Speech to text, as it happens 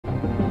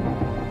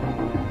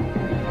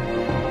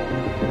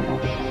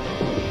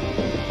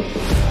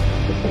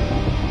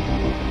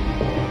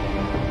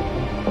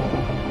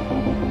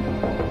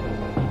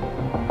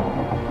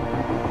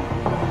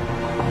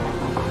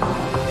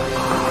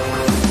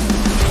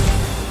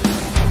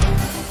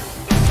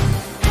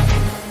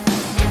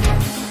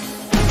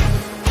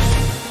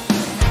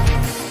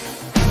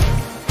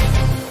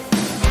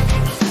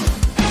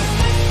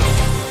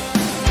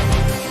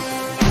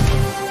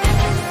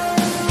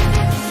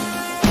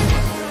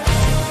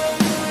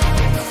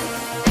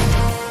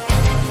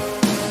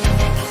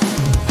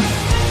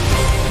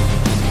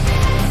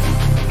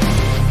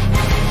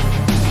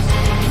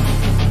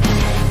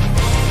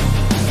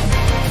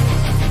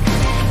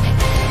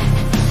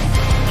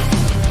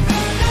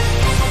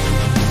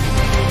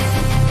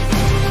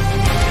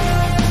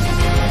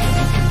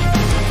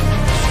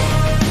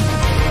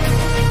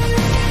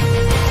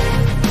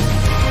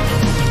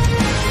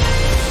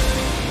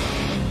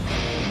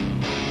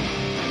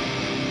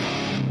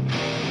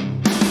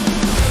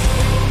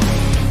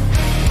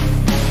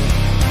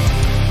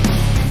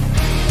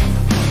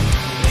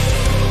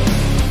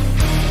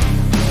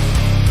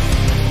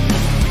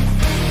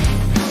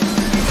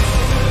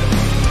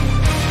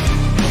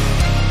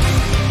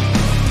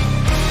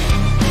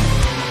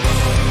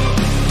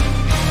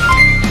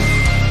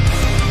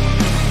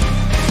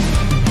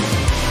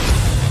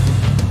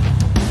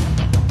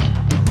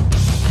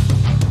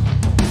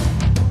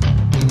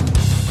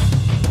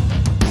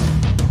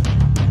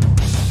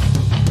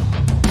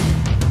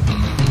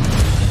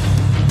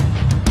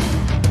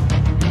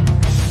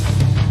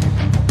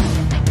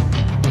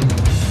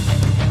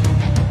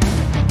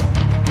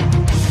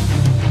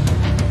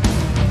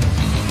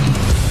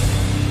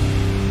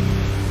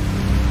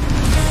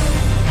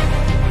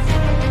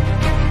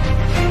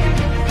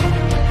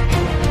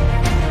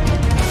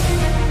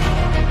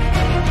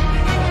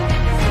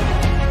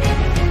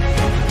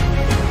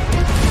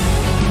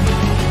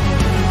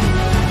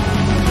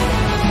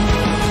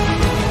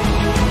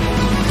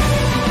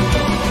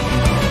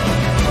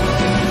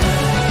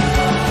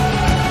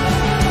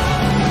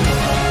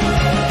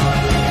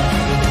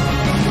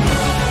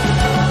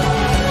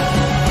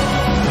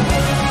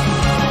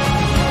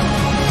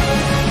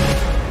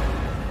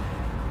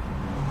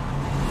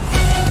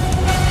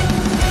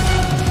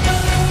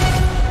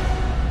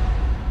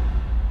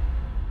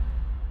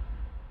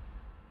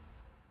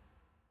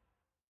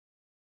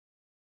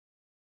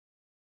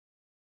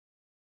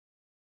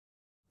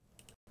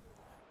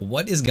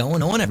What is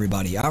going on,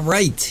 everybody? All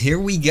right, here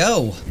we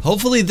go.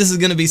 Hopefully this is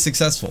going to be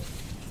successful.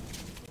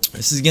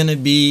 This is going to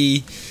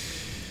be,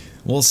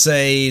 we'll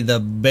say,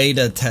 the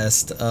beta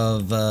test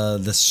of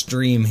the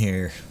stream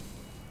here.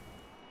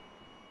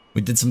 We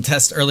did some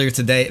tests earlier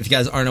today. If you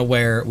guys aren't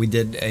aware, we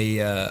did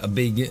a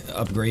big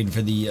upgrade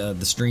for the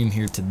stream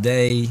here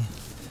today.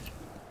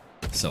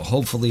 So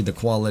hopefully the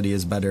quality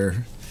is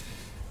better.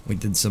 We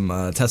did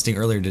some testing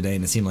earlier today,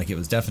 and it seemed like it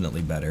was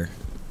definitely better.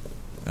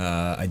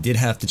 I did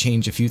have to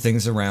change a few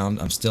things around.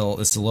 It's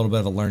a little bit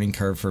of a learning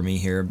curve for me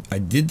here. I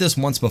did this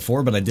once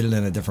before, but I did it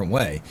in a different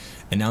way.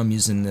 And now I'm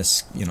using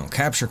this,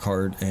 capture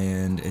card,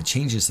 and it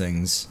changes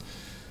things.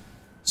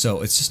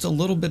 So it's just a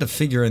little bit of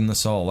figuring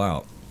this all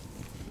out.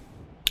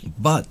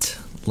 But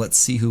let's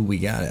see who we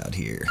got out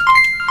here.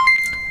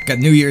 Got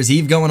New Year's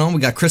Eve going on.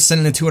 We got Chris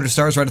sending in 200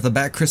 stars right at the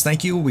back. Chris,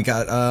 thank you. We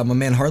got my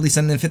man Harley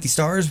sending in 50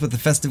 stars with the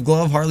festive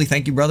glove. Harley,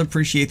 thank you, brother.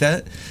 Appreciate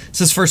that.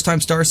 This is first time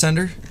star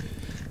sender.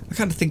 I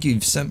kind of think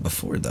you've sent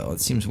before, though.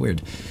 It seems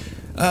weird.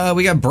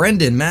 We got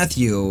Brendan,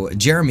 Matthew,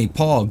 Jeremy,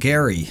 Paul,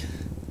 Gary,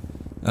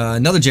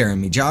 another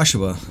Jeremy,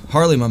 Joshua,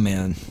 Harley, my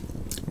man,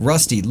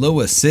 Rusty,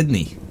 Lewis,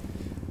 Sydney,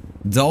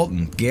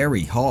 Dalton,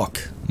 Gary,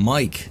 Hawk,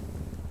 Mike.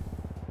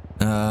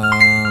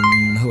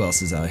 Who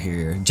else is out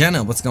here?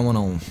 Jenna, what's going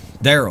on?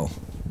 Daryl,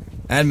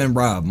 Admin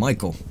Rob,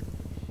 Michael.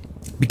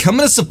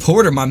 Becoming a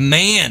supporter, my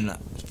man.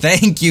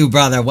 Thank you,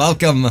 brother.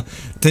 Welcome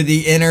to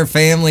the inner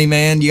family,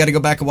 man. You got to go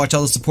back and watch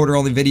all the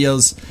supporter-only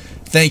videos.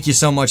 Thank you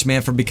so much,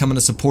 man, for becoming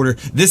a supporter.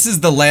 This is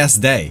the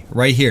last day,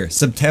 right here.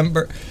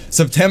 December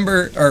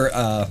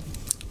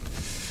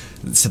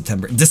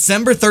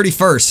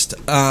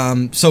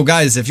 31st. So,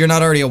 guys, if you're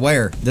not already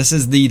aware, this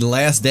is the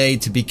last day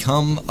to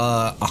become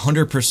a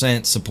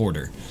 100%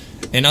 supporter.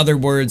 In other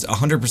words,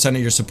 100%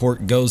 of your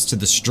support goes to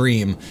the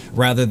stream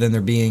rather than there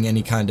being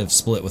any kind of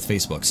split with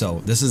Facebook. So,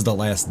 this is the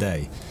last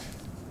day.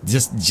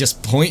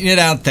 Just pointing it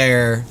out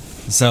there.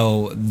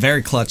 So,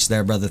 very clutch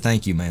there, brother.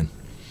 Thank you, man.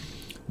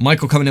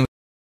 Michael coming in.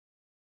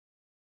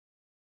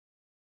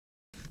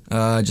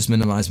 Just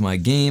minimize my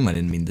game. I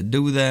didn't mean to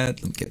do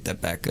that. Let me get that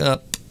back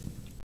up.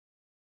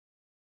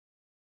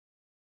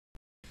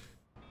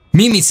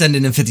 Mimi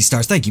sending in 50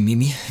 stars. Thank you,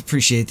 Mimi.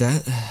 Appreciate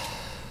that.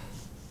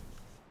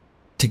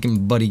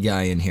 Taking Buddy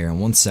Guy in here in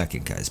 1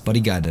 second, guys. Buddy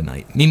Guy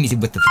tonight. Mimi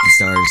with the 50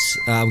 stars.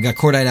 We got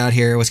Cordite out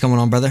here. What's going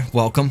on, brother?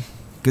 Welcome.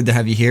 Good to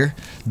have you here.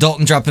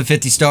 Dalton dropping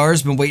 50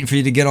 stars. Been waiting for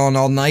you to get on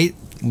all night.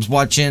 Was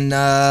watching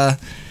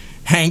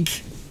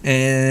Hank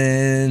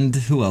and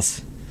who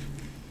else?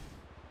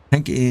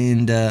 Hank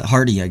and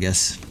Hardy, I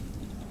guess.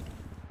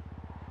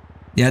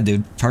 Yeah,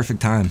 dude.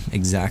 Perfect time.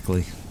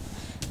 Exactly.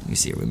 Let me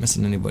see. Are we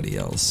missing anybody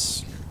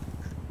else?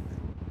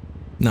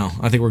 No,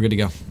 I think we're good to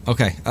go.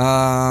 Okay.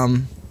 Oh,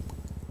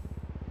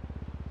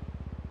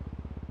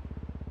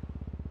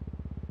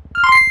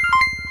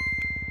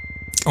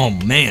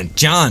 man.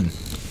 John.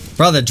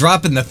 Brother,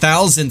 dropping the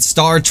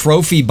 1,000-star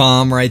trophy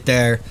bomb right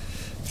there.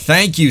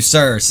 Thank you,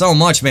 sir, so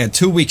much, man.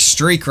 2-week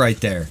streak right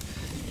there.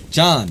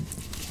 John,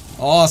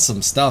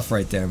 awesome stuff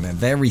right there, man.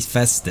 Very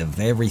festive,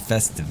 very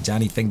festive.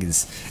 Johnny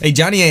Fingers. Hey,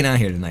 Johnny ain't out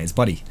here tonight, it's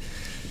Buddy.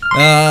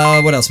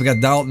 What else? We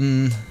got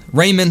Dalton.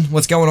 Raymond,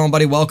 what's going on,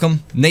 buddy?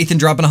 Welcome. Nathan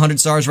dropping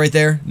 100 stars right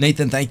there.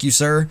 Nathan, thank you,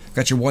 sir.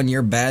 Got your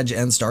 1-year badge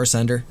and star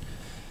sender.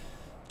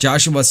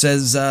 Joshua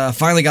says,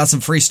 finally got some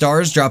free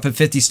stars, dropping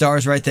 50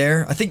 stars right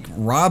there. I think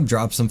Rob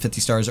dropped some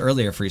 50 stars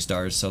earlier, free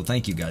stars, so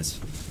thank you guys.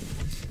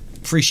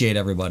 Appreciate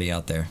everybody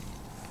out there.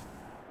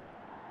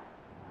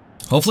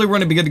 Hopefully we're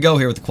going to be good to go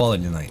here with the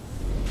quality tonight.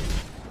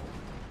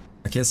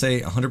 I can't say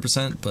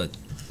 100%, but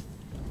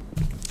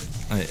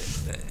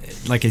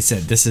like I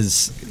said, this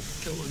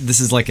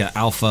is like an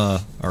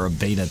alpha or a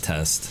beta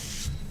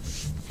test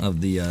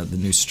of the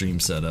new stream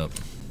setup.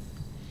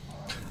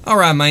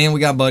 Alright, man,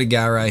 we got Buddy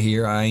Guy right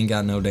here. I ain't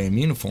got no damn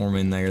uniform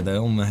in there,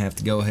 though. I'm gonna have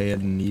to go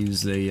ahead and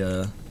use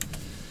the,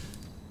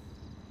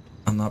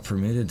 I'm not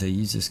permitted to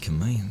use this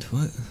command.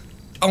 What?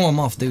 Oh,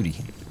 I'm off duty.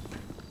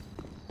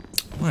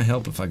 Might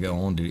help if I go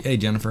on duty. Hey,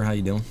 Jennifer, how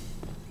you doing?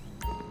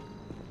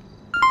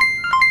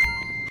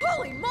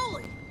 Holy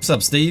moly! What's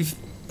up, Steve?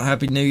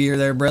 Happy New Year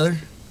there, brother.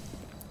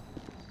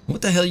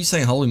 What the hell you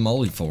saying holy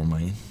moly for,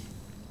 man?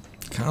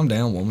 Calm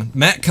down, woman.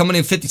 Matt coming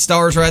in 50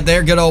 stars right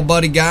there. Good old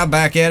Buddy Guy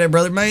back at it,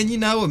 brother. Man, you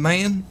know it,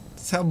 man.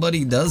 That's how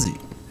Buddy does it.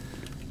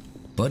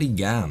 Buddy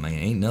Guy, man.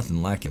 Ain't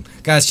nothing like him.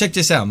 Guys, check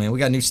this out, man. We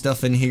got new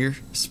stuff in here.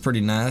 It's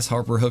pretty nice.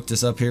 Harper hooked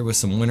us up here with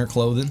some winter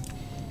clothing.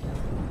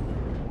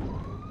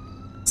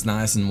 It's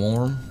nice and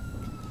warm.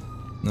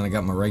 And then I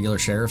got my regular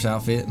sheriff's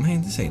outfit.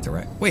 Man, this ain't the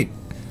right... Wait.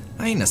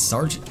 I ain't a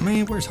sergeant.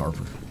 Man, where's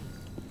Harper?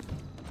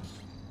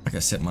 I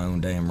gotta set my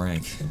own damn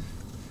rank.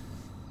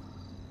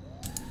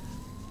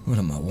 What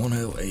am I,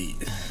 108?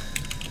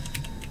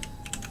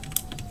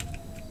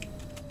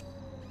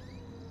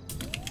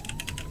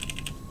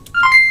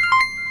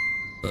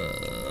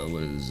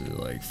 What is it,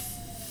 like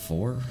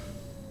 4?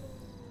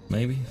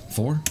 Maybe?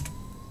 4?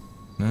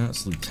 No,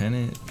 it's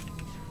lieutenant.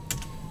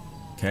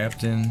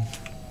 Captain.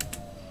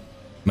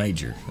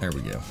 Major. There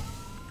we go.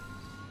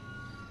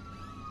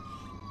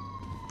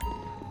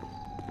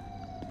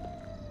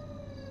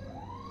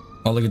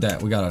 Oh, look at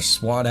that. We got a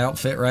SWAT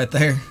outfit right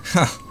there.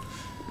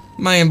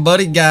 Man,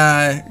 buddy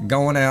guy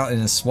going out in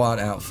a SWAT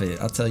outfit.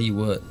 I'll tell you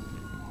what.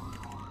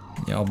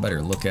 Y'all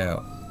better look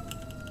out.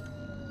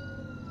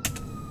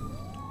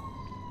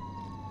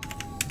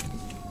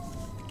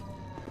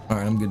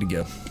 Alright, I'm good to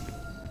go.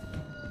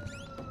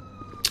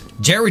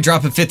 Jerry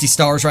dropping 50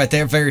 stars right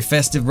there. Very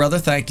festive, brother.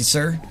 Thank you,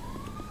 sir.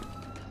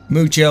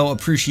 Mucho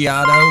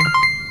apreciado.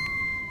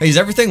 Hey, is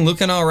everything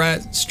looking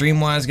alright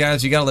stream-wise,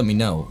 guys? You gotta let me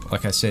know.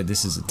 Like I said,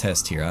 this is a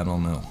test here. I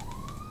don't know.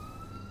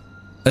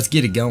 Let's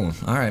get it going.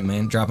 Alright,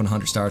 man. Dropping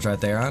 100 stars right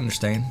there. I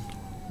understand.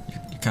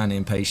 You're kind of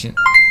impatient.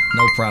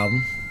 No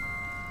problem.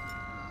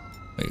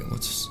 Wait,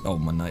 what's... Oh,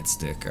 my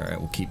nightstick. Alright,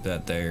 we'll keep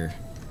that there.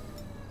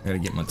 Gotta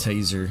get my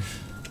taser.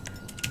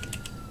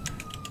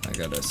 I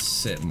gotta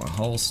set my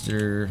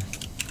holster.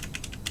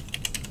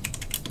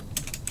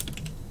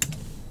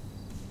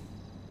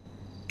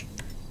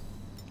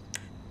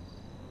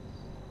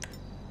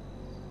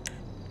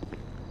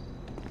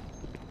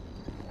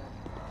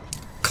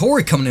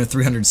 Corey coming in with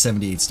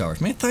 378 stars.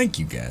 Man, thank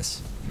you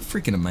guys. You're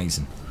freaking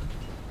amazing.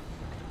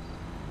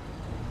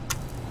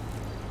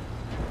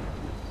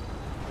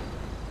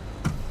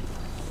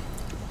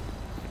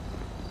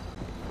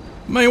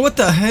 Man, what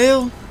the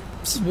hell?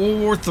 This is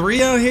World War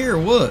III out here or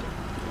what?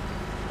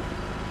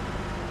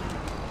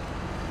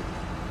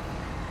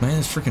 Man,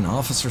 there's freaking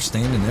officers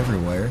standing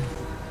everywhere.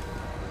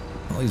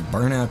 All these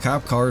burnout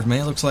cop cars,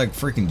 man, it looks like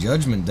freaking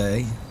Judgment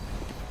Day.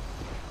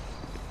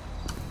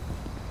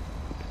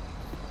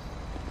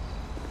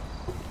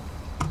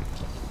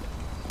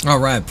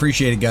 Alright,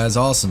 appreciate it, guys.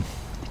 Awesome.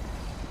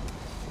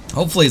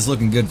 Hopefully it's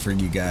looking good for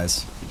you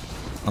guys.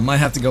 I might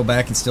have to go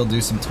back and still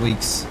do some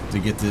tweaks to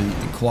get the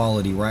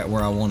quality right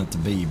where I want it to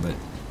be, but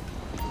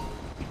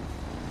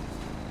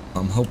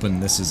I'm hoping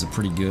this is a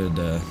pretty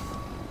good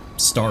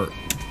start.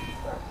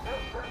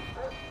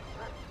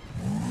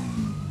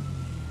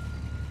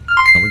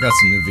 Oh, we got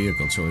some new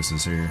vehicle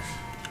choices here.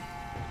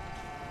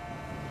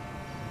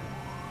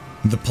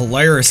 The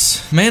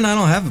Polaris. Man, I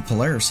don't have a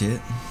Polaris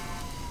yet.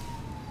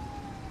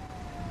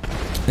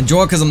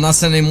 Enjoy, because I'm not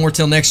sending any more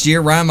till next year.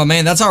 Ryan, my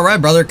man, that's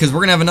alright, brother, because we're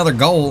going to have another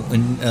goal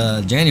in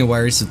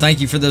January. So thank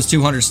you for those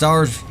 200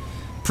 stars.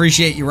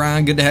 Appreciate you,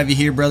 Ryan. Good to have you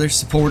here, brother.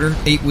 Supporter.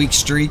 8-week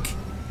streak.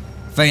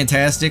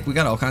 Fantastic. We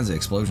got all kinds of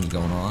explosions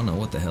going on. I don't know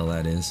what the hell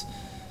that is.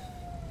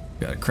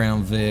 Got a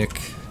Crown Vic.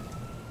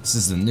 This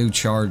is the new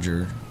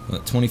Charger.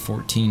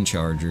 2014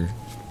 Charger.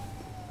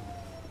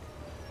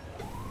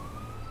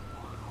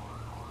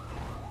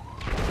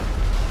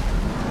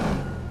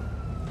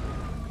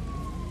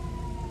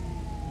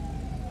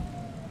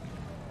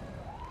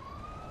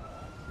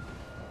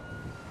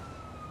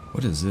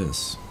 What is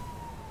this?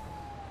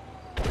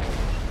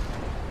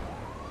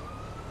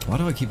 Why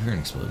do I keep hearing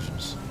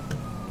explosions?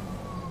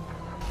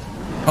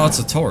 Oh, it's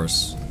a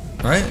Taurus,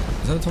 right?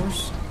 Is that a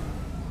Taurus?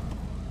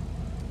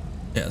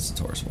 Yeah, it's a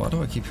Taurus. Why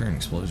do I keep hearing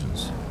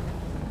explosions?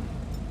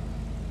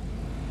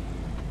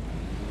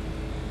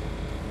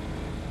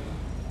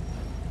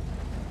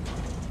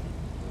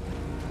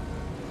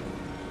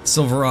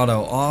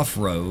 Silverado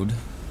Off-Road.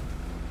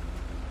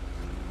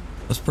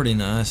 That's pretty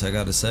nice, I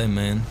gotta say,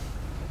 man.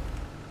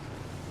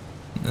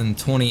 And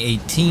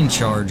 2018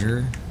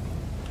 Charger.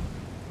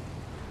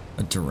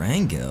 A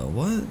Durango,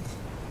 what?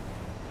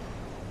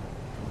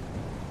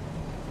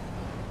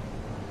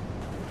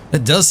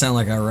 It does sound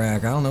like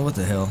Iraq. I don't know what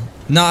the hell.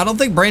 No, I don't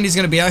think Brandy's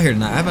gonna be out here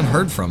tonight. I haven't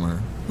heard from her.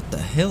 What the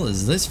hell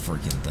is this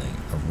freaking thing?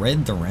 A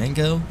red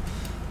Durango?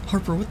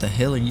 Harper, what the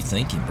hell are you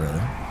thinking,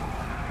 brother?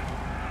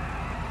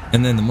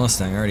 And then the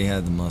Mustang. I already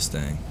had the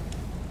Mustang.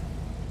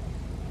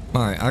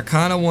 Alright, I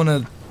kinda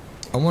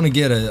wanna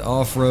get an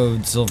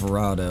off-road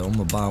Silverado. I'm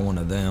gonna buy one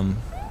of them.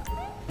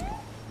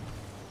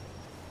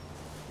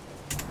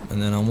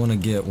 And then I wanna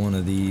get one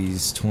of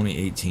these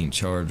 2018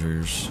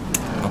 Chargers.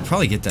 I'll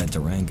probably get that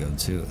Durango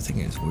too. I think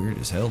it's weird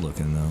as hell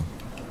looking though.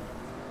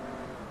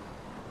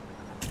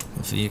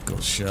 Vehicle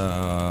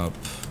shop.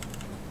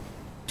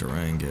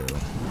 Durango.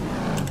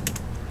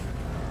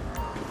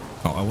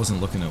 Oh, I wasn't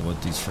looking at what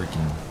these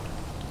freaking...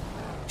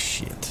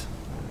 Shit.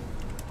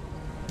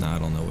 Nah, I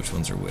don't know which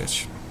ones are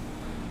which.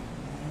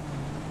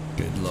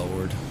 Good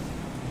lord.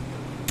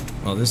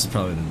 Oh, this is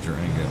probably the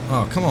Durango.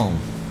 Oh, come on.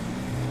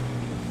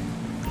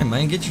 Hey,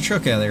 man, get your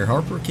truck out of there,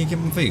 Harper. Can't get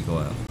my vehicle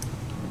out.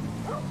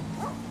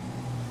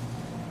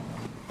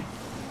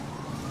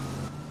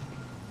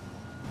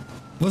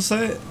 What's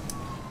that?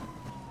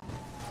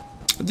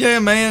 Yeah,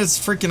 man, it's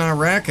freaking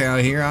Iraq out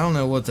here. I don't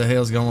know what the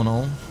hell's going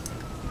on.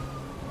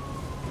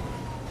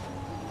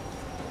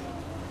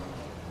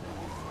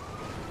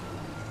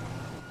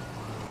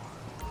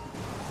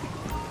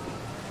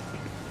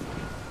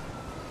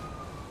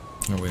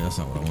 Oh wait, that's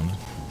not what I wanted.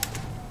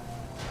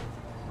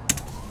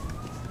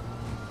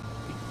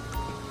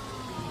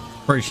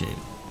 Appreciate it.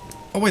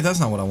 Oh wait, that's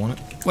not what I wanted.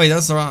 Wait,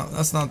 that's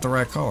not the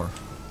right car.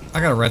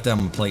 I gotta write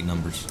down my plate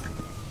numbers.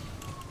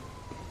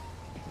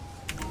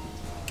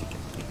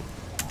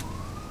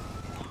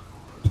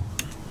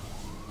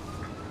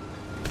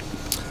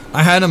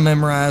 I had them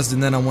memorized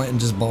and then I went and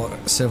just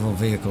bought several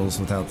vehicles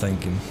without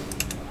thinking.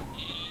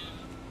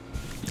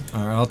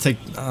 Alright,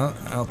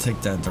 I'll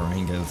take that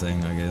Durango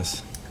thing, I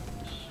guess.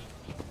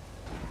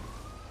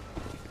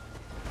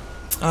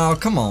 Oh,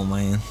 come on,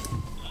 man.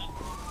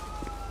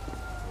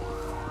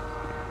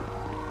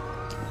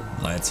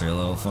 Lights are a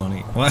little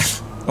funny.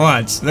 What?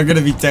 Watch, they're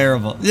gonna be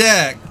terrible.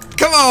 Yeah,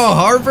 come on,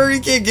 Harper, you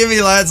can't give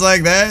me lights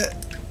like that.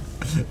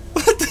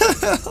 What the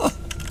hell?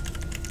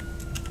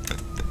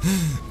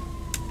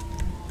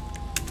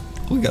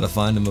 We gotta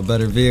find him a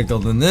better vehicle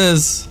than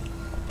this.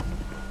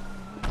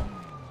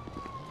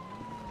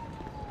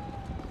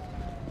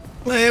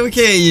 Man, we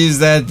can't use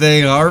that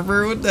thing,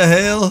 Harper. What the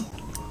hell?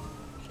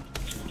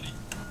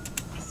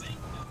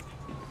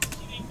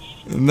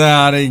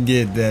 Nah, I didn't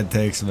get that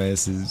text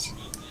message.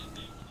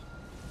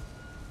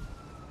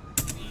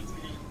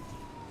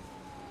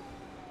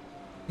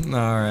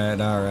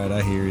 Alright,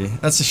 I hear you.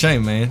 That's a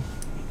shame, man.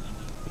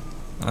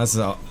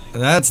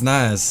 That's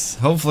nice.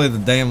 Hopefully the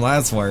damn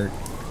lights work.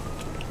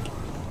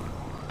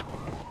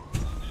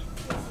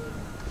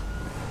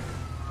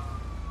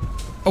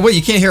 Oh wait,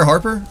 you can't hear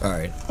Harper?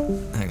 Alright,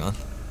 hang on.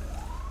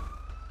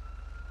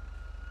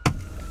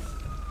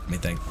 Let me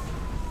think.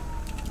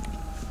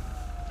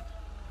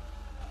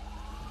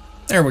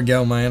 There we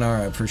go, man.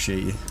 Alright,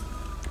 appreciate you.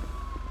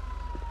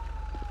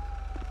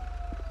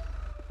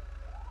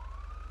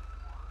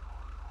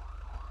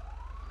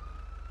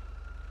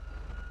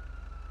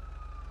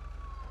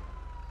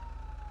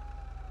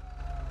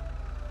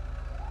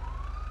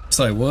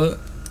 Say what?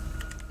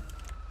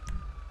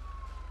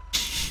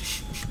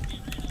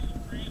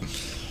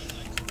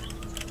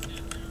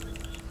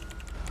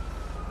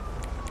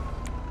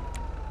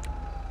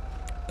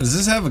 Does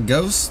this have a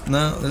ghost?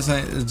 No, this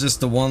ain't. It's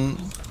just the one.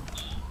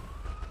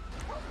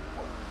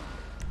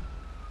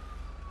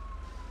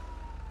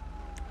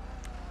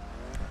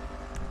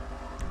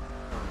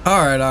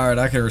 Alright,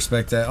 I can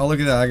respect that. Oh, look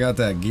at that. I got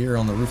that gear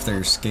on the roof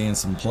there, scanning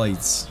some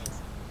plates.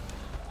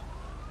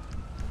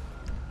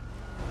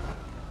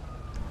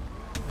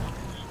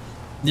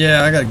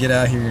 Yeah, I gotta get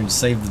out here and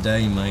save the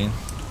day, man.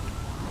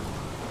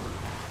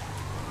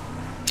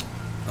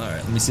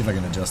 Alright, let me see if I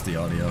can adjust the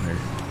audio here.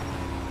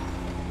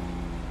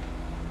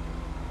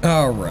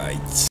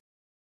 Alright.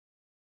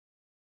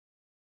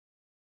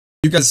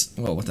 You guys...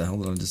 Whoa, what the hell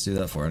did I just do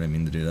that for? I didn't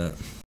mean to do that.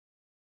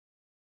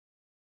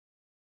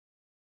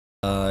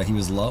 He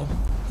was low?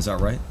 Is that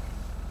right?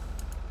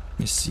 Let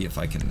me see if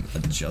I can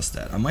adjust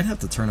that. I might have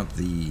to turn up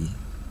the...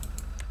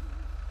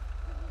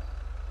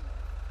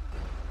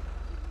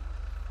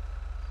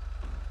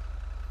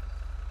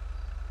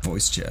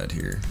 voice chat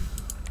here.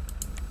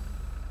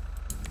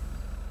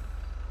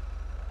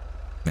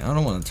 Man, I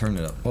don't want to turn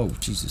it up. Oh,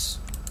 Jesus.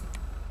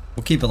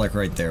 We'll keep it like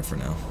right there for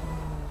now.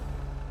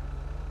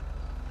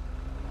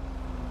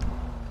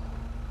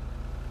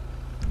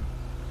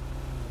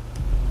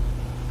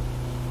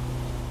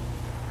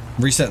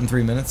 Reset in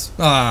 3 minutes.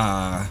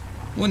 Ah,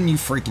 wouldn't you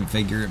freaking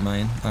figure it,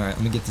 man? Alright,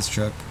 let me get this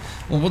truck.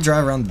 Well, we'll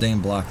drive around the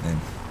damn block then.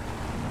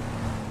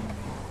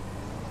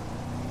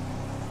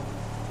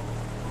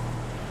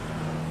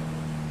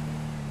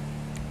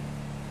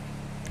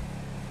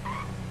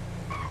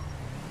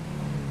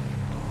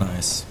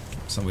 Nice.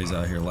 Somebody's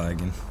out here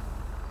lagging.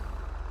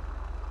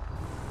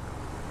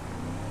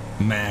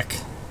 Mac.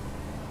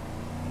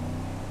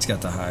 He's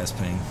got the highest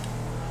ping.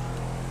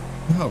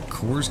 Oh,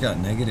 Core's got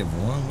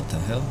 -1. What the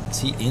hell? Is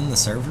he in the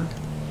server?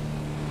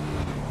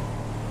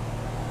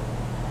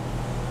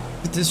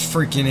 Look at this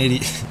freaking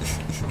idiot.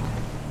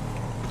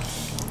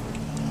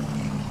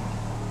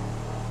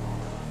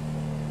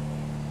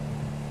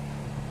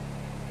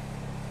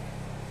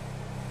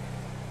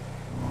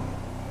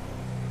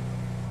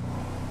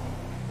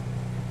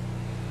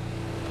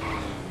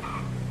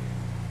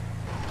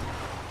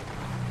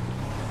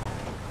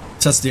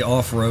 Test the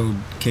off-road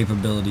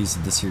capabilities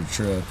of this here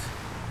truck.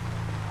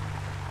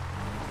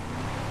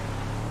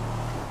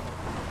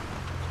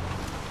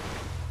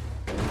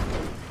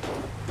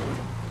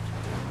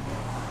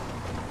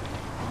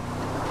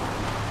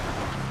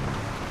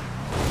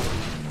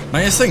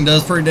 Man, this thing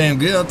does pretty damn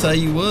good, I'll tell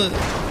you what.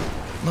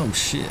 No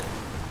shit.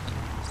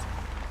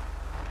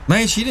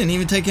 Man, she didn't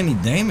even take any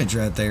damage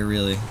right there,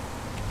 really.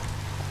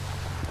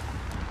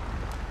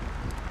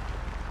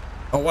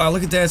 Oh wow,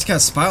 look at that, it's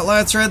got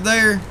spotlights right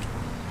there.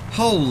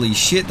 Holy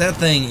shit, that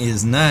thing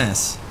is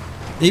nice.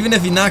 Even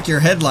if you knock your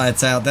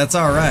headlights out, that's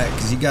alright,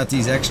 because you got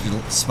these extra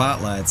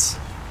spotlights.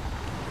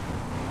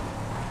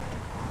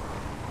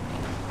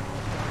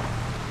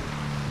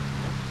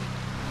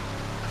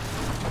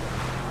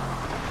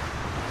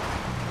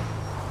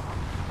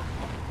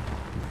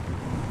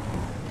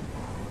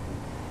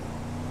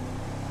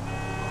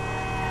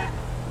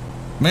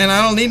 Man,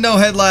 I don't need no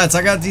headlights.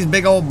 I got these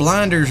big old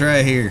blinders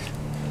right here.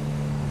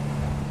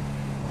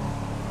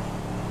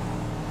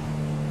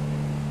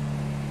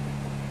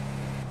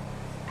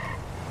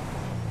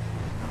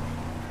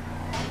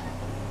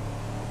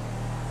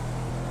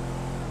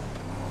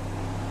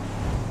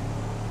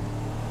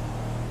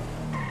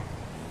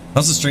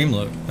 How's the stream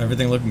look?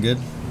 Everything looking good?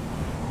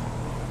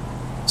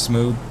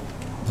 Smooth,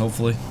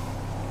 hopefully.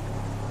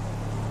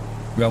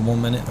 We got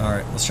 1 minute. All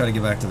right, let's try to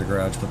get back to the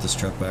garage. Put this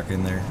truck back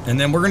in there, and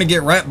then we're gonna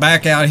get right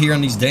back out here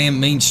on these damn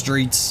main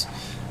streets.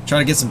 Try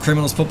to get some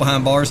criminals put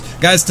behind bars.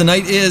 Guys,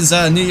 tonight is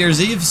New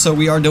Year's Eve, so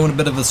we are doing a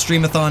bit of a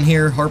streamathon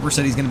here. Harper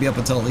said he's gonna be up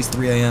until at least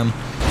 3 a.m.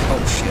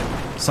 Oh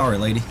shit! Sorry,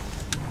 lady.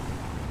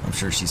 I'm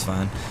sure she's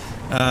fine.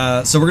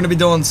 So we're gonna be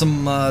doing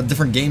some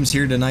different games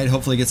here tonight.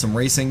 Hopefully, get some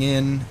racing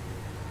in.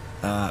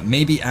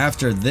 Maybe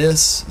after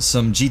this,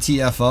 some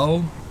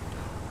GTFO.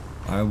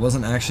 I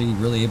wasn't actually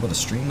really able to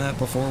stream that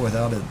before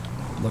without it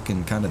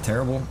looking kind of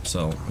terrible,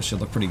 so it should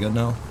look pretty good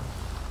now.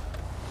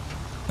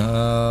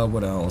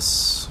 What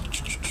else?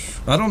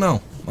 I don't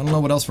know. I don't know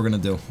what else we're gonna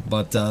do,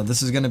 but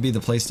this is gonna be the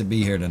place to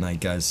be here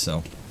tonight, guys.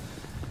 So,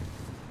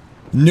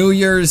 New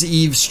Year's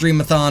Eve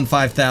Streamathon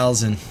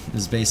 5000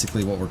 is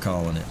basically what we're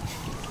calling it.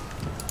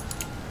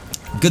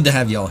 Good to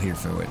have y'all here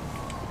for it.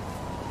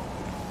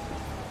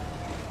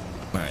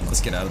 All right,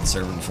 let's get out of the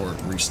server before it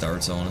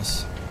restarts on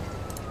us.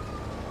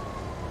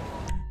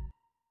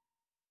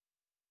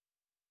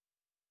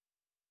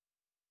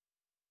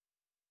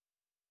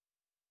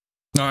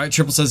 Alright,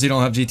 Triple says he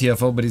don't have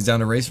GTFO, but he's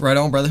down to race. Right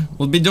on, brother.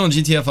 We'll be doing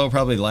GTFO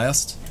probably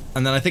last.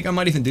 And then I think I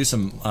might even do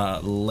some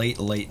late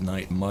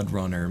night mud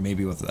runner,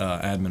 maybe with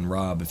Admin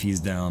Rob if he's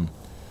down.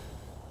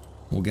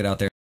 We'll get out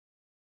there.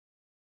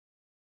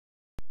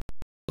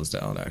 Closed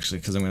out, actually,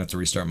 because I'm going to have to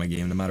restart my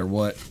game no matter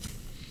what.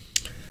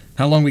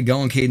 How long we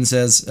going, Caden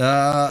says?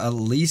 At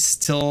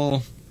least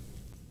till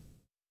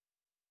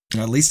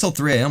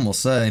 3 a.m. we'll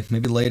say.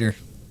 Maybe later.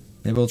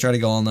 Maybe we'll try to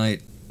go all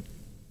night.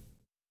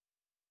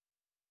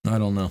 I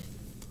don't know.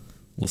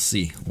 We'll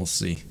see. We'll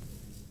see.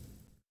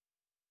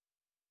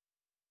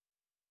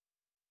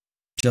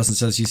 Justin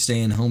says he's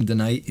staying home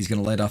tonight. He's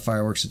going to light off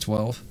fireworks at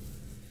 12.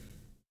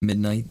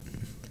 Midnight.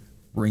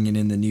 Bringing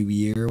in the new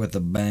year with a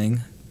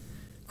bang.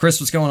 Chris,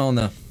 what's going on,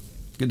 though?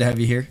 Good to have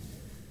you here.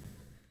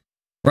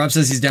 Rob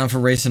says he's down for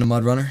racing a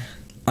mud runner.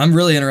 I'm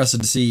really interested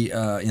to see,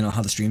 you know,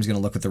 how the stream's going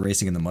to look with the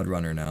racing in the mud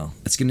runner now.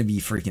 It's going to be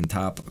freaking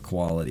top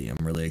quality.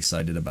 I'm really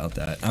excited about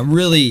that. I'm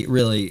really,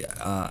 really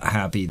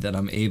happy that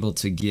I'm able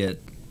to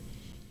get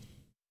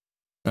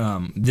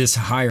this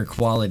higher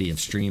quality of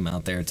stream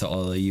out there to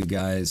all of you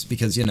guys,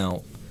 because, you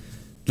know,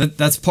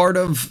 that's part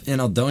of, you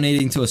know,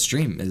 donating to a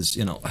stream is,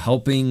 you know,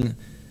 helping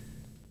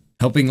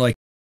like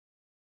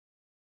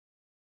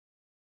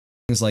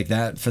things like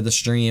that for the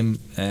stream,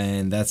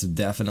 and that's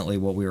definitely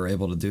what we were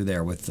able to do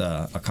there with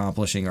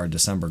accomplishing our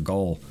December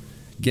goal,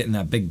 getting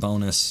that big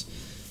bonus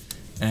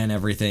and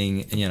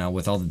everything, you know,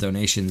 with all the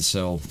donations.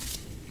 So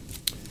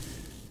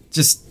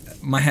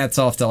just my hat's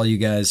off to all you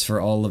guys for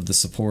all of the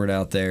support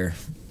out there.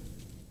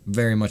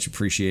 Very much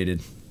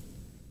appreciated.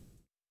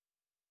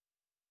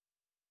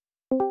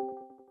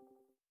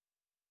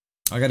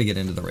 I gotta get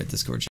into the right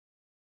Discord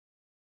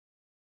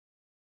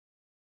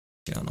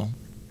channel.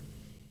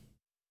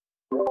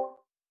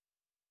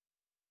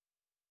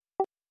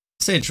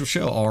 Sage will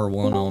show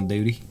R1 on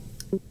duty.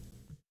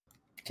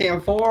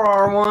 10-4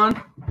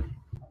 R1.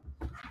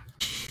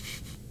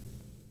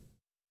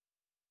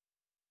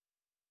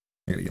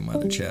 I gotta get my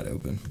other chat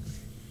open.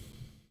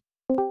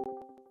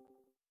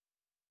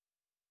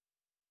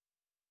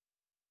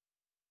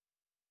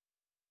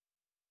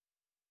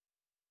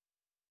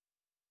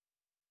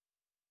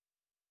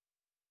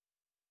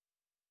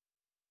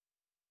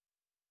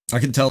 I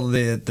can tell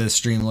that the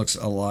stream looks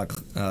a lot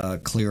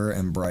clearer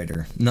and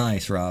brighter.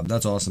 Nice, Rob.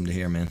 That's awesome to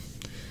hear, man.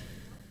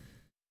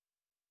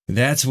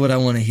 That's what I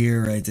want to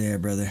hear right there,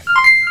 brother.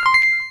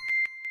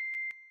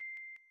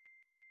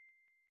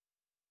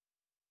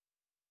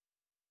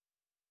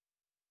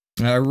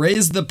 I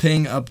raised the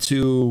ping up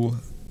to,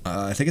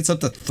 I think it's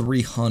up to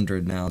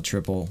 300 now,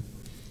 Triple.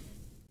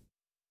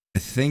 I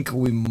think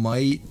we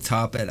might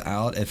top it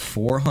out at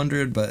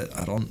 400, but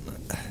I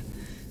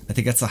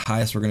think that's the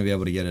highest we're going to be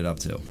able to get it up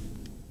to.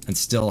 And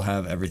still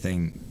have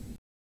everything.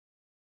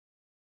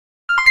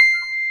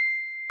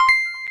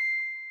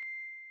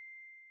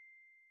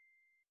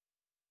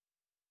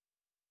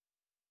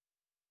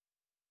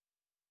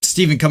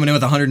 Steven coming in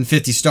with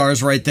 150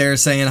 stars right there,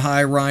 saying,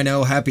 hi,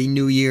 Rhino, Happy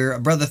New Year.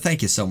 Brother,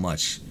 thank you so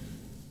much.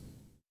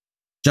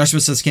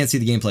 Joshua says, can't see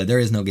the gameplay. There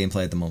is no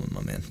gameplay at the moment,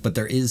 my man. But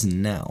there is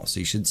now, so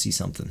you should see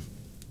something.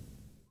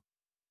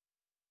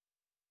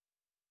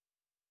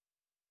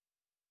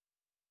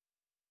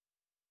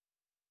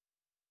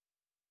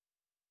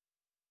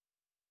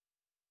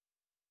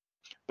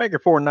 Baker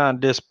 49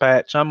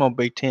 dispatch. I'm going to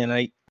be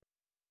 10-8.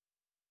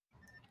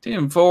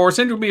 10-4.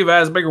 Central be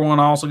advised, bigger one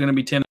also going to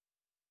be 10.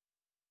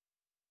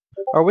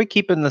 Are we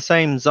keeping the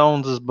same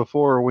zones as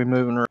before, or are we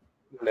moving around?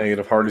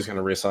 Negative. Hardy's going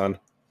to reassign.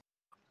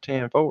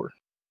 10-4.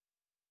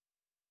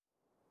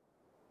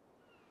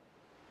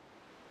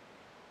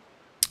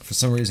 For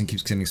some reason,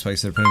 keeps getting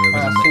spikes. They're putting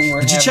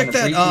over. Did you check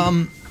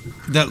that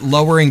that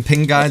lowering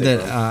ping guide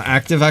that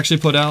Active actually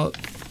put out?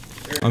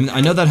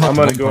 I know that helped.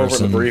 I'm going to go over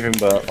the briefing,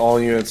 but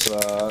all units,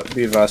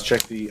 be advised,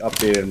 check the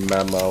updated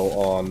memo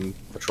on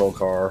patrol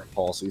car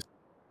policies.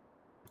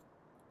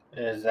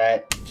 Is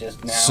that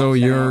just now? So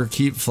you're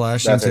keep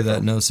flashing to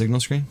that no signal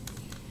screen?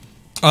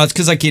 Oh, it's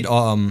because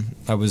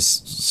I was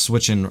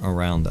switching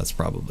around. That's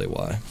probably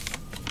why.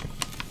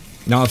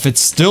 Now, if it's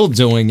still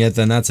doing it,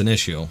 then that's an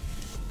issue.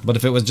 But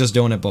if it was just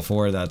doing it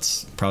before,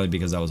 that's probably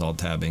because I was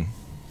alt-tabbing.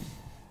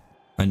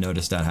 I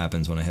noticed that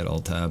happens when I hit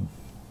alt-tab.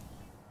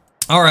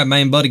 Alright,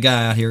 main buddy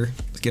guy out here.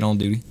 Let's get on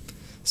duty.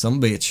 Some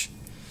bitch.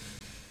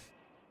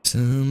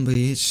 Some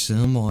bitch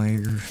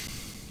somewhere.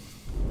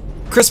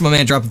 Chris, my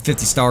man, dropping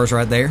 50 stars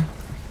right there.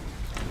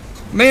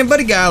 Man,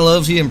 buddy guy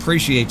loves you and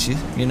appreciates you,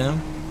 you know.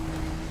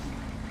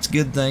 It's a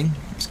good thing.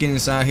 Let's get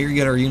inside here,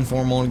 get our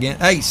uniform on again.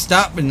 Hey,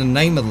 stop in the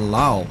name of the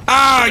law.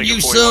 Ah,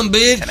 you son of a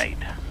bitch!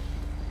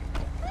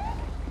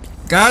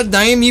 God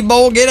damn you,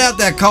 boy, get out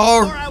that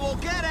car!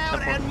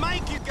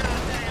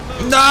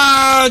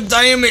 Nah,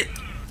 damn it!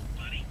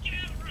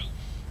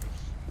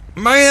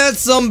 Man, that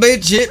some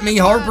bitch hit me,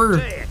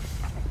 Harper.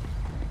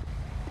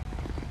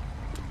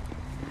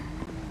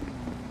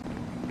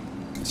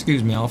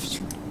 Excuse me,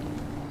 officer.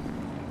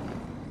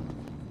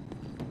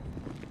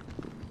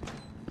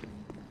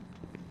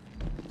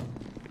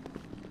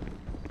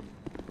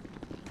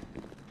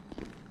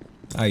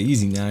 Ah,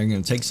 easy now. You're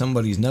gonna take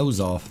somebody's nose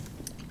off.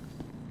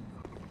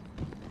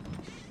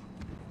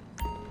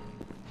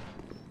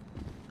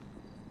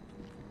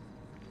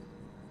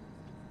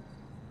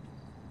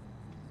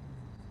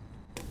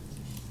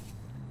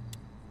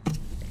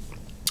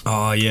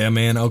 Oh, yeah,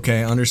 man.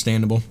 Okay,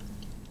 understandable.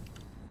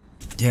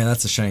 Yeah,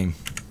 that's a shame.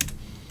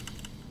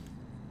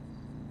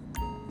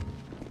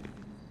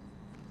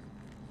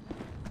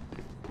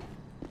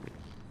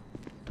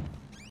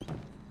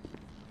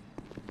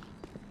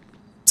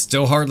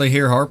 Still hardly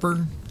hear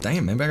Harper?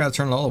 Damn, maybe I gotta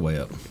turn it all the way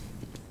up.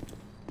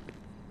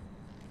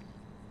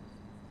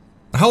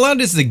 How loud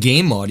is the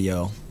game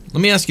audio?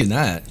 Let me ask you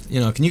that.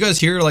 You know, can you guys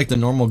hear like the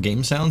normal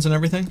game sounds and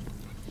everything?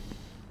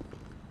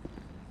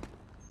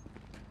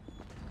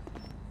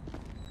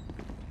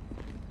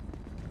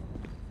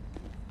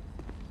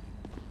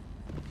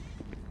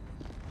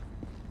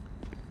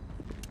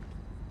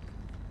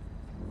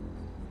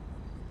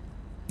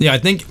 Yeah, I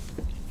think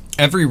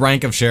every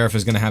rank of sheriff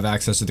is going to have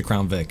access to the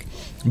Crown Vic.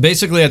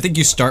 Basically, I think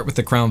you start with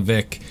the Crown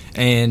Vic,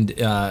 and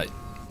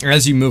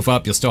as you move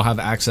up, you'll still have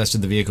access to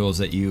the vehicles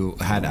that you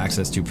had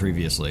access to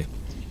previously.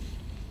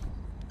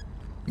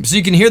 So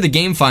you can hear the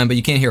game fine, but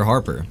you can't hear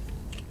Harper.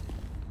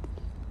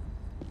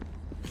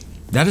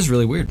 That is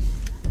really weird.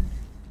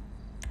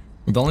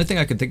 The only thing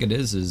I could think it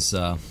is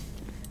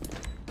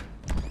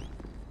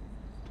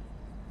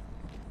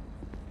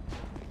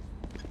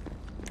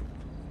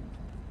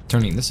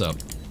turning this up.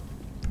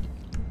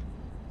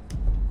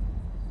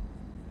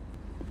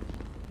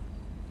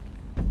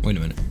 Wait a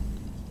minute.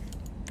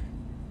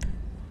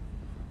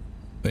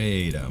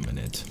 Wait a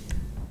minute.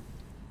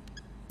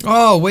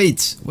 Oh,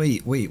 wait.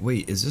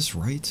 Wait. Is this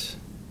right?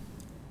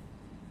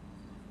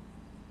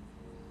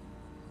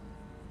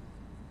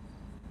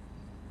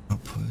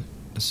 Output.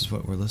 This is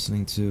what we're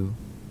listening to.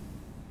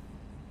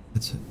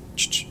 That's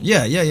it.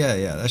 Yeah.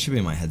 That should be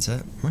my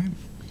headset, right?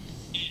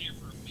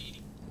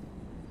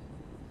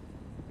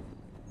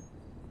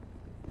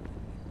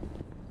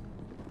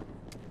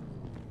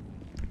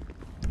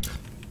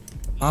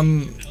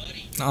 I'm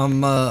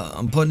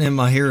putting in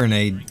my hearing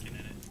aid.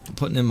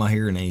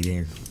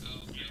 Here.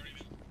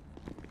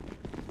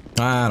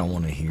 I don't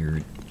want to hear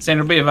it.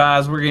 Sandra, be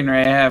advised, we're getting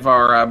ready to have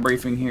our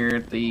briefing here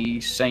at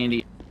the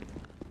Sandy.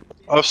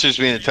 Officers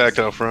being attacked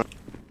out front.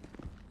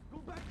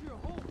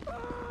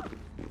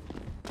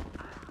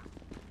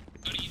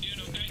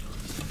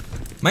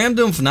 Man, I'm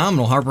doing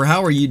phenomenal, Harper.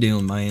 How are you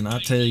doing, man? I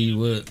tell you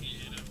what,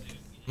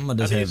 I'm gonna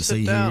just have to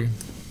see here.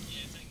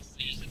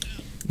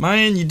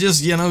 Man, you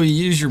just, you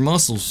use your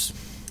muscles.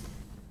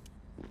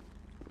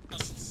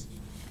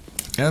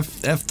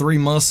 F3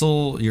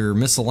 muscle, your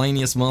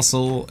miscellaneous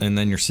muscle, and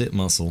then your sit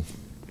muscle.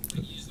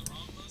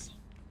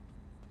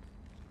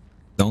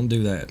 Don't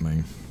do that,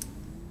 man.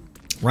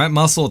 Right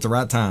muscle at the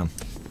right time.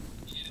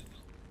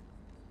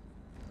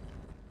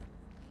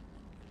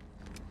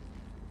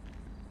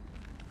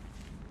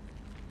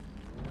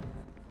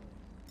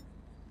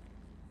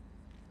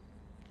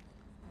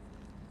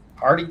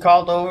 Hardy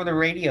called over the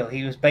radio.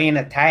 He was being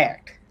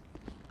attacked.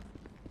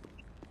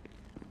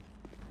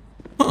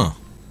 Huh.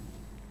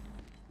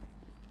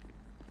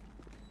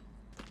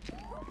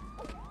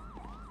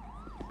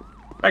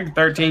 Back to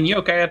 13, you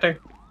okay out there?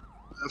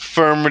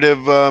 Affirmative,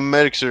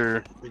 medics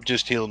are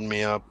just healed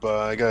me up.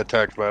 I got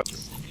attacked by...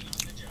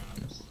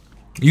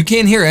 You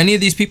can't hear any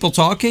of these people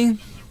talking?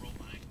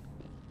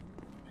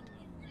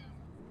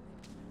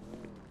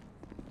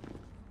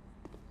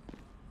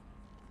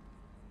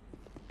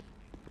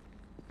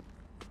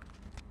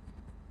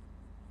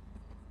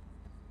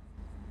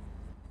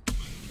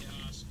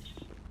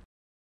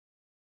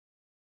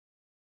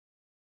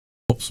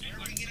 Oops.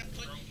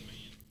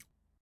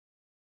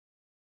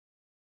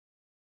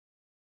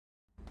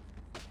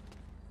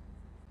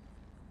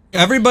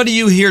 Everybody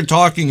you hear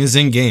talking is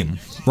in game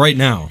right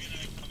now.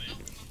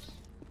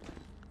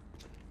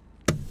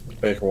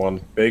 Baker 1,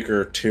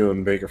 Baker 2,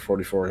 and Baker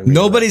 44.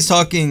 Nobody's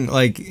talking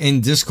like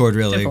in Discord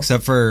really,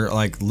 except for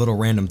like little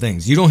random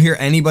things. You don't hear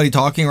anybody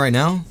talking right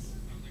now?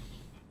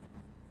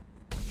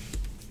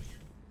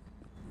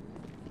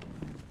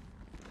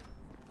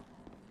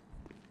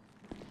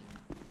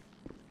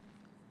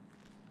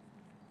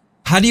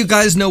 How do you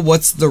guys know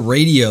what's the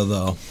radio,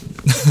 though?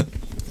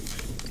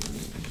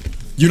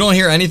 You don't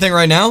hear anything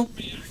right now?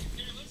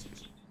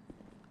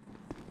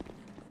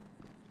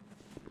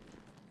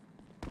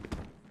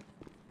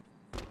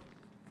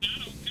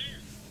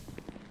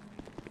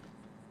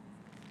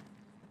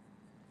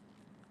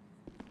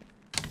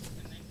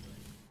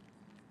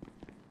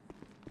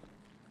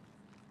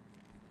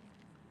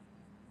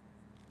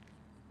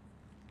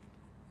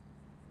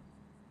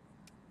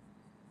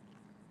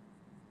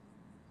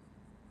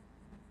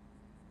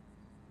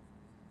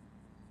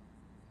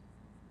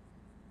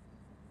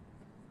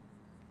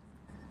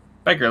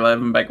 Baker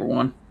 11, Baker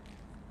 1.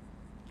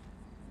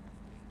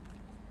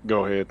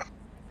 Go ahead.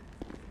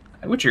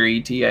 Hey, what's your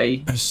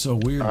ETA? That's so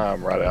weird.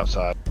 I'm right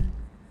outside.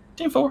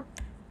 10-4.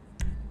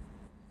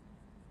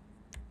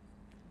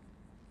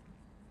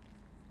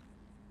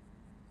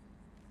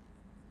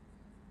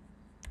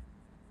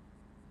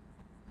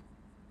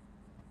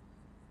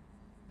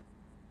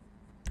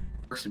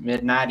 Works at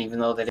midnight, even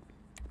though they didn't.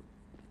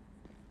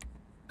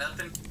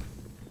 Nothing.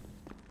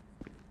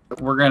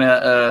 We're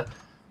gonna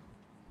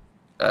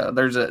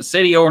there's a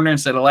city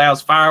ordinance that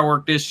allows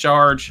firework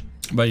discharge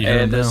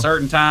at a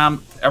certain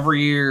time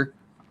every year.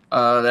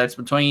 That's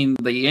between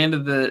the end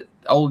of the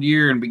old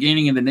year and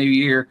beginning of the new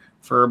year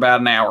for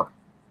about an hour.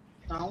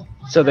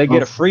 So they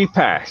get a free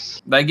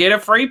pass. They get a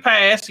free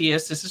pass.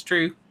 Yes, this is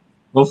true.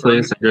 Hopefully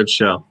it's a good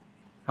show.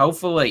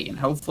 Hopefully, and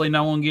hopefully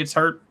no one gets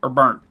hurt or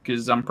burnt,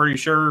 because I'm pretty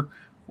sure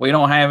we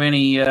don't have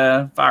any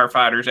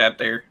firefighters out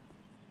there.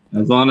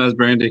 As long as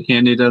Brandy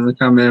Candy doesn't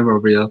come in, we'll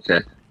be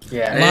okay.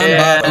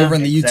 Yeah, over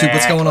in the YouTube.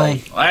 What's going on?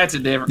 Well, that's a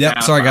different. Yep.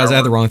 kind Sorry, of guys. I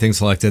had the firework. wrong thing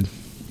selected.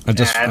 I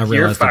realized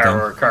your it then.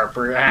 firework,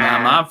 Harper.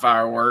 Not my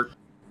firework.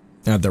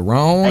 I had the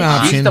wrong Hey,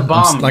 option. use the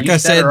bomb. Like You I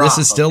set said, her this off,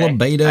 is still okay? a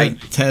beta Hey,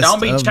 test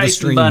don't be of the chasing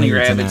stream bunny here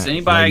rabbits. tonight,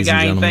 Anybody ladies got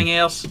and anything gentlemen.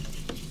 else?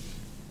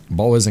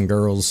 Boys and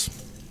girls.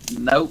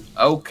 Nope.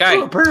 Okay.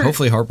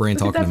 Hopefully Harper ain't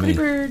talking to me.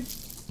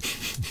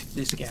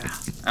 This guy.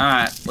 All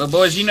right. Well,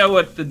 boys, you know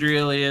what the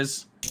drill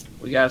is.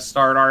 We got to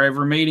start our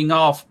every meeting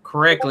off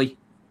correctly.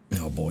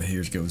 Oh boy,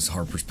 here goes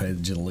Harper's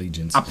Pledge of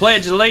Allegiance. I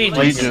pledge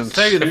allegiance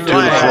to the to the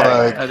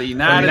flag flag of the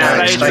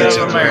United States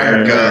of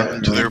America,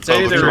 and to the to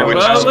republic the for which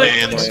republic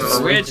it stands,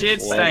 for which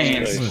it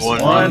stands,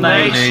 one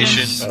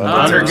nation,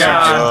 under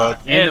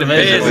God,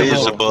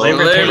 indivisible, with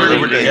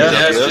liberty and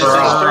justice for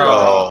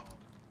all.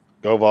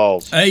 Go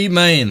Vols.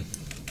 Amen.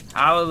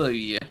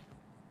 Hallelujah.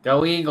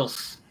 Go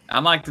Eagles.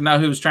 I'd like to know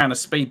who was trying to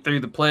speed through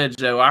the pledge,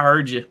 though. I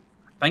heard you.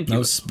 Thank you.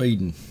 No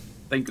speeding.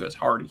 I think it was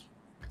Hardy.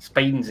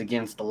 Speeding's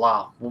against the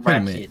law. We'll Wait a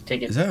write you a minute.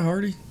 ticket. Is that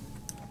Hardy?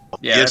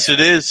 Yeah, Yes, it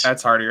is.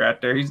 That's Hardy right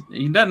there.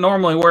 He doesn't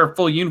normally wear a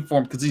full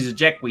uniform because he's a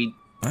jackweed.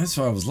 That's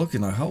why I was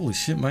looking like, holy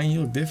shit, man,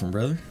 you look different,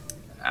 brother.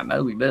 I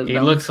know he does. He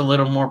looks a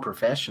little more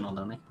professional,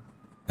 doesn't he?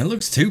 It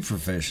looks too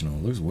professional.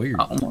 It looks weird.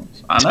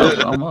 Almost. I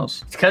know,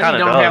 almost. It's because he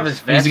don't have his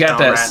vest He's got on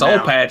that right soul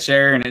now. patch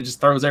there, and it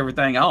just throws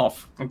everything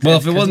off. Well,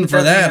 if it wasn't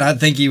for that, I'd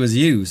think he was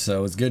you,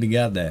 so it's good he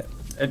got that.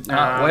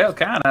 Well,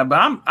 kind of,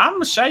 but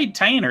I'm a shade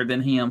tanner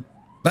than him.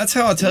 That's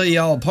how I tell you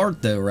all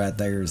apart, though, right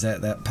there, is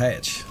that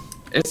patch.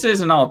 This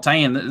isn't all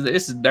tan.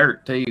 This is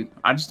dirt, too.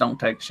 I just don't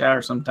take a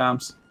shower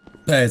sometimes.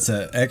 It's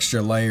an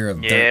extra layer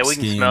of dirt we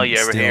can skin smell you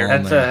over still here.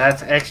 on there.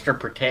 That's extra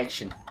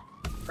protection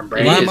from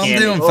Well, Brady. I'm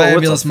doing Oh,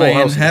 fabulous, it's a full man.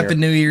 house in Happy here.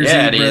 New Year's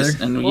Yeah, Eve, it is.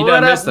 brother. And you What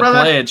done up, missed the brother?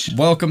 pledge.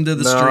 Welcome to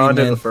the No, stream, I did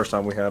man. the first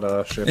time we had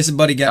shit. This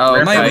buddy got.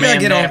 Oh, man, we okay. gotta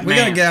get on. We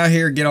gotta Man. get out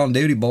here and get on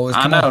duty, boys.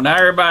 I Come know. on. Now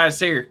everybody's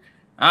here.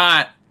 All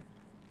right.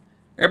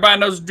 Everybody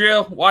knows the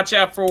drill. Watch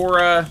out for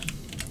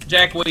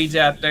jackweeds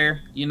out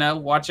there. You know,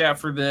 watch out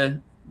for the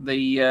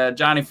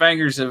Johnny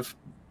Fingers of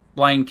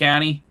Blaine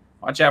County.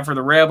 Watch out for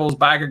the rebels,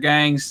 biker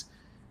gangs,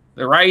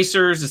 the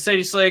racers, the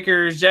city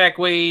slickers,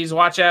 jackweeds.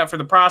 Watch out for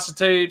the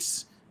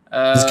prostitutes.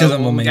 Just 'cause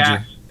I'm a we got-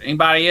 major.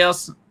 Anybody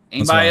else?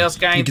 Anybody why. else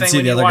got You can anything see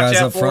we the need to other watch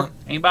guys out up for? front.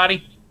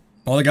 Anybody?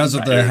 All the guys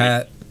with the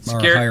hat are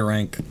Secure- higher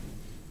rank.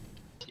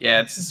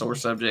 Yeah, it's a sore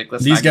subject.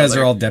 Let's These not go guys are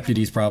there. all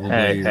deputies, probably.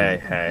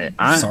 Hey.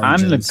 I'm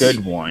the sergeants.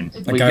 good one.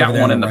 That We guy got over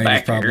there one on in the right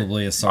back is here.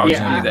 probably a sergeant.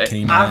 Yeah, that.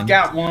 K9. I've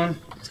got one.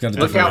 He's got a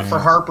Look different out for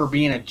rank. Harper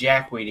being a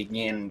jackweed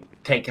again,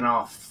 taking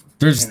off.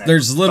 There's in a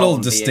little stolen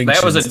vehicle. distinctions.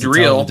 That was a to tell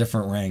drill, the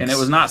different ranks. and it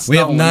was not We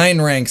have stolen.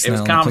 9 ranks It now. was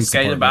in the police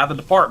confiscated by department.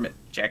 the department.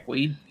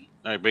 Jackweed.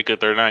 All right, Baker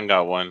 39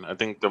 got one. I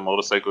think the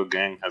motorcycle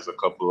gang has a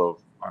couple of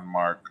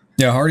unmarked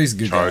Yeah, Hardy's a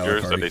good guy. I like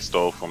chargers that Hardy. they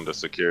stole from the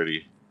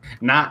security.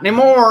 Not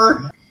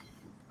anymore.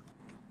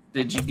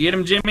 Did you get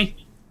him, Jimmy?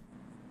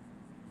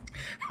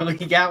 We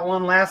got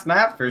one last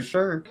night for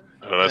sure.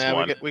 Oh, that's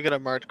one. We got a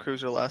marked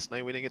cruiser last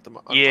night. We didn't get the.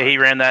 Yeah, he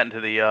ran that into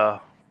the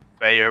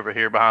bay over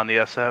here behind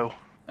the SO.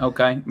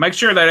 Okay. Make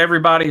sure that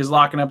everybody is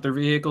locking up their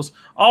vehicles.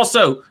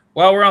 Also,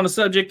 while we're on the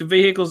subject of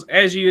vehicles,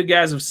 as you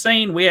guys have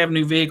seen, we have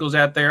new vehicles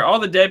out there. All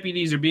the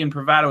deputies are being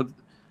provided with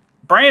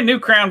brand new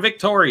Crown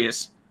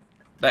Victorias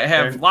that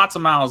have lots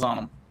of miles on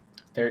them.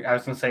 I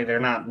was gonna say they're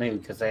not new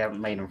because they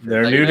haven't made them. For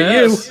They're new to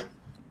you.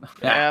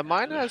 Yeah,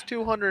 mine has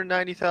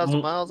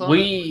 290,000 miles on it.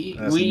 We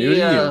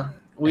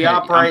Hey,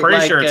 operate. I'm pretty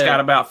like, sure it's got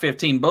about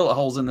 15 bullet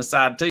holes in the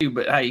side too.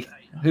 But hey,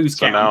 who's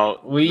So counting? now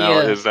We,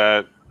 is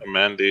that a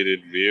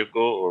mandated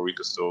vehicle, or we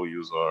could still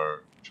use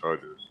our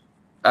chargers?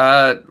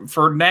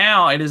 For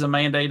now, it is a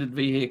mandated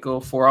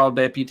vehicle for all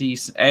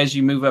deputies. As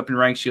you move up in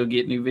ranks, you'll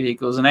get new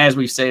vehicles. And as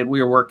we've said, we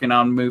are working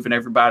on moving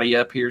everybody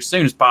up here as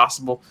soon as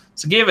possible.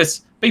 So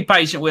be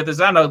patient with us.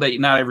 I know that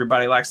not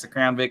everybody likes the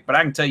Crown Vic, but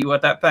I can tell you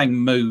what, that thing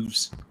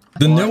moves.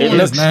 The new one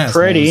is nice.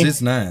 pretty.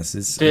 It's nice.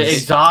 The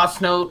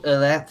exhaust note of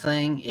that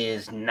thing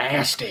is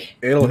nasty.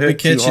 It'll hit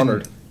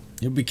 200.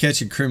 You'll be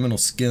catching criminal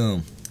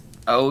scum.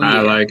 Oh, yeah.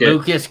 I like it.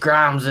 Lucas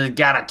Grimes has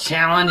got a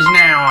challenge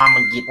now. I'm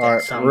going to get that All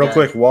right, someday. real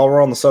quick, while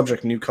we're on the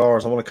subject of new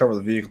cars, I want to cover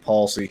the vehicle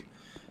policy.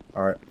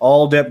 All right,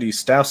 all deputies,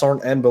 staff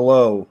sergeant and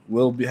below,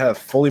 will have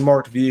fully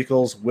marked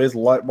vehicles with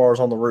light bars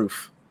on the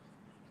roof.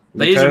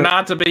 These are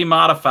not to be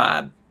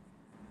modified.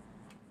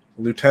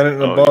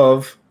 Lieutenant and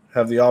above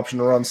have the option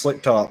to run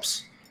slick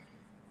tops.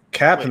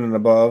 Captain and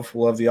above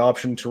will have the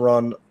option to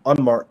run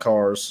unmarked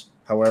cars.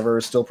 However,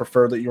 it's still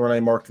preferred that you run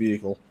a marked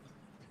vehicle.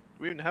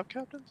 Do we even have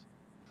captains?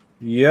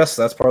 Yes,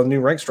 that's part of the new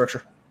rank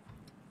structure.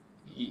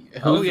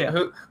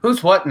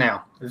 Who's what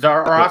now? Is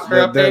our roster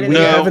updated?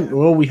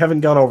 We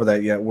haven't gone over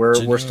that yet.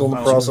 We're still in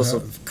the process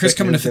of. Chris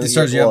coming to 50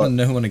 stars. You haven't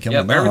know when to come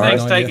Yep, back.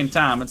 everything's taking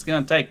time. It's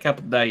going to take a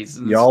couple days.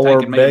 Y'all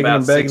were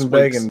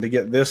begging to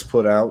get this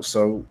put out,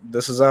 so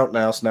this is out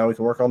now. So now we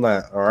can work on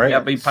that. All right.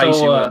 Yeah, be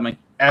patient with me.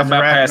 I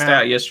about passed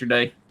out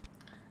yesterday.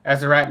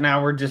 As of right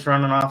now, we're just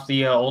running off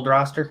the old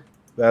roster.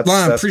 That's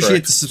appreciate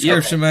correct. the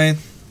subscription, man.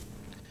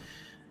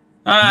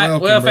 All right.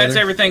 Welcome, well, if that's brother.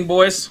 everything,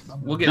 boys,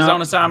 we'll get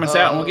zone assignments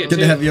out and we'll get Good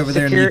to have you over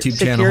there on the YouTube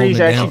channel. Security's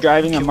Holding it actually down.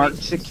 driving a marked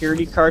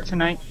security car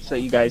tonight, so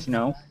you guys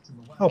know.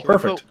 Oh,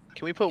 perfect.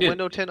 Can we put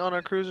window tint on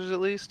our cruisers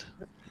at least?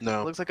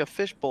 No. It looks like a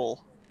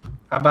fishbowl.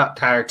 How about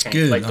tire change?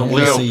 Good. Like I the want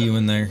to wheel, see you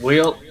in there.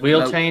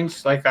 wheel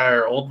change, like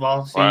our old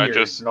Vol-C?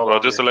 Well,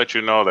 just to let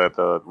you know that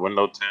the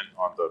window tint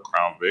on the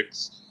Crown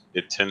Vics,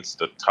 it tints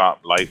the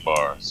top light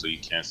bar, so you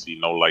can't see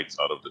no lights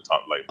out of the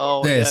top light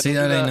bar. Oh, Yeah, see,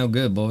 that ain't no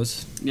good,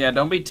 boys. Yeah,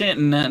 don't be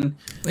tinting nothing.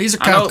 These are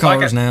cop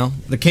cars now.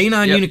 The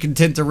K9 unit can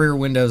tint the rear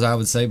windows, I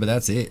would say, but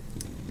that's it.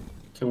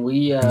 Can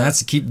we? And that's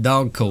to keep the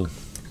dog cool.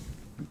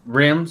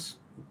 Rims.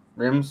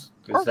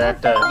 Is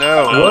that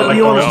No. What do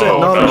you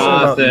understand? Not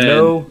about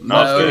no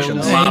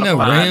modifications. There ain't no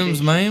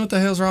rims, man. What the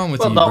hell's wrong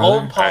with Well, you, the brother?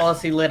 old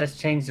policy let us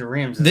change the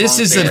rims. This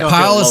is a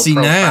policy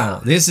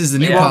now. This is the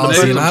new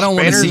policy, and I don't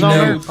want to see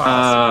no.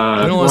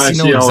 I don't want to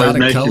see no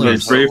exotic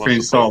colors.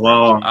 Briefing so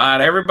long. All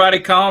right, everybody,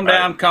 calm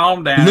down.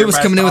 Lewis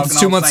coming in with his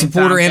Everybody's 2-month talking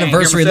supporter on the same time.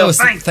 anniversary. Give Lewis,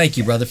 yourself thanks. thank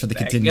you, brother, for the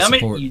continued Gummit,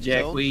 support. you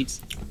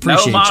jackweeds.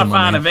 Appreciate you, No my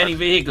modifying man. of any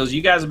vehicles.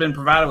 You guys have been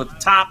provided with the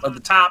top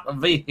of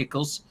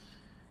vehicles.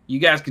 You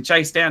guys can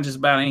chase down just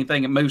about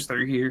anything that moves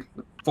through here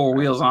with 4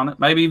 wheels on it,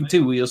 maybe even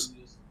 2 wheels,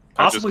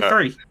 possibly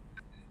 3.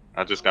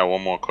 I just got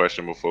one more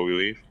question before we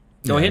leave.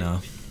 Go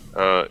ahead.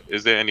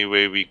 Is there any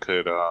way we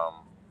could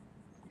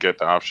get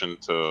the option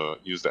to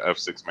use the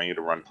F6 menu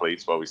to run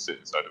plates while we sit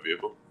inside the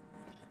vehicle?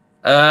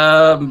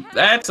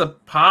 That's a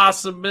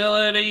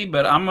possibility,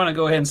 but I'm going to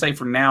go ahead and say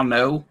for now,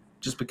 no,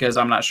 just because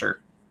I'm not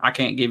sure. I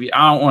can't give you.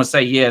 I don't want to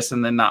say yes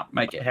and then not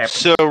make it happen.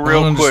 So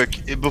real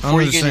quick,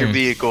 before you get in your understand.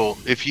 vehicle,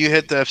 if you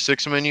hit the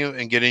F6 menu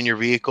and get in your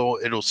vehicle,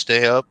 it'll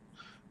stay up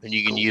and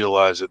you can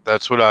utilize it.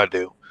 That's what I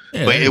do.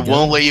 Yeah, But there you it go.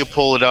 won't let you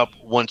pull it up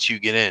once you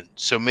get in.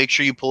 So make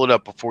sure you pull it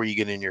up before you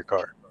get in your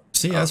car.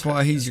 See, that's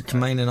why he's your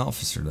commanding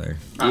officer there.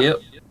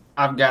 Yep.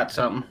 I've got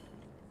something.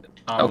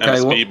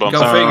 Okay, well,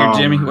 go figure,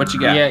 Jimmy. What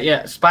you got?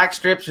 Yeah. Spike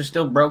strips are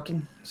still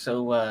broken,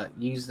 so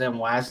use them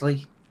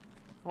wisely.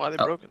 Why are they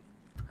broken?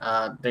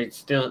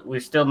 We're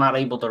still not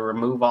able to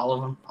remove all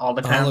of them all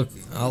the time.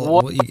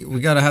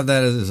 We got to have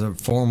that as a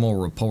formal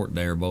report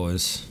there,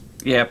 boys.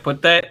 Yeah,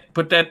 put that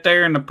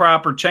there in the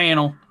proper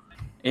channel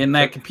in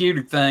that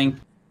computer thing,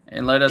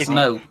 and let us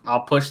know.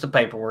 I'll push the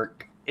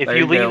paperwork. If There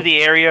you you leave go.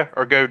 the area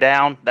or go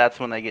down, that's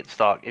when they get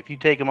stuck. If you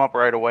take them up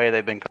right away,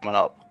 they've been coming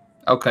up.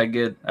 Okay,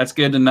 good. That's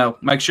good to know.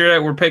 Make sure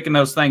that we're picking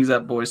those things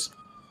up, boys.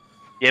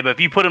 Yeah, but if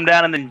you put them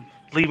down and then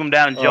leave them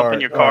down and jump in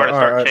your car to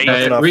start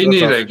chasing, We need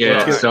to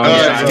get All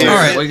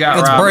right, we got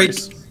let's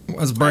robberies.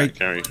 Let's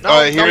break. All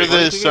right, here are the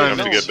To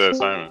assignments. get the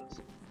assignments.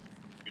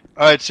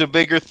 All right, so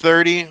Bigger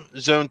 30,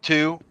 Zone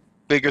 2.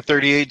 Bigger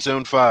 38,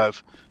 Zone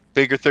 5.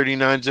 Bigger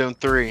 39, Zone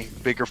 3.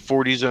 Bigger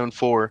 40, Zone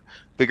 4.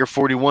 Bigger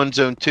 41,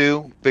 Zone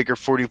 2. Bigger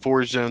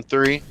 44, Zone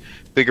 3.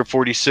 Bigger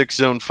 46,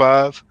 Zone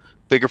 5.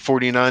 Bigger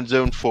 49,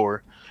 Zone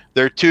 4.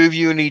 There are 2 of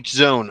you in each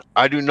zone.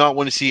 I do not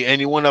want to see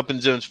anyone up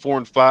in Zones 4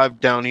 and 5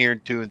 down here in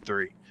 2 and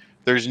 3.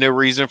 There's no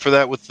reason for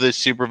that with the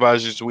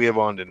supervisors we have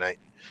on tonight.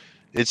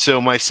 It's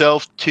so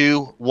myself,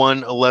 2,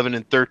 1, 11,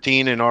 and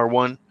 13 in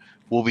R1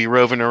 will be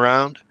roving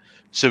around.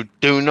 So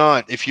do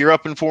not, if you're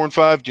up in 4 and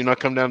 5, do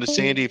not come down to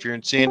Sandy. If you're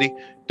in Sandy,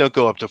 don't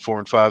go up to 4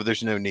 and 5.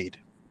 There's no need.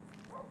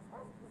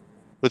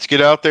 Let's get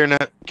out there and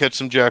catch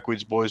some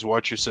jackweeds, boys.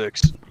 Watch your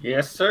 6.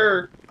 Yes,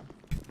 sir.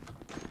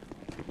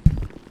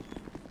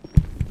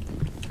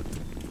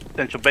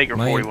 Central Baker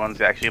Man. 41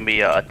 is actually going to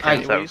be a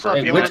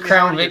 10-7. Hey, which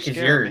Crown Vic is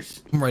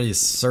yours? I'm ready to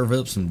serve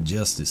up some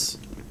justice.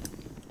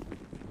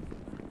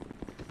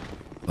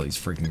 Oh, these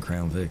freaking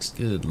Crown Vics.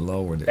 Good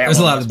lord. There's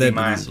a lot of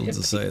deputies,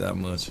 let's say that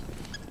much.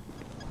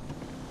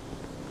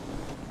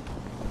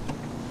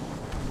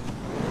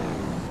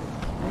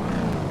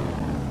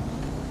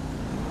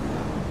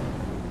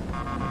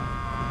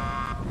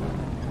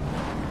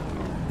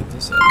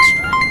 this out of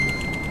stream.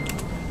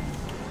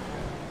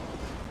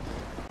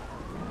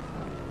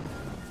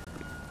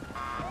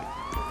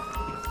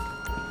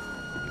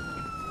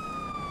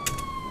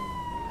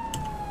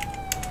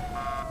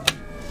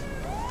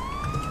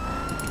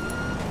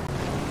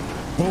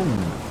 Whoa.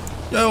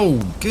 Yo,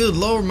 good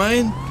lord,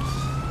 man.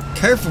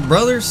 Careful,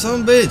 brother,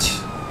 son of a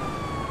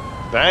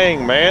bitch.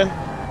 Dang, man.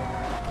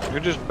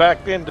 You're just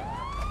backed into.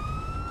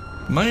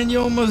 Man,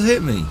 you almost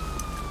hit me.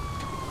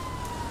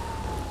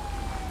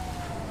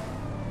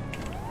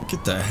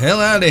 Get the hell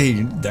out of here,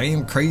 you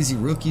damn crazy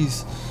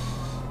rookies.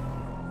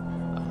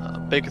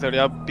 Baker 30,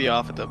 I'll be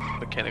off at the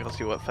mechanic. I'll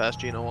see what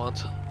fast Gino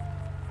wants.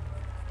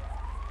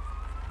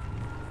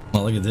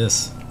 Oh, look at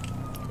this.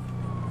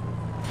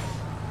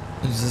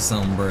 Who's this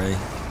hombre?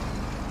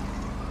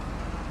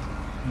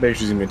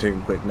 Basically, gonna be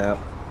taking a quick nap.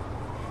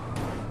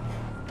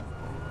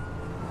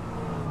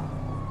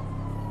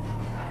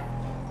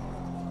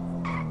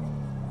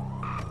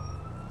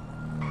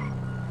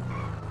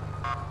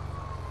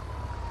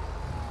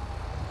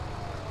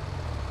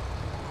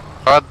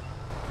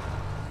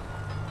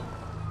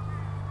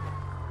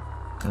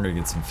 I'm gonna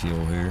get some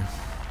fuel here.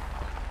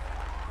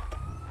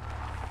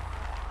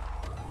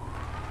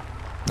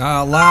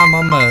 Lime,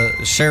 I'm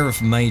a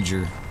sheriff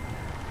major.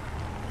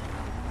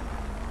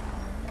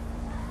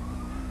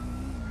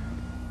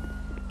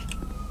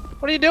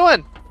 What are you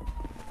doing?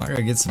 I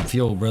gotta get some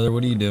fuel, brother.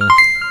 What are you doing?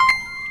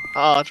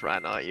 Oh, that's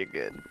right. No, you're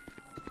good.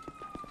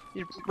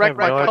 You wrecked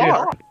my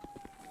car.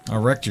 I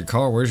wrecked your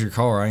car. Where's your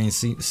car? I ain't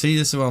see. See,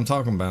 this is what I'm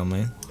talking about,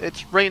 man.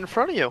 It's right in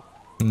front of you.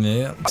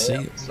 Yeah, see,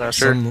 Yeah,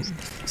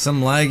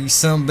 some laggy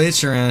some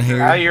bitch around here.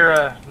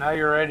 Now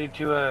you're ready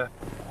to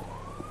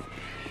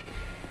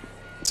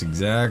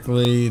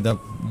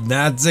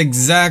That's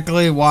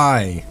exactly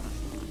why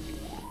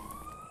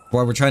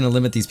we're trying to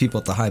limit these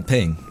people at the high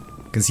ping.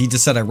 Because he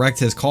just said I wrecked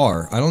his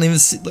car. I don't even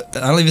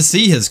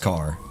see his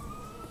car.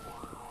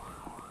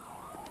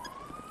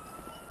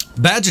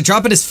 Badger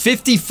dropping his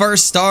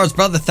 51st stars,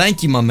 brother.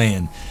 Thank you, my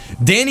man.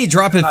 Danny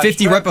dropping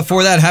 50 right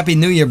before that. Happy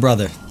New Year,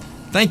 brother.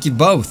 Thank you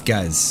both,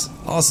 guys.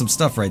 Awesome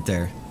stuff right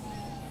there.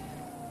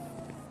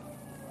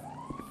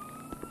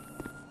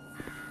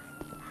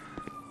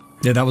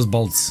 Yeah, that was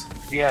bolts.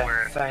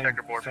 Yeah, same.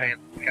 Checkerboard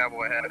pants,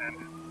 cowboy hat.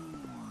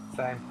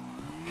 Same.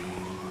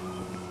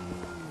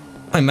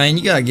 Hey, man,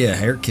 you gotta get a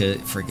haircut,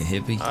 freaking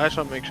hippie. I just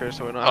want to make sure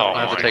so we don't Oh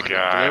have to my take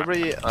God. a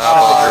delivery.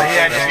 Oh,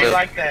 yeah, do you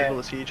like that?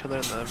 Able to see each other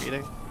in the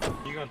meeting.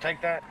 You gonna take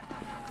that?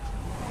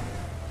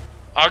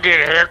 I'll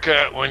get a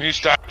haircut when you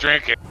stop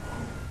drinking.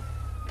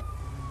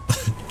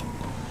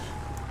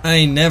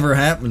 Ain't never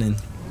happening.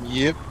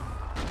 Yep.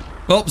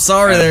 Oh,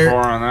 sorry there. Oh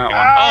my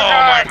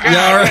God! You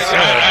alright?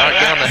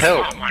 Down the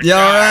hill. You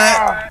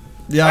alright?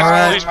 You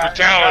alright? Police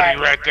brutality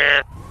right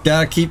there.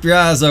 Gotta keep your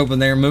eyes open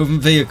there. Moving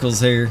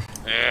vehicles here.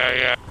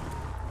 Yeah.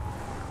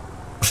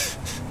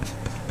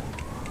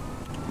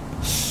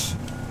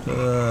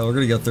 We're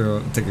gonna go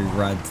through, take a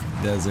ride to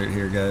the desert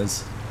here,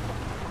 guys.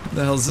 What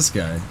the hell is this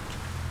guy?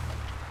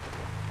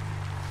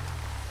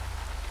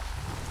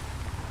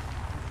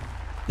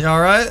 You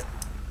alright?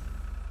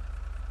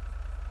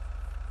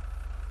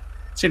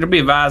 See, to be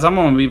advised, I'm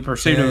going to be in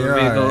pursuit of a you're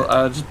vehicle.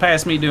 right. Just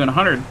past me doing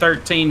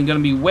 113. Going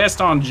to be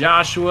west on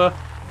Joshua.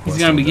 He's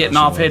going to be getting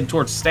off heading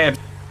towards Stab.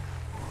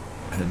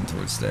 Heading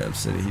towards Stab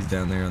City. He's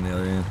down there on the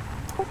other end.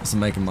 What's the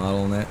make and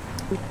model on that?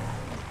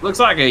 Looks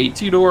like a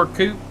two-door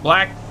coupe,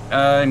 black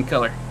in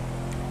color.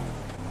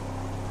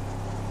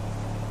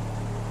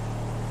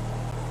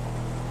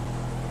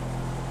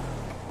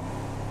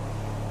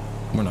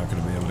 We're not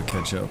going to be able to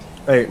catch up.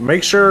 Hey,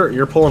 make sure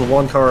you're pulling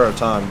one car at a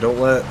time.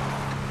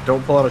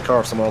 Don't pull out a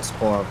car if someone else is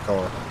pulling out a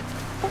car.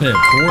 Yeah,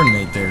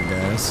 coordinate there,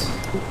 guys.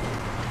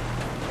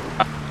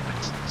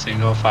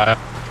 Single file.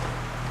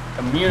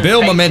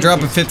 Bill, my man,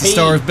 dropping 50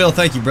 stars. Bill,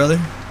 thank you, brother.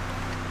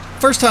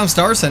 First time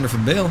star sender for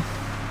Bill.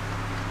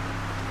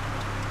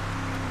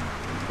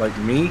 Like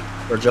me,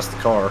 or just the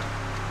car?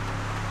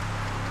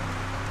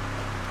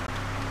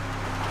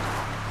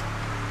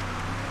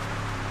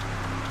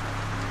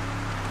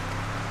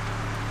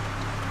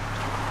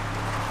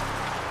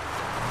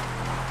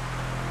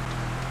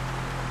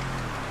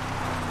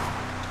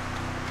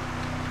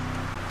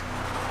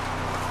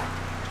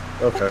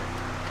 Okay.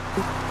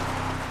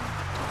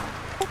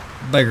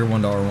 Baker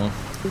 1 to R1.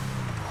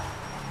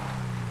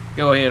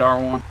 Go ahead,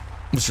 R1.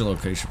 What's your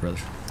location, brother?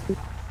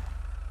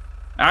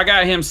 I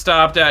got him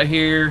stopped out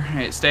here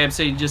at Stab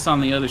City, just on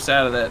the other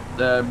side of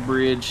that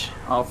bridge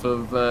off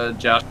of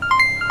Josh.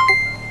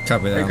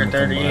 Copy that. Baker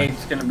 38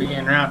 is going to be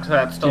en route to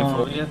that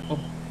stolen vehicle.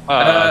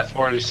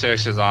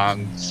 46 is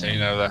on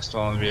scene of that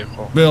stolen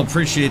vehicle. Bill,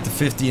 appreciate the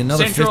 50.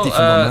 Another Central, 50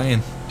 from my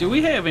man. Do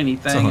we have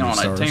anything on 100 a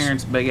stars.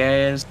 Terrence big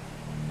ass?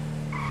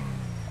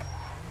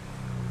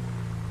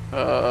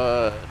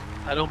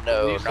 I don't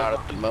know. Not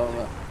at the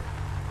moment.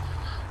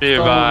 Be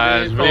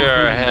advised, we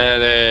are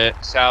headed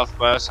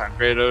southwest on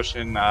Great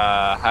Ocean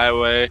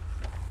Highway,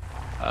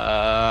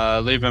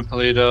 leaving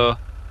Paleto.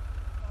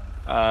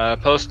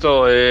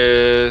 Postal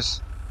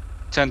is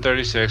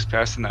 1036,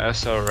 passing the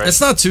SO right.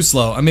 It's not too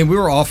slow. I mean, we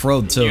were off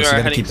road too, You so are you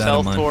gotta heading keep that in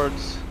south mind.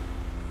 towards.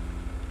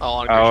 Oh,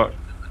 on Out.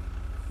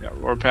 Yeah,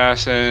 we're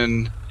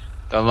passing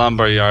the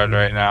lumber yard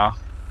right now.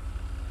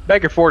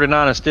 Baker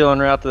 49 is still en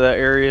route to that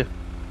area.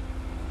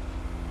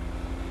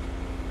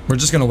 We're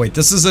just gonna wait.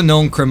 This is a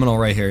known criminal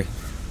right here.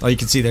 Oh, you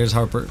can see there's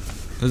Harper.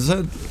 Is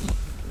that?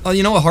 Oh,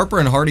 you know what? Harper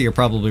and Hardy are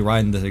probably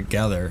riding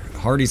together.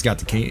 Hardy's got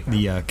the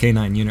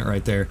K9 unit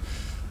right there.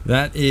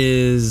 That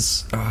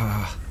is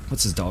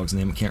what's his dog's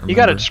name? I can't remember. You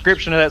got a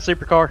description of that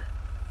supercar?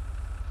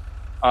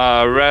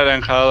 Red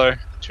in color,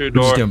 We're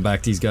 2-door. just gonna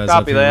back these guys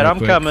up. Copy here that. real I'm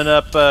quick. coming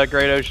up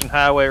Great Ocean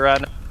Highway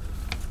right now.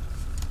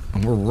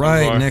 And we're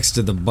right next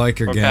to the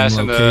biker We're gang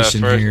passing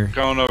location the first, here.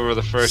 going over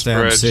the first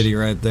Stab bridge. City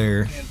right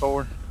there.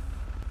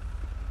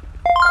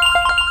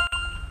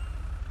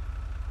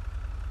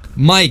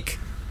 Mike,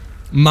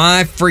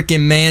 my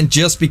freaking man,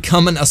 just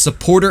becoming a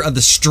supporter of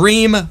the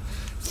stream.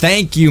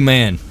 Thank you,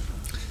 man.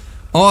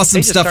 Awesome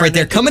They just stuff right turned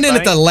there. into Coming the in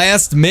at the bank.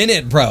 last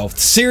minute, bro.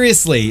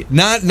 Seriously.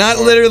 Not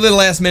literally the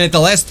last minute, the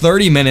last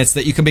 30 minutes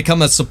that you can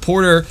become a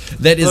supporter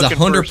that is Looking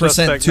for a 100%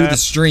 suspect to map. the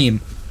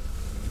stream.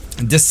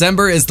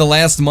 December is the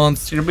last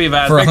month It'll be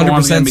about for big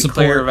one's 100% gonna be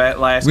clear support. of that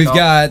last We've call.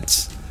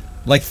 got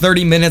like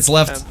 30 minutes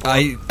left.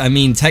 I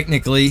mean,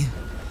 technically.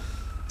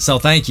 So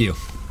thank you.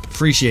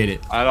 Appreciate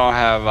it. I don't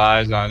have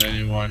eyes on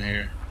anyone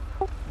here.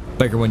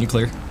 Baker, when you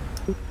clear?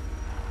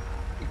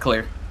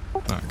 Clear.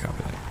 Alright,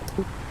 copy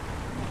that.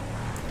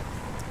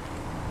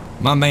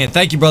 My man,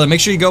 thank you, brother. Make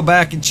sure you go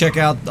back and check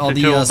out all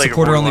the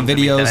supporter-only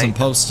videos and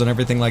posts and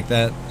everything like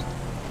that.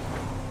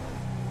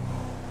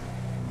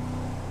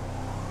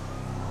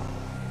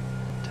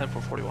 Ten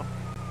 441.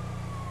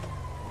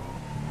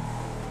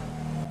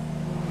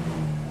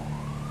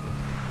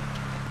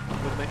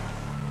 With me.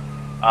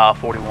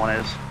 41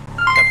 is.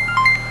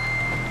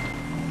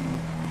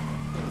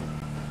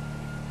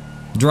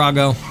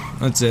 Drago,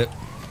 that's it.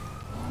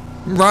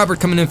 Robert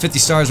coming in 50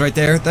 stars right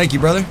there. Thank you,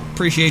 brother.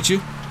 Appreciate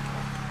you.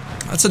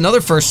 That's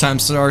another first-time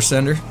star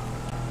sender.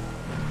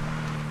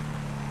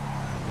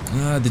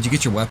 Did you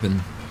get your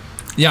weapon?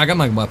 Yeah, I got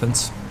my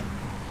weapons.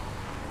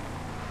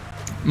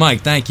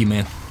 Mike, thank you,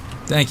 man.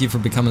 Thank you for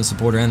becoming a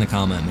supporter and the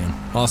comment, man.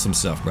 Awesome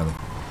stuff, brother.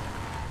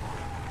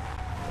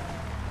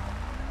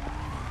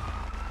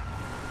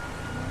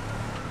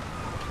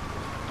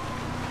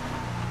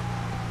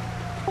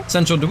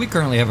 Central, do we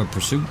currently have a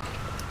pursuit?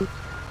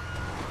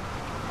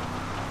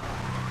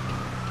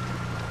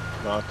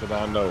 Not that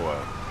I know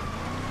of.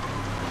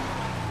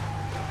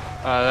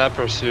 That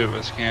pursuit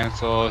was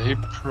canceled. He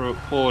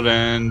pulled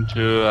into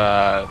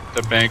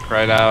the bank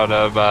right out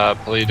of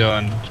Polito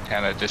and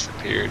kind of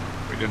disappeared.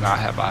 We do not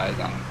have eyes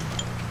on him.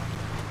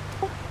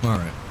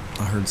 Alright,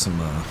 I heard some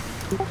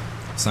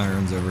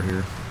sirens over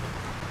here,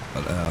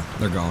 but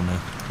they're gone now.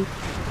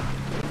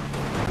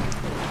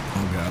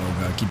 Oh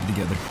god, keep it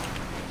together.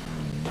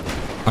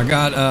 I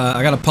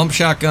got a pump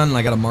shotgun and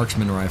I got a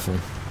marksman rifle.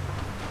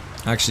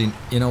 Actually,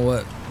 you know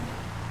what?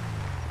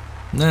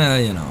 Nah,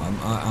 you know,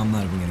 I'm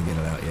not even gonna get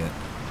it out yet.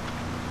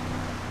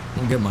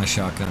 We'll get my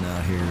shotgun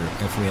out here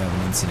if we have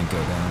an incident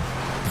go down.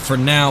 But for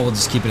now, we'll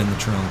just keep it in the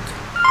trunk.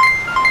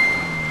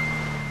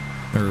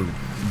 Or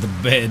the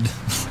bed.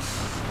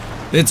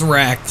 It's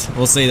racked.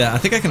 We'll say that. I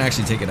think I can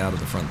actually take it out of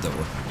the front door.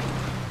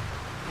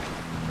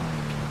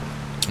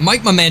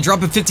 Mike, my man,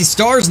 dropping 50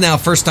 stars now.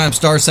 First-time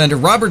star sender.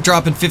 Robert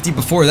dropping 50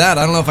 before that.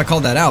 I don't know if I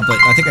called that out, but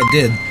I think I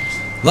did.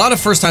 A lot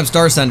of first-time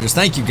star senders.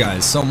 Thank you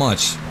guys so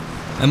much.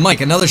 And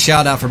Mike, another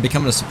shout-out for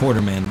becoming a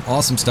supporter, man.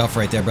 Awesome stuff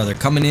right there, brother.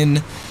 Coming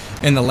in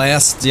the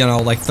last, you know,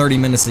 like 30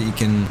 minutes that you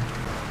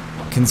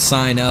can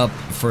sign up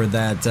for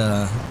that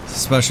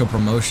special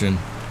promotion.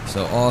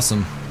 So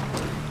awesome.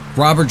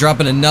 Robert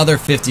dropping another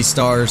 50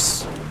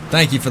 stars.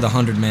 Thank you for the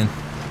 100, man.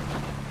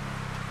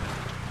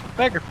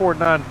 Baker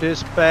 49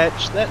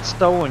 dispatch. That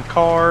stolen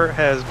car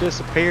has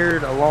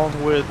disappeared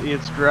along with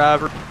its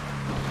driver.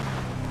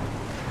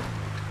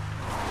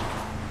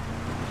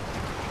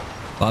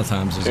 A lot of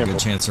times there's a good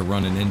chance of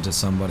running into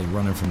somebody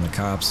running from the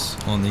cops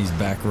on these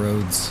back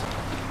roads.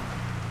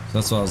 So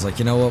that's why I was like,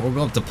 you know what, we'll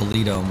go up to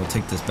Polito and we'll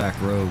take this back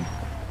road.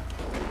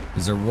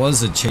 Because there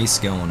was a chase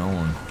going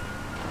on.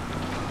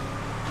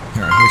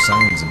 Here, I hear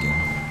sirens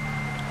again.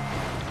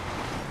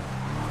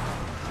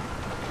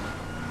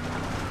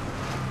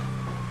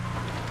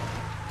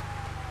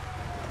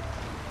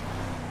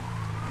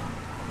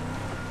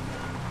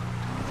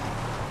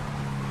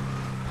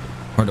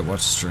 Hard to watch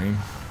the stream.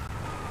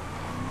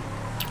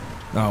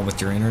 Oh,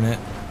 with your internet?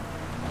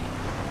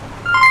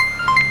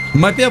 You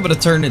might be able to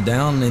turn it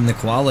down in the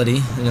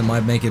quality, and it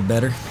might make it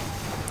better.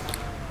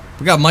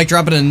 We got Mike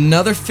dropping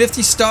another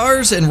 50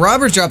 stars, and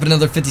Robert dropping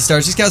another 50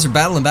 stars. These guys are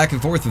battling back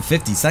and forth with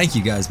 50s. Thank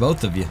you guys,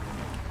 both of you.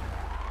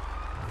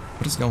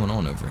 What is going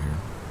on over here?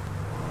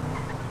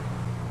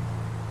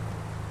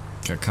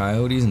 Got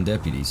coyotes and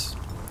deputies.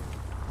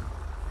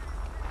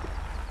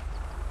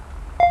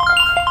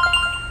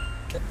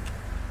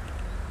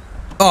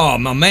 Oh,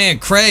 my man,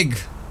 Craig,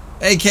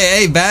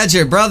 aka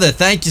Badger, brother,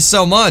 thank you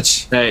so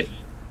much. Hey,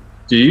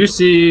 do you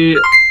see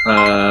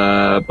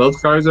both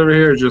cars over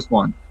here or just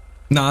one?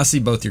 No, I see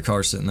both your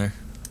cars sitting there.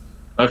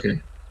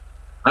 Okay.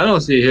 I don't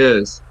see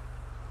his.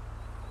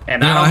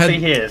 And I don't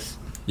see his.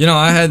 You know,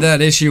 I had that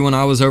issue when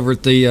I was over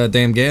at the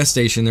damn gas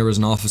station. There was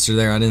an officer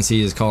there. I didn't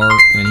see his car,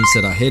 and he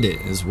said I hit it.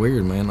 It's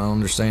weird, man. I don't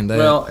understand that.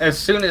 Well, as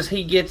soon as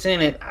he gets in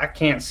it, I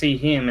can't see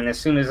him, and as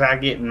soon as I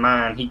get in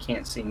mine, he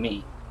can't see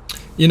me.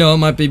 You know, it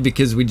might be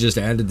because we just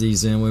added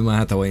these in. We might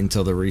have to wait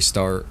until the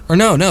restart. Or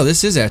no,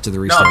 this is after the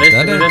restart.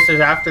 No, this is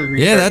after the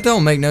restart. Yeah, that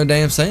don't make no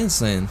damn sense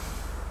then.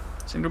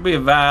 Seem to be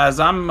advised.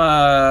 I'm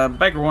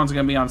Baker One's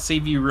gonna be on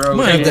Seaview Road. I'm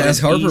gonna have to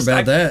ask Harper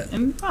about that.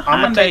 I'm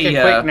gonna take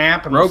a quick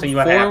nap and we'll see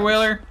what happens.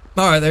 Four-wheeler.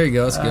 All right, there you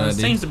go. That's a good idea.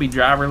 Seems to be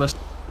driverless.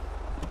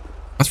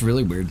 That's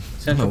really weird.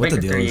 I don't know what the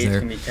deal is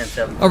there.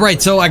 10-7. All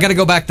right, so I got to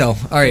go back though.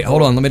 All right,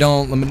 hold on. Let me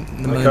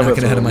not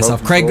get ahead of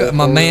myself. Craig,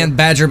 my man,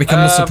 Badger,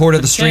 becoming a supporter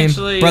of the stream,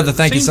 brother.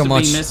 Thank you so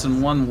much. Seems to be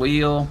missing one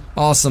wheel.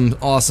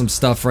 Awesome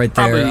stuff right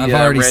there. Probably, I've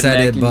already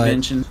said it,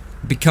 convention.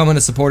 but becoming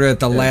a supporter at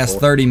the last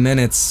 30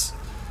 minutes,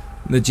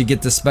 that you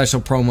get the special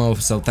promo.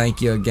 So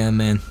thank you again,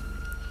 man.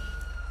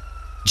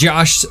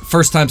 Josh,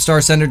 first time star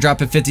sender,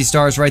 dropping 50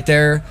 stars right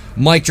there.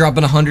 Mike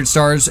dropping 100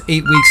 stars,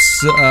 8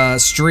 weeks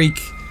streak.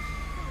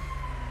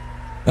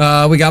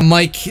 We got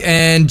Mike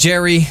and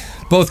Jerry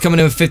both coming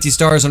in with 50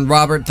 stars, and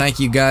Robert,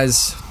 thank you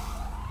guys.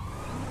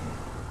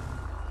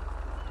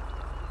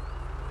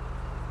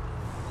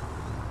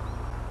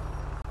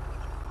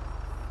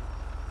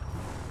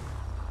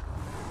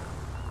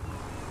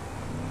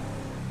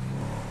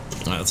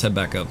 Alright, let's head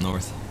back up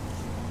north.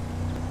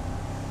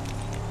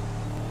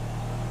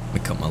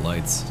 Let me cut my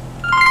lights.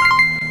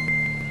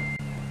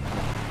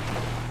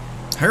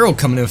 Harold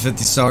coming in with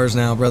 50 stars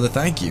now, brother.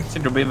 Thank you.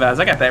 Seem to be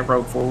advised. I got that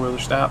rogue four-wheeler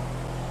stop.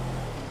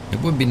 It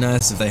would be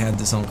nice if they had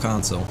this on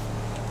console.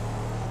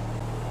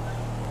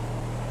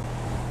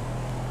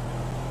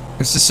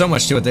 There's just so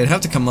much to it. They'd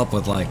have to come up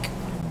with like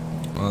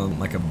a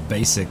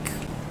basic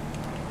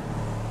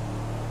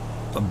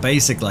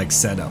like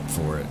setup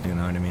for it. You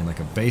know what I mean? Like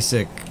a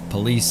basic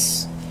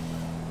police,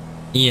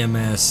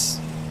 EMS,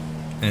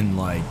 and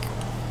like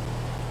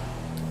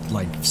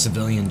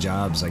civilian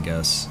jobs, I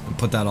guess, and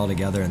put that all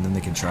together, and then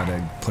they could try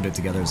to put it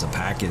together as a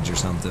package or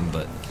something.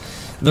 But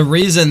the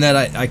reason that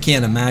I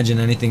can't imagine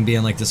anything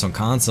being like this on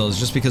console is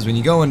just because when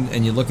you go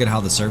and you look at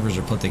how the servers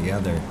are put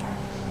together,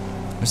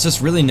 there's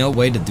just really no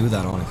way to do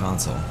that on a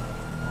console.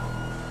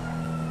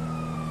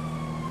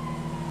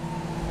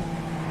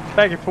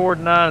 Packet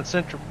 49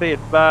 Central, be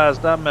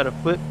advised, I'm at a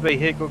foot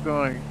vehicle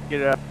going to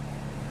get out.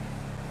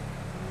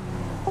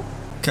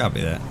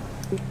 Copy that.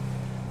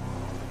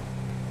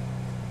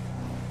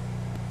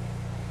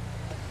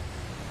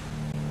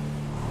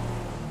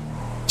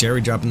 Jerry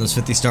dropping those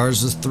 50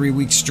 stars, this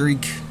 3-week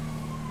streak.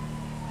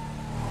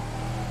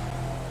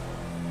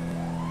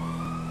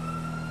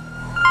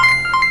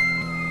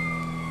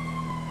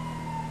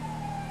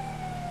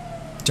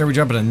 Jerry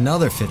dropping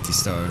another 50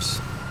 stars.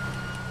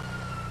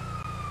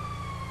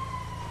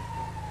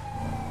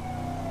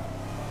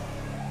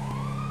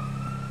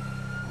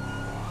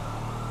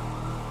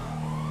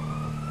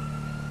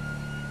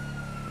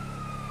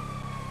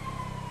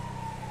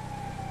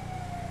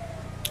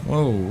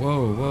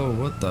 Whoa,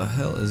 what the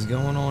hell is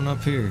going on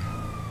up here?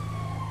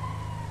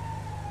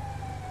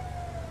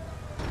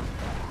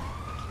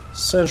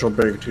 Central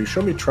Baker 2,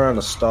 show me trying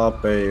to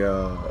stop a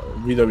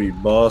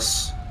VW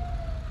bus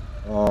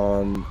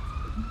on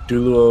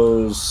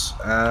Dulos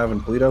Ave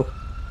and Polito.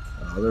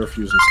 They're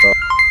refusing to stop.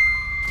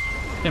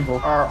 Simple.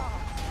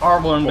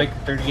 R1 Baker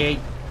 38.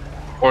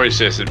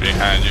 46 is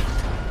behind you.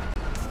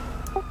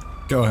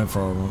 Go ahead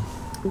for R1.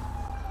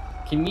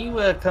 Can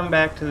you come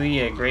back to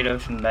the Great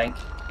Ocean Bank?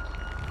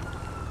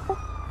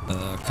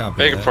 Copy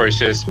Baker that.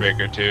 46,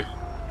 Baker 2.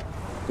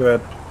 Go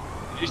ahead.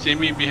 You see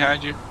me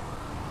behind you?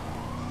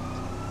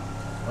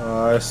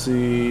 I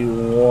see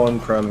one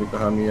Crown Vic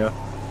behind me, yeah.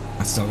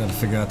 I still gotta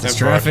figure out this 10-4.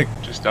 traffic.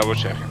 Just double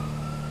checking.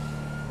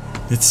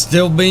 It's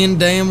still being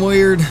damn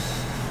weird.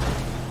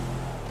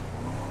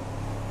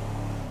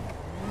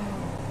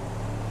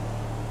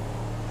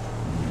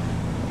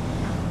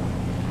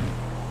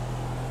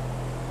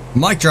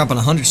 Mike dropping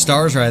 100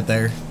 stars right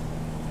there.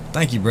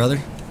 Thank you, brother.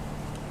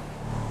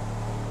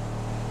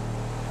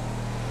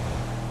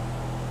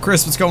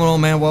 Chris, what's going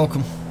on, man?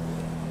 Welcome.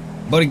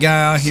 Buddy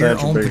guy out here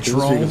Central on Baker,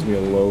 patrol. This me a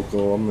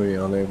local. I'm gonna be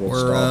unable to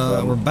stop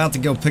them. We're about to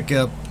go pick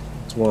up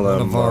one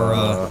of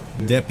our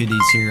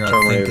deputies here, I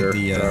think, at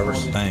the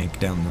drivers. bank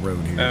down the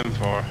road here.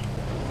 M4.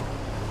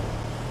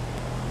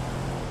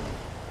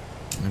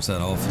 There's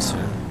that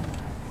officer.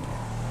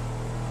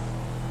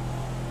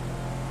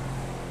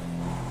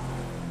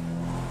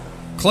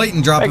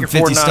 Clayton dropping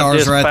 50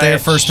 stars right there.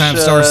 First time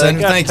star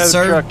sender. Thank you,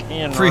 sir.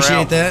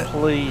 Appreciate that.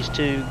 Please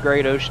to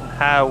Great Ocean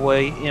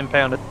Highway,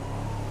 impounded.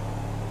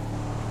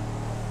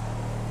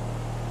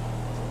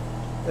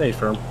 Hey,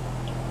 firm.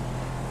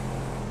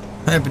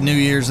 Happy New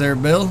Year's there,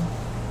 Bill.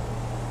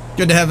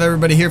 Good to have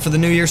everybody here for the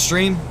New Year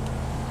stream.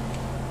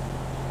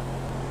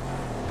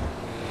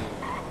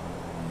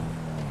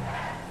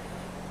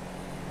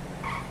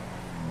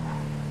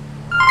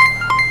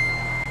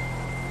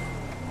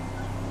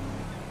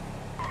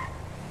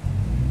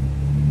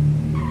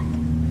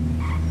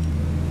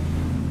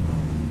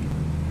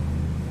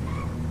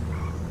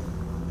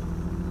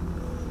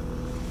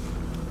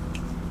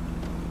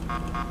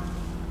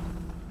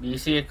 Do you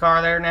see a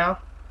car there now?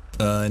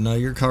 No,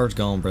 your car's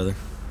gone, brother.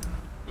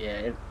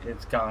 Yeah,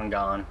 it's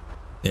gone.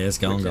 Yeah, it's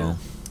gone.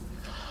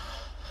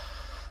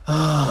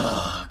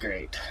 Oh,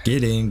 great.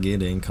 Get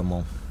in, come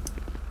on.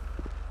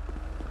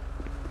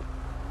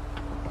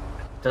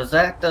 Does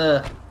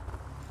that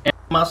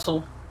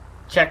muscle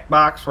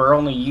checkbox where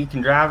only you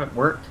can drive it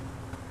work?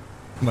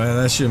 Man,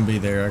 that shouldn't be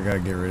there. I gotta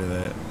get rid of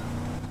that.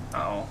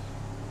 Oh.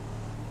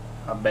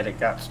 I bet it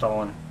got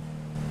stolen.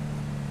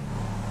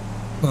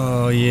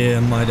 Oh yeah,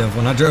 it might have.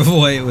 When I drove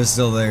away, it was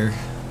still there.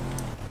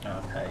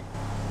 Okay.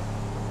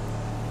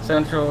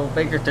 Central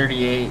Baker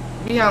 38.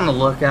 Be on the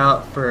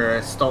lookout for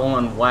a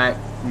stolen whack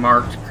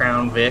marked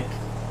Crown Vic.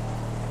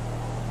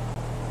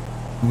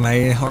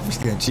 Man, Harper's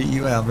gonna cheat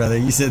you out, brother.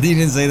 You said you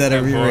didn't say that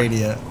over your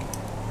radio.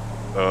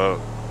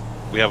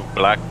 We have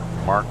black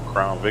mark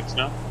Crown Vics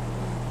now.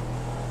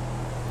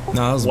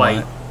 No, it was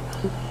white.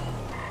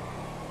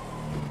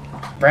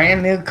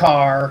 Brand new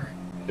car.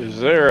 Is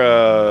there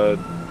a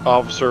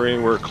officer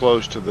anywhere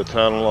close to the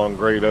tunnel on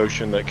Great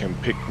Ocean that can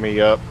pick me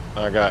up?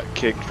 I got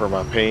kicked for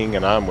my ping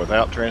and I'm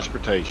without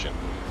transportation.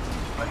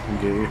 I can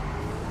get you.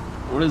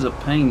 What is a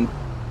ping?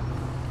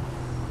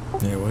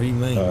 Yeah, what do you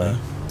mean, man?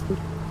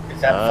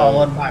 Is that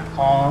followed by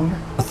Pong?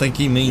 I think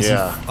he means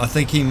Yeah. I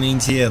think he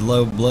means he had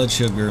low blood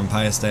sugar and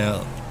passed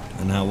out,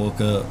 and I woke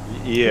up.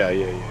 Yeah.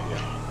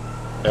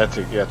 That's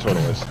what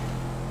it was.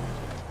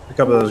 Pick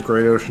up those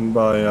Great Ocean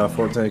by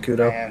Fort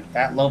Zancudo. Man,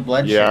 that low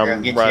blood Yeah, sugar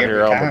I'm gets right you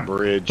here every on the time.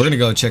 bridge. We're gonna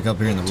go check up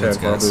here in the woods,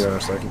 I'll be guys. there in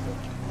a second.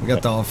 We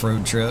got the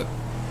off-road truck.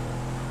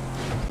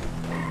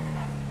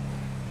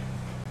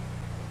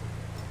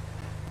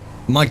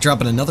 Mike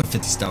dropping another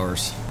 50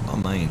 stars. Oh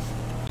man.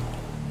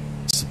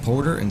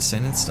 Supporter and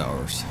sending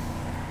stars.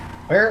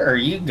 Where are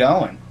you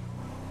going?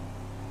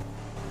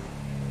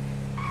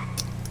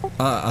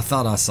 I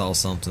thought I saw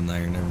something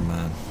there. Never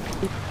mind.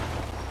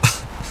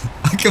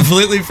 I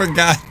completely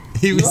forgot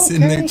he was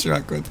in their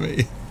truck with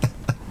me.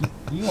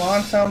 You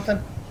on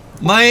something?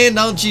 Man,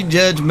 don't you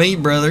judge me,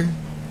 brother.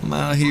 I'm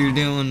out here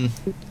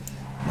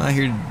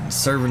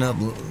serving up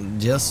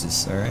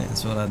justice. All right,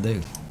 that's what I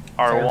do.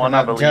 R1,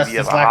 I believe you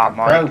have a hot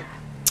mic.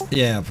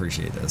 Yeah, I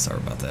appreciate that. Sorry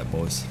about that,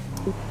 boys.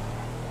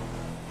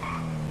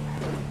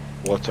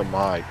 What's a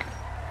mic?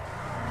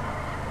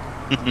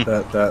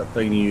 that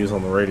thing you use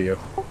on the radio.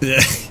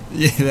 Yeah,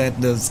 that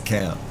does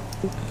count.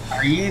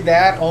 Are you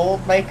that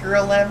old, Baker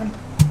 11?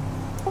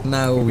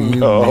 No, you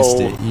missed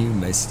it. You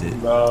missed it.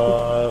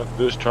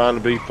 Just trying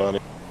to be funny.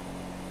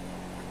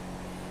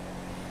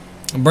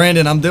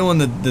 Brandon, I'm doing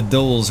the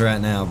duels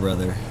right now,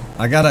 brother.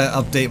 I gotta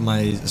update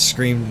my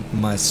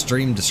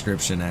stream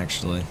description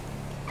actually.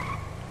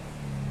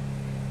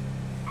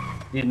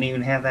 Didn't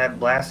even have that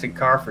blasted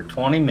car for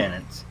 20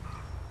 minutes.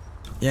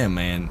 Yeah,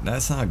 man,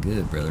 that's not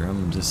good, brother. I'm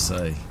gonna just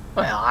say.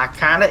 Well, I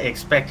kind of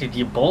expected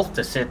you both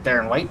to sit there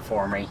and wait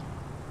for me.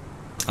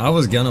 I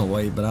was gonna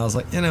wait, but I was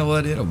like, you know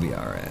what? It'll be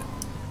all right.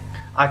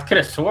 I could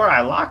have swore I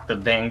locked the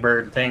dang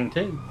bird thing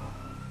too.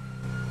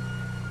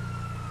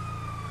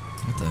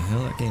 What the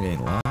hell? That gate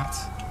ain't locked.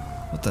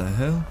 What the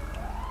hell?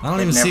 I don't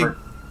even see.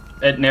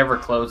 It never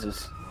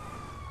closes.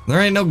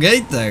 There ain't no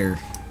gate there.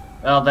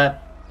 Well,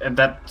 that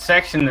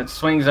section that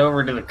swings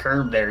over to the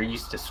curb there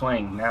used to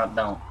swing. Now it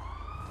don't.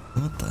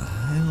 What the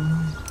hell,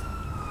 man?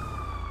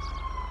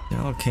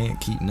 Y'all can't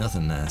keep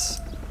nothing nice.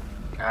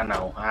 I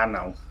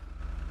know.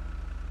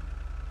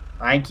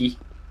 Thank you.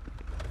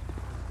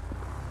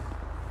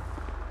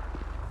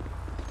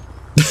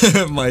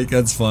 Mike,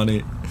 that's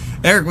funny.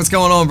 Eric, what's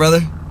going on,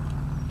 brother?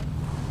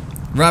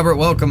 Robert,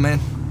 welcome, man.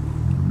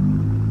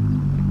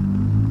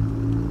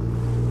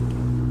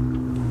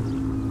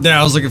 Yeah,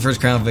 I was looking for his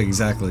Crown Vic,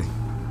 exactly.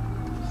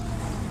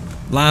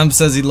 Lime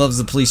says he loves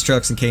the police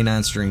trucks and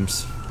K9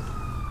 streams.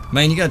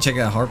 Man, you gotta check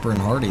out Harper and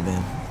Hardy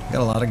then.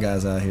 Got a lot of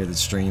guys out here that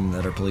stream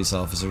that are police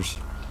officers.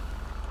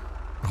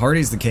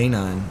 Hardy's the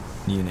K9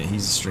 unit,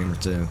 he's a streamer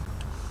too.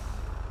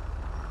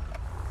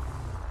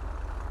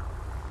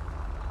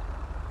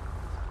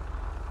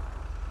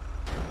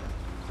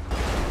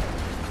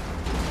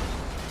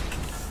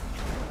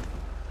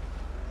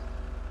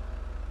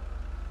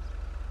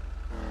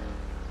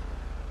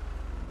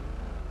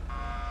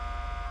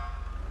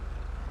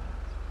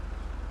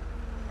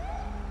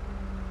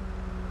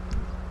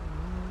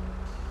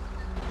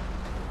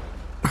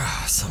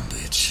 Some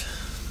bitch.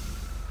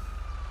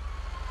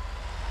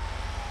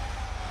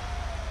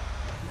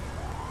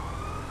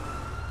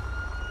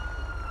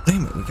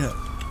 Damn it, we got.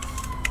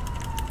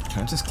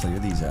 Can I just clear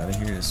these out of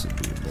here? This would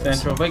be a blessing.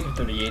 Central Baker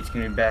 38's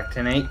gonna be back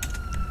 10-8.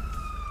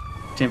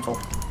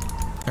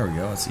 10-4. There we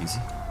go, that's easy.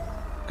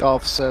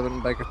 Golf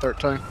 7, Baker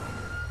 13.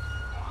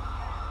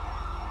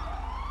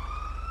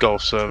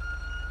 Golf 7.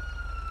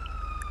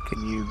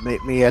 Can you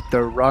meet me at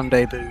the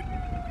rendezvous?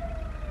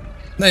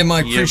 Hey,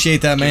 Mike,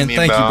 appreciate that, man.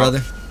 Thank you,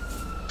 brother.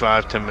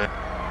 5-10 minutes.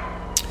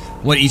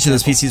 What, each of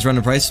those PCs run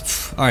the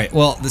price? Alright,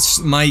 well,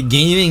 my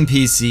gaming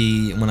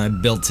PC, when I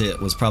built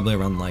it, was probably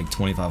around like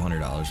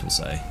 $2,500, we'll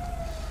say.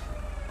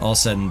 All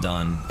said and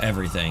done,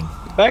 everything.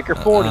 Baker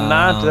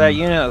 49 to that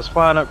unit that's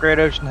flying up Great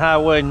Ocean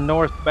Highway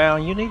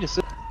northbound. You need to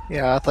see.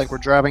 Yeah, I think we're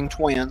driving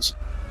twins.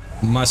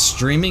 My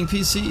streaming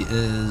PC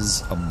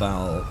is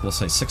about, we'll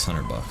say,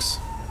 $600.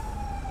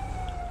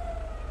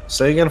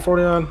 Say again,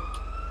 49.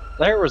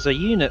 There was a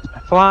unit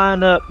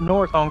flying up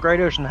north on Great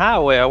Ocean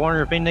Highway. I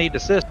wonder if he needs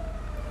assistance.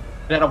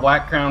 Is that a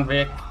Black Crown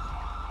Vic?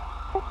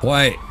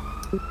 White.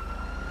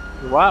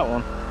 The white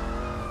one.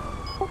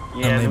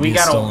 Yeah, we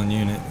got a stolen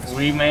unit.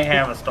 We may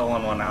have a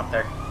stolen one out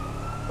there.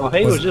 Well,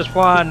 he was just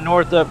flying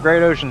north up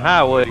Great Ocean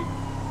Highway.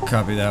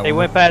 Copy that. He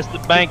went past the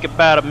bank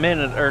about a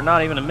minute, or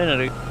not even a minute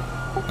ago.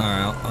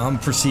 Alright, I'm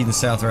proceeding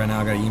south right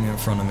now. I got a unit in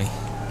front of me.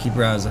 Keep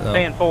your eyes up.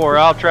 10-4,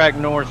 I'll track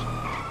north.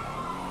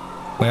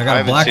 Wait, I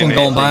got a black one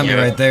going by me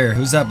right there.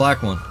 Who's that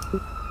black one?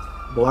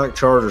 Black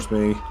Charger's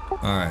me.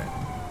 Alright.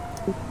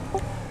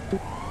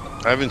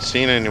 I haven't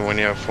seen anyone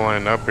yet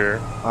flying up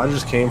here. I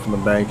just came from the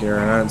bank here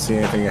and I didn't see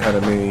anything ahead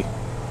of me.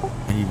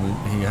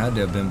 He had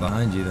to have been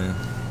behind you then.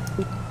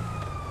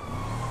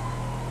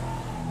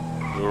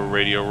 Do a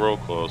radio roll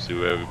call, see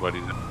where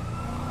everybody's at.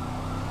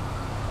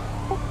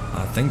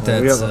 I think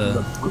that's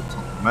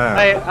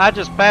Hey, I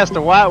just passed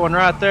a white one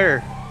right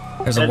there.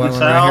 There's a white one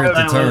right here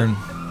at the turn.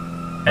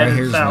 Right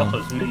here's south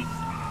one. was me.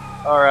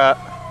 Alright.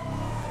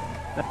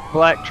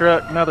 Black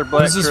truck, another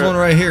black Who's truck. this one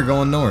right here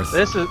going north?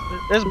 This is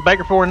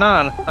Baker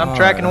 49. I'm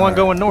tracking the one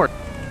going north.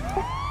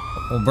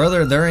 Well,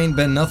 brother, there ain't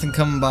been nothing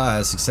coming by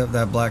us except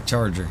that black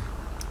Charger.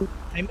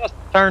 He must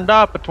have turned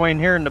off between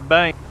here and the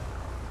bank.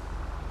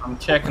 I'm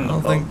checking the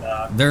boat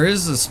dock. There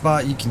is a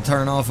spot you can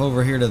turn off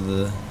over here to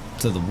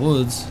the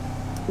woods.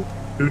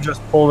 Who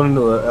just pulled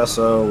into the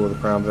SO with a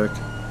Crown Vic?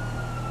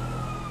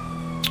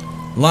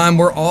 Lime,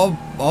 we're all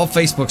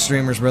Facebook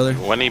streamers, brother.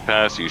 When he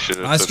passed, you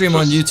should. I stream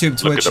on YouTube,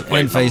 Twitch,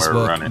 and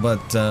Facebook,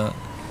 but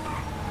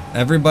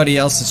everybody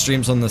else that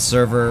streams on the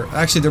server.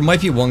 Actually, there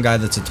might be one guy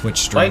that's a Twitch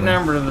streamer. Plate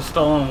number of the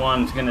stolen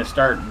one's gonna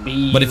start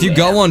B. But if you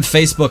go on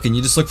Facebook and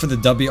you just look for the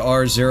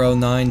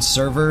WR09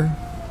 server,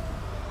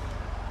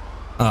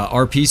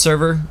 RP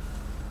server,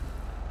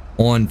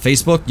 on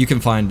Facebook, you can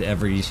find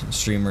every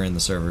streamer in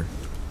the server.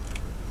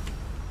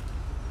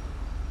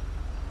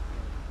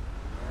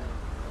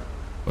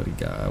 What do you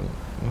got?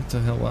 What the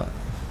hell? What?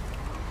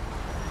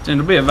 And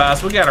to be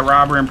advised, we got a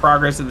robbery in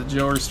progress at the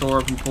jewelry store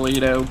up in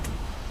Toledo.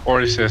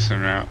 46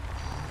 en route.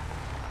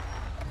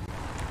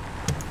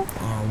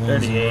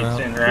 38's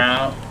en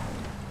route.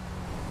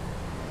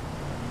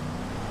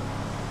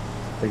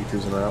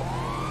 32's en route.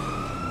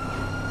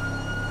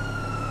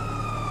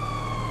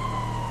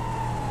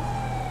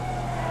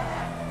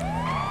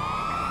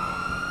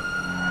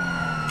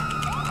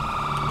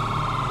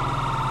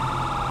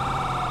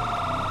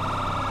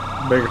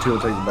 Baker 2 will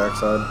take the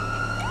backside.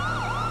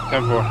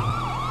 10-4.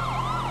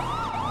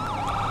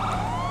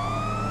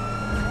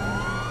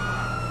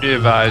 Be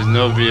advised,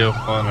 no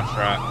vehicle in the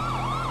front.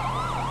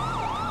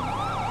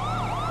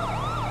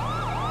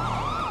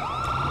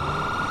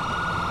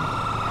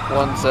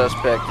 One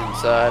suspect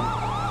inside,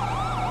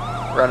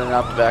 running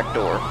out the back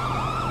door.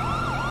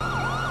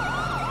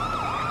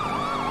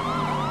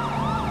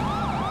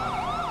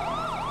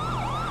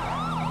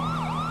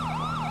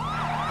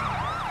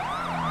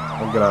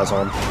 I'll get eyes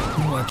on.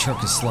 Oh, that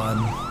truck is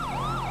sliding.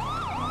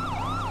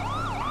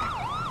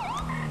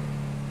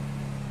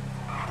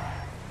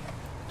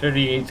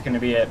 .38's gonna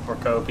be at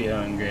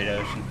Procopio and Great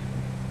Ocean.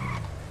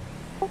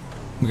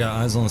 We got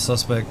eyes on the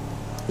suspect.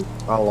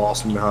 I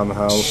lost him behind the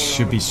house.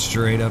 Should be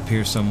straight up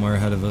here somewhere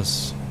ahead of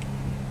us.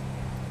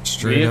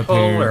 Straight Vehicle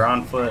up here. or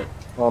on foot?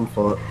 On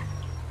foot.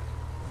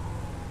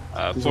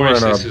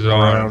 46 is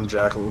on. Brown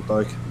jacket, looked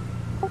like.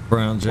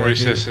 Brown jacket.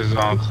 46 is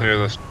on clear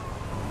list.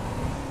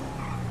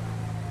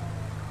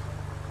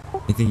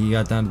 You think he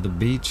got down to the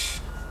beach?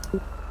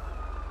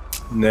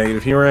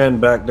 Negative. He ran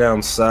back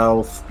down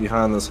south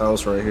behind this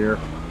house right here.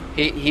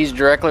 He's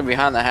directly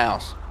behind the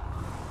house.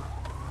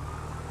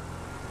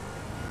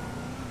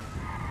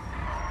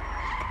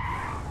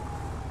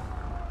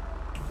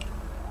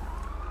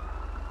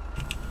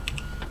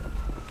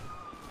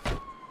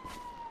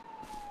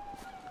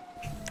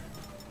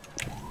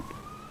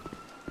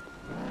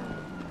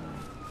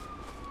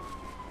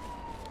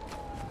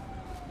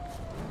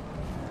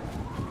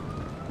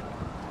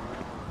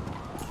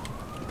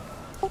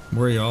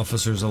 Where are you,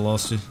 officers? I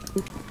lost you.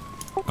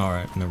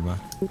 Alright, never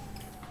mind.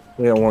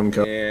 We got one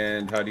cut.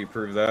 And how do you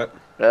prove that?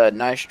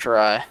 Nice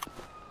try.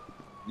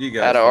 You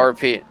guys. Out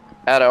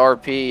of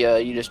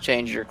RP, you just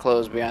changed your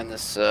clothes behind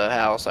this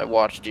house. I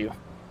watched you.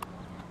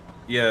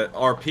 Yeah,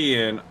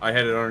 RP and I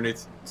had it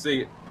underneath.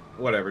 See,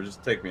 whatever,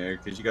 just take me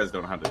because you guys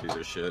don't know how to do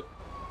this shit.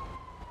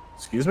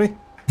 Excuse me?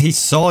 He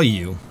saw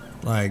you.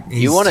 Like,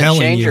 he's You wanna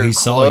telling change you your he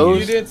saw You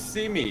you. didn't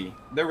see me.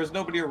 There was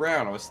nobody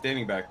around. I was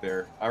standing back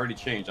there. I already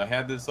changed. I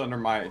had this under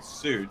my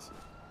suit.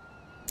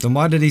 Then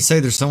why did he say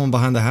there's someone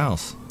behind the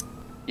house?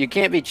 You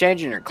can't be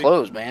changing your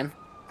clothes, man.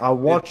 I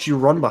watched you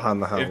run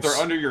behind the house. If they're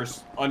under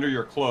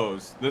your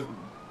clothes,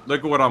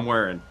 look at what I'm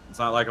wearing. It's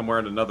not like I'm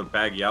wearing another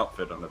baggy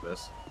outfit under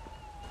this.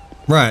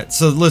 Right,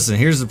 so listen,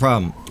 here's the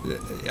problem.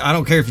 I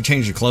don't care if you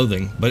change your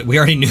clothing, but we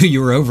already knew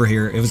you were over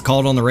here. It was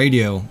called on the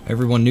radio.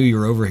 Everyone knew you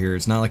were over here.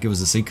 It's not like it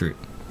was a secret.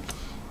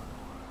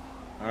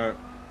 Alright.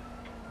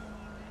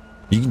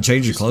 You can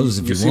change your clothes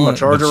if you see want. my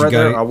charger but right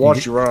there? I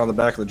watched you you run out of the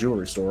back of the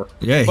jewelry store.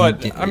 Yeah,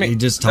 But, he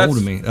just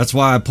told me. That's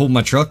why I pulled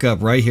my truck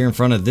up right here in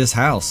front of this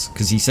house,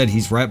 because he said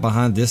he's right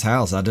behind this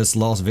house. I just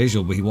lost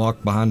visual, but he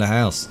walked behind the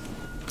house.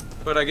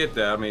 But I get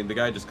that. I mean, the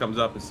guy just comes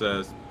up and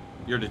says,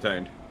 "You're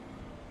detained."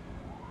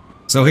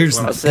 So here's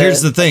the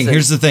thing.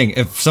 Here's the thing.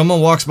 If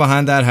someone walks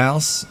behind that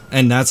house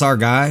and that's our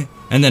guy,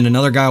 and then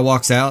another guy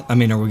walks out, I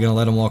mean, are we gonna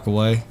let him walk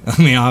away?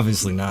 I mean,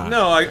 obviously not.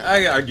 No,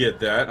 I get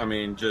that. I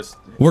mean, just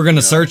We're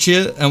gonna search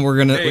you, and we're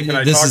gonna. Hey, can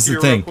I this talk is to the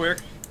you thing. real quick?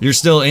 You're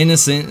still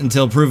innocent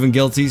until proven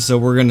guilty, so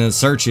we're gonna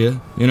search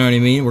you. You know what I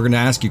mean? We're gonna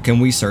ask you, can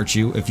we search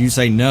you? If you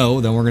say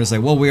no, then we're gonna say,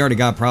 well, we already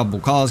got probable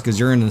cause because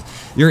you're in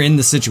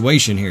the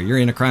situation here. You're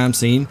in a crime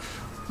scene,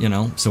 you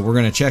know. So we're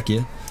gonna check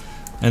you,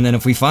 and then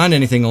if we find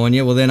anything on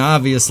you, well, then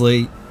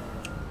obviously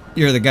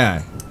you're the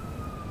guy.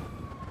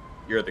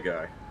 You're the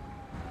guy.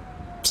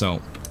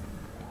 So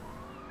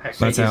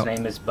Actually, that's his how-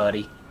 name is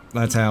Buddy.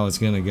 that's how it's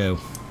gonna go.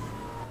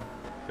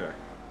 Okay.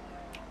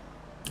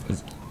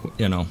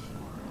 You know,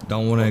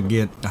 don't want to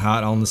get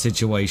hot on the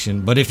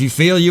situation, but if you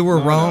feel you were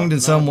wronged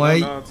in some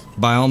way,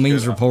 by all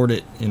means report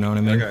it. You know what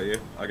I mean?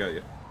 I got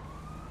you.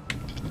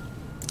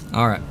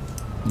 All right,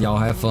 y'all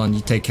have fun. You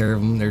take care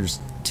of them. There's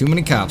too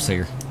many cops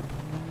here.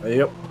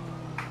 Yep.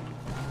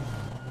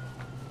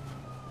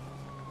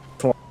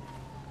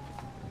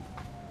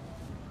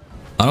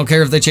 I don't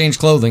care if they change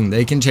clothing.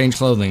 They can change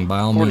clothing. By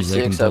all means,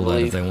 they can 46, I pull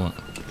that if believe. they want.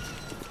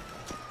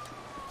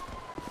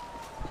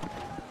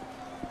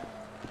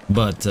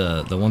 But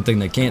the one thing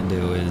they can't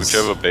do is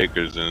Whichever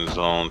baker's in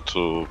zone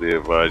 2, be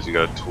advised you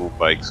got 2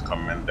 bikes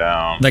coming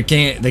down. they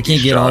can't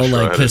get all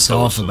like pissed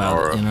off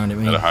about it. You know what I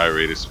mean? At a high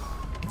rate of speed.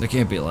 They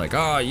can't be like,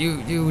 oh,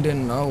 you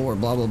didn't know, or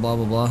blah blah blah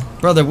blah blah.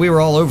 Brother, we were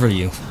all over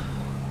you.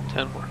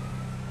 10 more.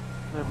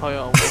 They're probably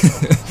all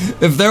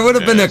If there would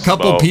have been a it's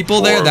couple about people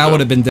 4 there, of that them. would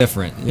have been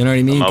different. You know what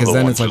I mean? Because Another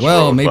then one it's like, just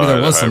well, rode maybe by there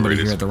at was high somebody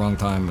rate of here at the wrong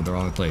time at the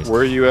wrong place.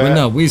 Where are you But at?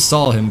 no, we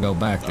saw him go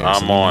back there. so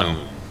I'm we know.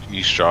 on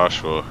East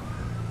Joshua.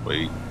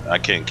 Wait, I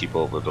can't keep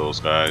up with those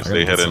guys. I gotta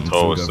They get heading some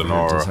towards food over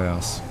here at this Sonora.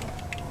 house.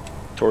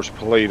 Towards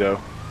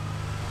Polito.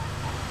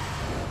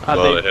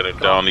 Well, they're heading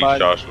down East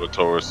Joshua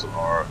towards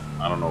Sonora.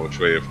 I don't know which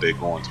way, if they're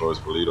going towards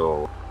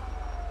Polito.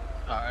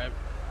 Alright.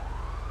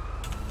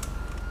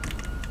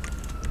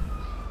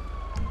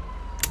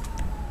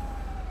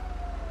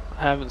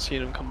 I haven't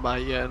seen him come by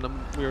yet, and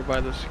we were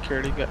by the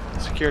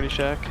security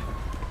shack.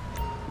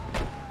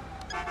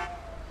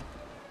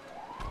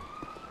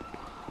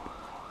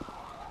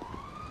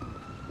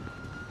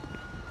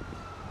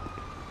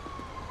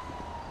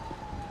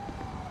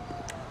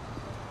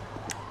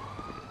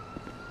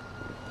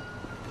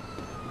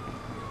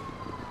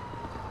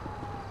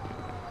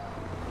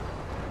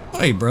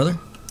 Hey, brother.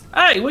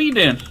 Hey, what you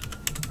doing?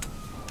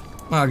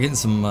 Well, getting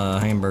some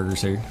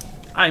hamburgers here.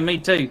 Hey, me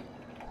too.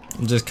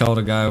 Just called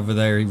a guy over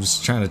there. He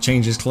was trying to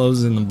change his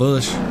clothes in the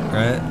bush,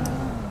 right?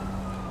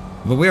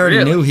 But we already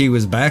Really? knew he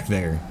was back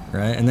there,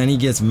 right? And then he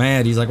gets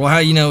mad. He's like, well, how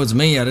you know it's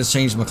me? I just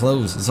changed my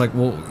clothes. It's like,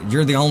 well,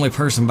 you're the only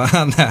person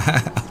behind the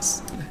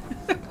house.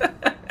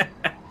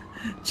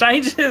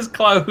 Change his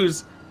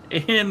clothes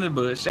in the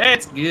bush.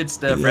 That's good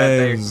stuff right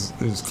there.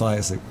 It was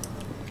classic.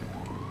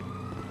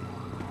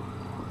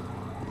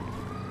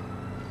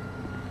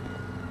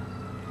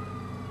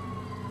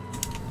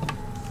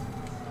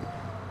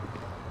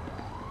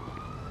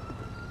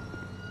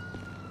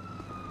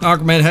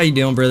 Aquaman, how you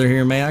doing, brother?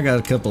 Here, man. I got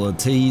a couple of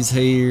teas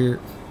here.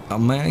 Oh,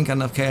 man, I ain't got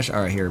enough cash.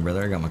 All right, here,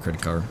 brother. I got my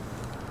credit card.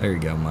 There you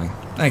go, man.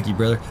 Thank you,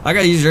 brother. I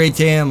got to use your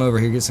ATM over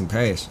here, get some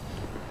cash.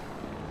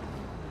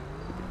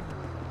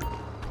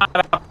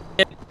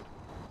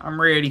 I'm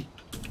ready.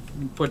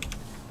 Put,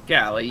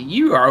 golly,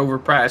 you are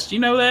overpriced. You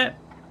know that?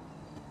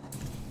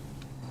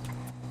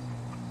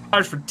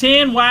 For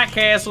 10 White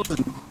Castles.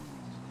 And,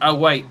 oh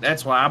wait,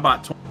 that's why I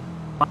bought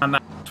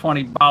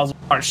 20 bottles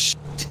of water. Shit.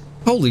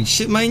 Holy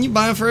shit, man! You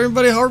buying for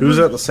everybody, Harper? Who's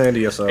at the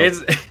Sandy SO? It's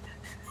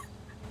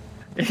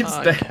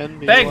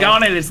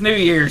daggone it. It's New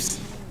Year's.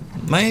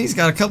 Man, he's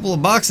got a couple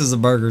of boxes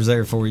of burgers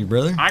there for you,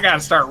 brother. I gotta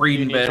start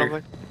reading better.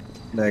 Something?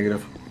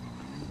 Negative.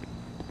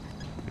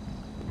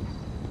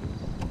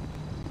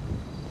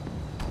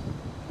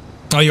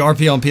 Oh, you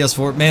RP on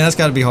PS4? Man, that's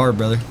got to be hard,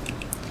 brother.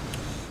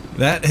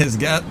 That has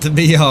got to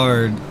be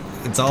hard.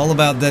 It's all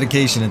about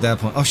dedication at that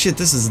point. Oh shit,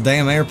 this is a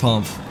damn air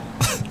pump.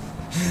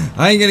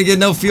 I ain't gonna get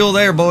no fuel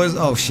there, boys.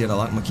 Oh shit, I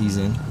locked my keys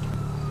in.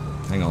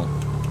 Hang on.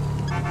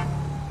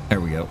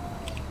 There we go.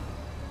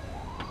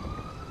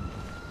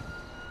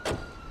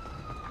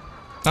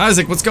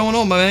 Isaac, what's going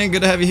on, my man?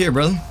 Good to have you here,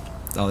 brother.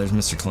 Oh, there's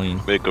Mr. Clean.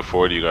 Baker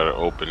 40, you got an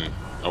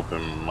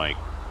open mic.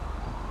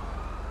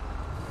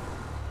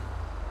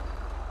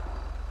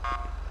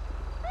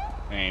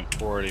 Ain't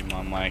 40,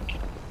 my mic.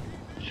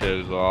 Shit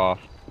is off.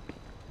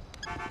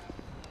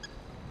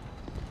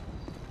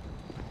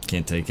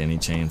 Can't take any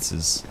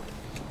chances.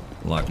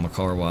 Lock my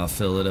car while I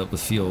fill it up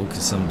with fuel,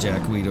 because some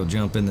jackweed will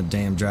jump in the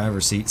damn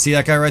driver's seat. See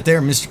that guy right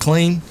there, Mr.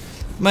 Clean?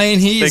 Man,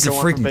 he is a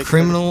freaking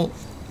criminal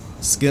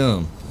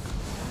scum.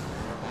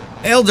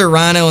 Elder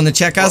Rhino in the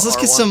chat, guys. Let's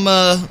get some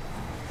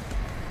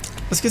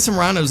Let's get some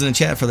rhinos in the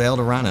chat for the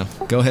Elder Rhino.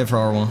 Go ahead for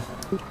R1.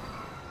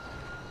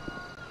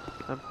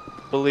 I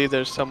believe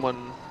there's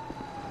someone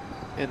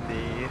in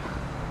the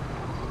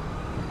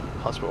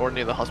hospital or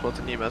near the hospital. It's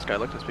an EMS guy.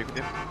 I'd like to speak with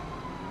you.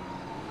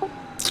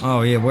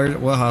 Oh yeah,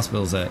 what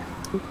hospital is that?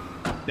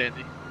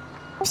 Sandy.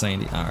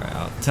 Sandy. All right,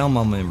 I'll tell him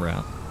I'm en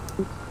route.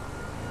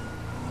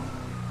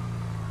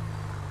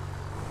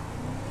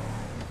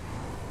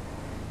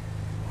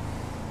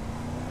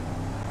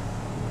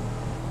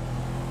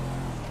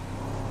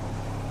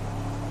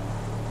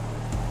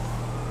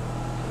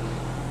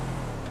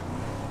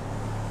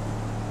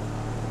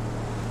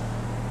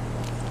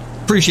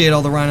 Appreciate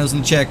all the rhinos in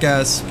the chat,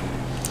 guys.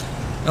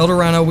 Elder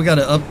Rhino, we got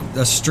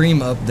a stream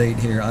update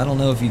here. I don't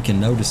know if you can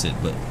notice it,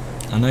 but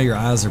I know your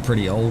eyes are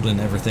pretty old and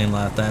everything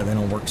like that. They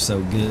don't work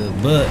so good,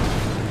 but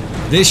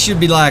this should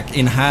be like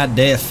in high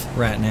def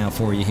right now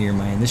for you here,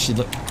 man. This should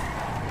look.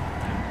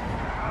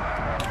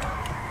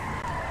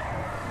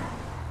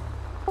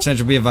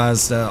 Central, be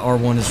advised,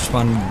 R1 is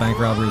responding to the bank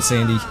robbery at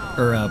Sandy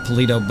or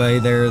Paleto Bay.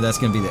 There, that's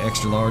going to be the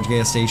extra large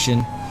gas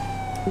station.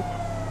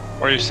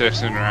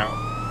 46 en route.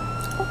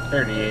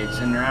 38's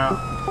en route.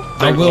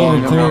 I will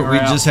report we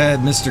just had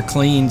Mr.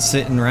 Clean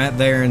sitting right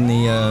there in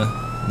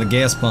the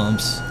gas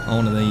pumps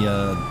on the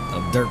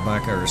a dirt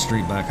bike or a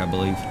street bike, I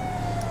believe.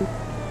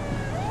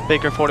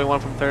 Baker 41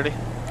 from 30.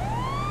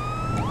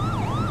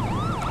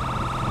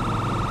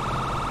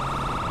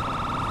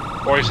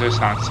 Voices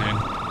on scene.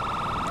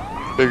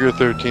 Bigger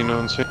 13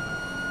 on scene.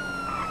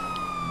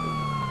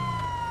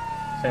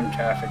 Same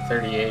traffic,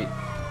 38.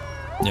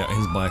 Yeah,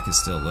 his bike is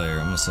still there.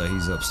 I'm gonna say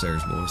he's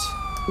upstairs, boys.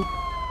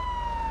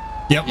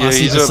 Yep, Yeah, I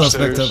see he's the upstairs.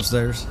 suspect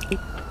upstairs.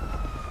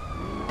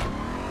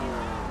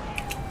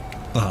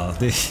 Oh,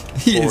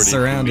 he is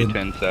surrounded.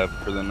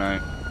 TridentZ for the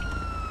night.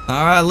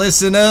 All right,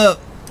 listen up.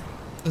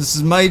 This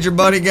is Major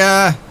Buddy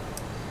Guy.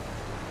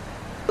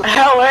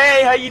 Oh,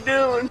 hey, how you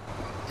doing?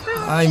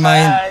 Hey,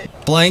 man.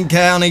 Blaine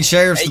County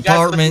Sheriff's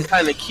Department.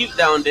 Kind of cute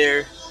down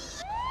there.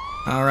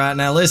 All right,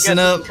 now listen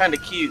up. Kind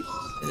of cute.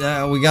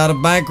 We got a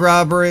bank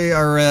robbery,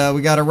 or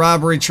we got a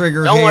robbery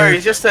trigger Don't here. worry,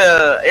 it's just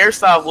a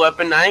airsoft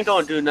weapon. I ain't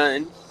gonna do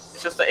nothing.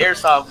 It's just an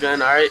airsoft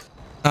gun, all right?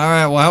 All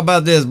right, well, how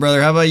about this,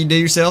 brother? How about you do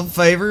yourself a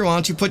favor? Why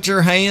don't you put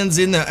your hands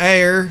in the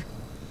air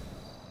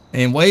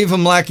and wave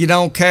them like you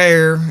don't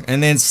care,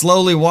 and then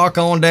slowly walk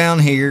on down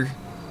here.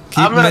 Keep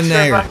I'm them not in sure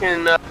there. if I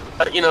can,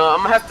 I'm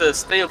gonna have to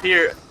stay up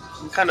here.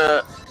 I'm kind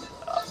of.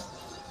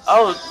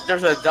 Oh,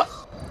 there's a.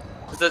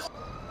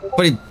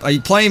 What are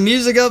you playing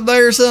music up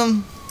there or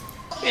something?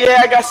 Yeah,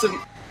 I got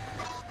some.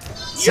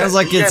 Sounds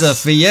like it's a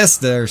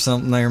fiesta or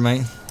something there,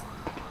 man.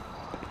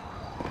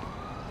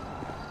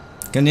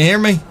 Can you hear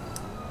me?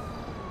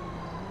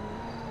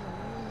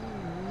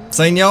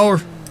 Senor?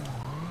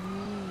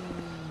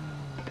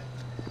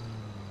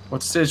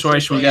 What's the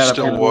situation we got up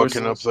Still here,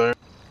 walking boys? up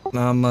there.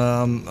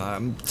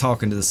 I'm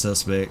talking to the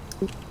suspect.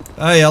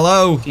 Hey,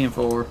 hello.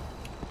 10-4.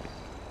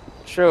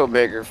 Show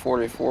Baker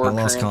 44. I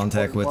lost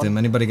contact with him.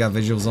 Anybody got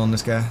visuals on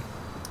this guy?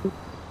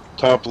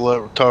 Top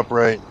left, top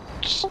right,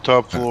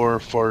 top floor,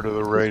 far to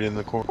the right in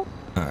the corner.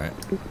 All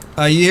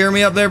right. You hear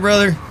me up there,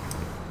 brother?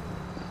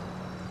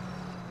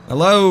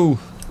 Hello,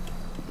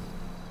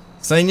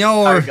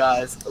 senor. Alright,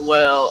 guys.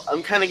 Well,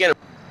 I'm kind of getting.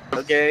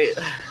 Okay.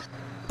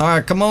 All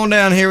right, come on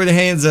down here with your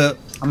hands up.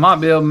 I might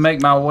be able to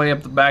make my way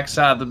up the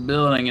backside of the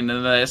building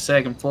into that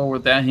second floor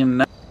without him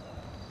knowing.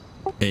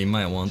 Yeah, you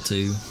might want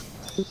to.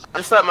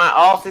 I'm just at my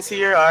office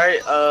here.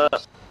 Alright.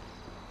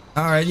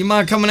 All right, you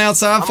mind coming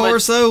outside for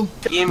us, though?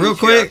 Real chair,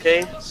 quick.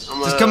 okay?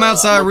 Just come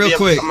outside real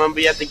quick. I'm gonna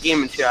be at the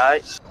gaming chair.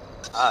 Alright.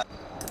 Alright.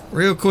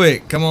 Real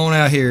quick. Come on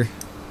out here.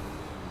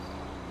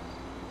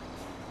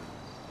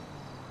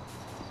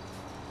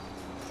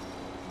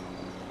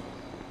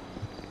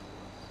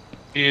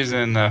 He's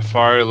in the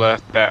far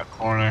left back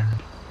corner.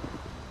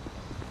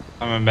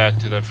 Coming back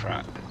to the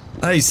front.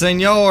 Hey,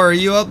 senor, are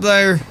you up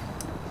there?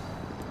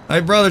 Hey,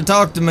 brother,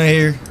 talk to me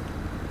here.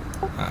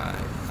 Alright,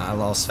 I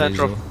lost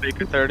Central visual.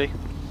 Baker 30.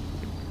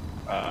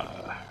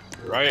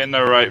 Right in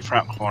the right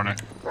front corner.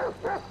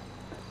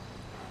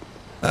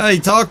 Hey,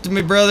 talk to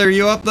me, brother. Are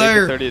you up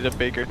there? Baker 30 to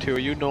Baker 2. Are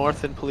you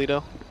north in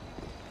Paleto?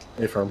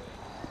 Hey, from.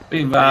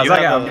 Be advised, You I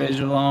have got a-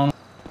 visual on.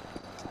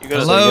 You got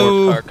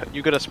Hello? a sports car.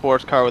 You got a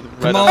sports car with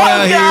red. Come on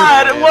out here.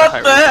 God,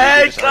 what the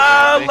heck?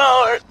 Oh,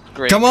 Lord.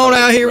 Great Come on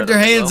color, out here red with your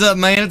as hands well. up,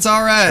 man. It's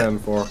all right.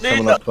 10-4. Dude,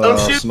 Coming up, don't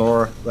shoot.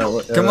 Snore. That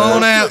way, Come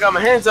on I out. got my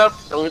hands up.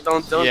 Don't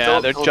Yeah,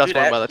 they're don't just do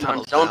going that. by the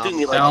tunnels Don't now. do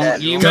me like Don't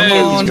that. you Come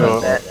move. on.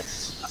 Like that.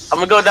 I'm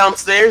gonna go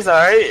downstairs,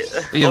 alright?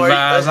 Be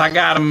advised, I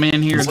got him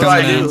in here. What's What do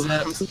I coming do? in.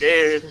 I'm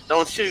scared.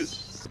 Don't shoot.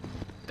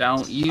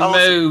 Don't you Oh,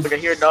 move. I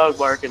hear a dog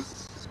barking.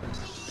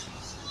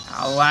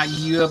 I'll light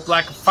you up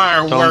like a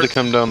Tell him to firework.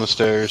 come down the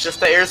stairs.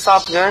 Just the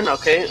airsoft gun,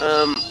 okay?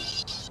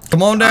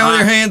 Come on down with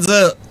your hands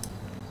up.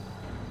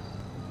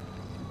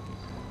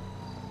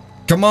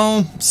 Come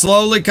on,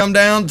 slowly come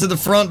down to the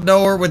front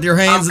door with your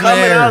hands I'm in the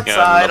coming air.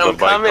 outside. another I'm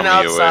bike coming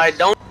coming your way. outside.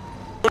 Don't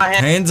my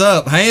hand. Hands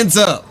up, hands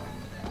up.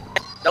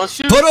 Don't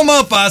shoot. Put them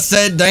up, I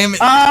said, damn it.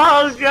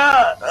 Oh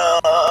God.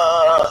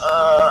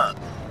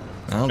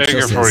 All don't Bigger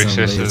trust that son of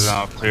a 46 is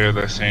bitch. clear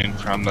the scene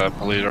from the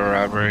Polito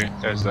robbery.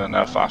 There's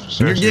enough officers.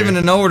 When you're giving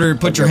here. an order,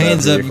 put your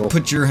hands up. You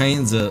put your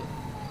hands up.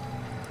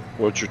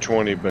 What's your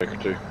 20, Baker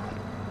 2?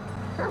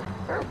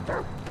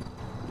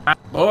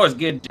 Boys,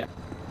 good job.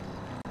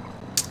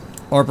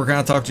 Harper, can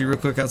I talk to you real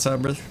quick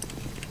outside, brother?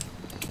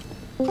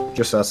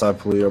 Just outside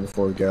Polito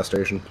before the gas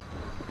station.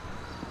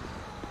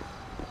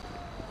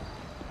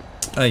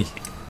 Hey.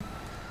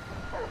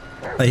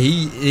 Hey,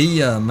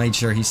 he made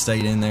sure he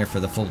stayed in there for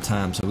the full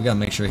time, so we gotta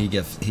make sure he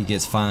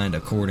gets fined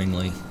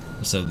accordingly,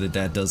 so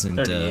that doesn't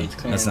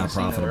that's not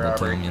profitable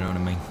to him. You know what I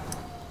mean?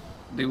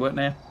 Do what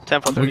now?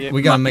 10 for 38.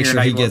 We gotta make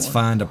sure he gets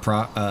fined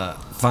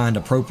fined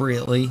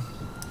appropriately,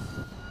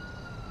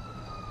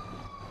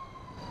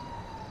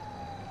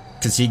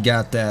 cause he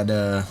got that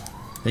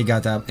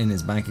in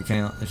his bank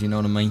account. If you know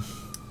what I mean.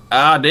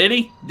 Did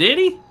he? Did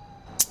he?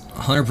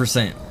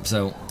 100%.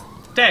 So.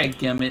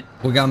 Dadgummit.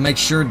 We gotta make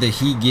sure that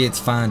he gets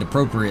fined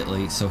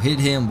appropriately. So hit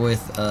him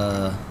with,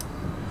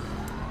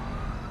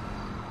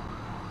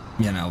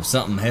 you know,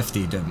 something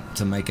hefty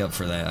to make up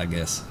for that, I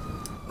guess.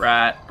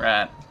 Right,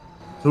 right.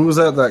 Who was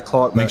at that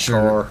clock? Make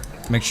sure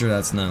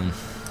that's known.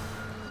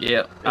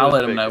 Yep, I'll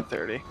let him know.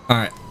 30. All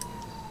right.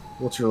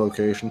 What's your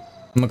location?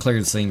 I'm gonna clear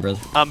the scene, brother.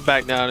 I'm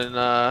back down in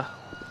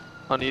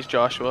on East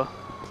Joshua,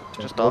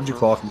 just off you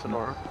clock him?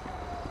 Sonora.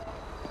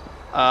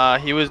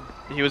 He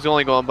was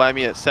only going by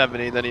me at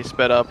 70, then he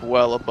sped up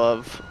well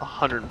above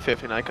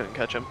 150 and I couldn't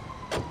catch him.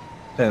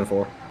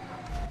 10-4.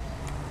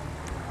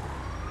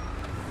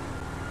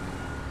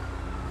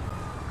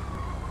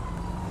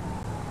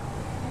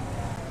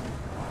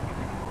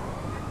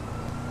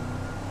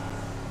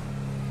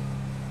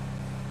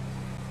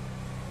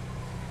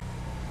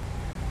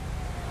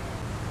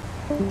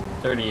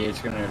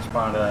 .38's going to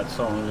respond to that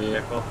stolen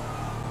vehicle.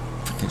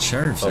 Fucking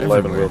sheriff's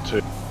 11 everywhere. will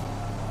too.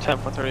 10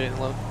 for 38 and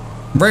low.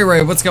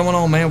 Ray, what's going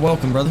on, man?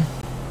 Welcome, brother.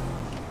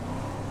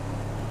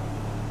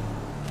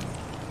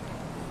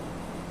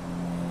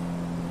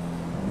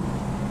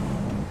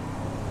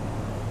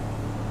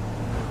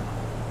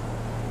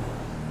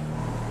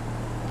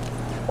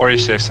 Or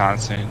 46 on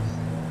scene.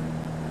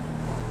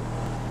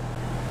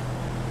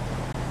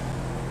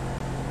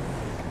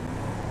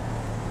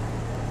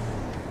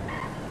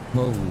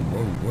 Whoa,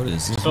 what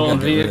is this? Stolen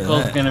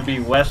vehicle's going to be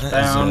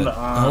westbound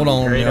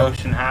on Great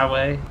Ocean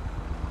Highway.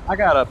 I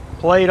got a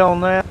plate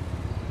on that.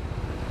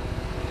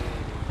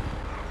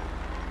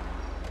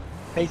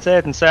 He's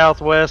heading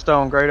southwest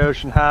on Great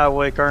Ocean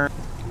Highway current.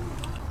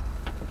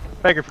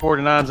 Baker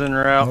 49's en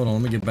route. Hold on,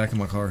 let me get back in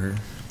my car here.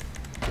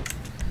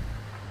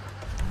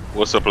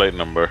 What's the plate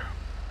number?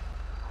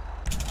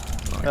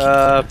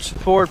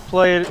 Ford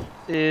plate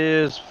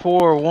is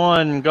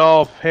 41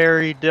 Golf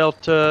Harry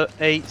Delta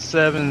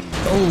 87.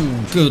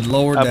 Oh, good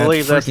lord! I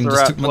believe that's the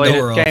right plate.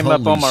 It came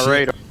up on my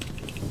radar.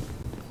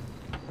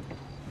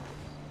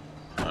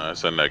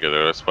 That's a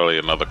negative. That's probably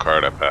another car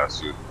that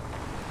passed you.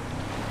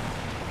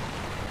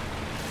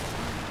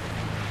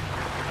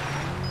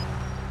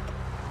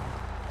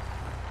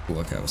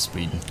 Look, I was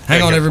speeding.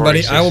 Hang on,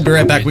 everybody. I will be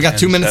right back. We got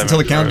 2 minutes until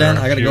the countdown.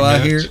 I gotta go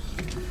out here.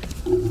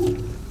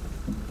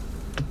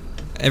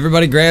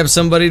 Everybody grab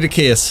somebody to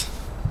kiss.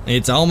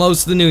 It's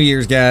almost the New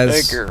Year's,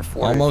 guys.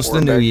 Almost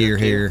the New Year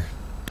here.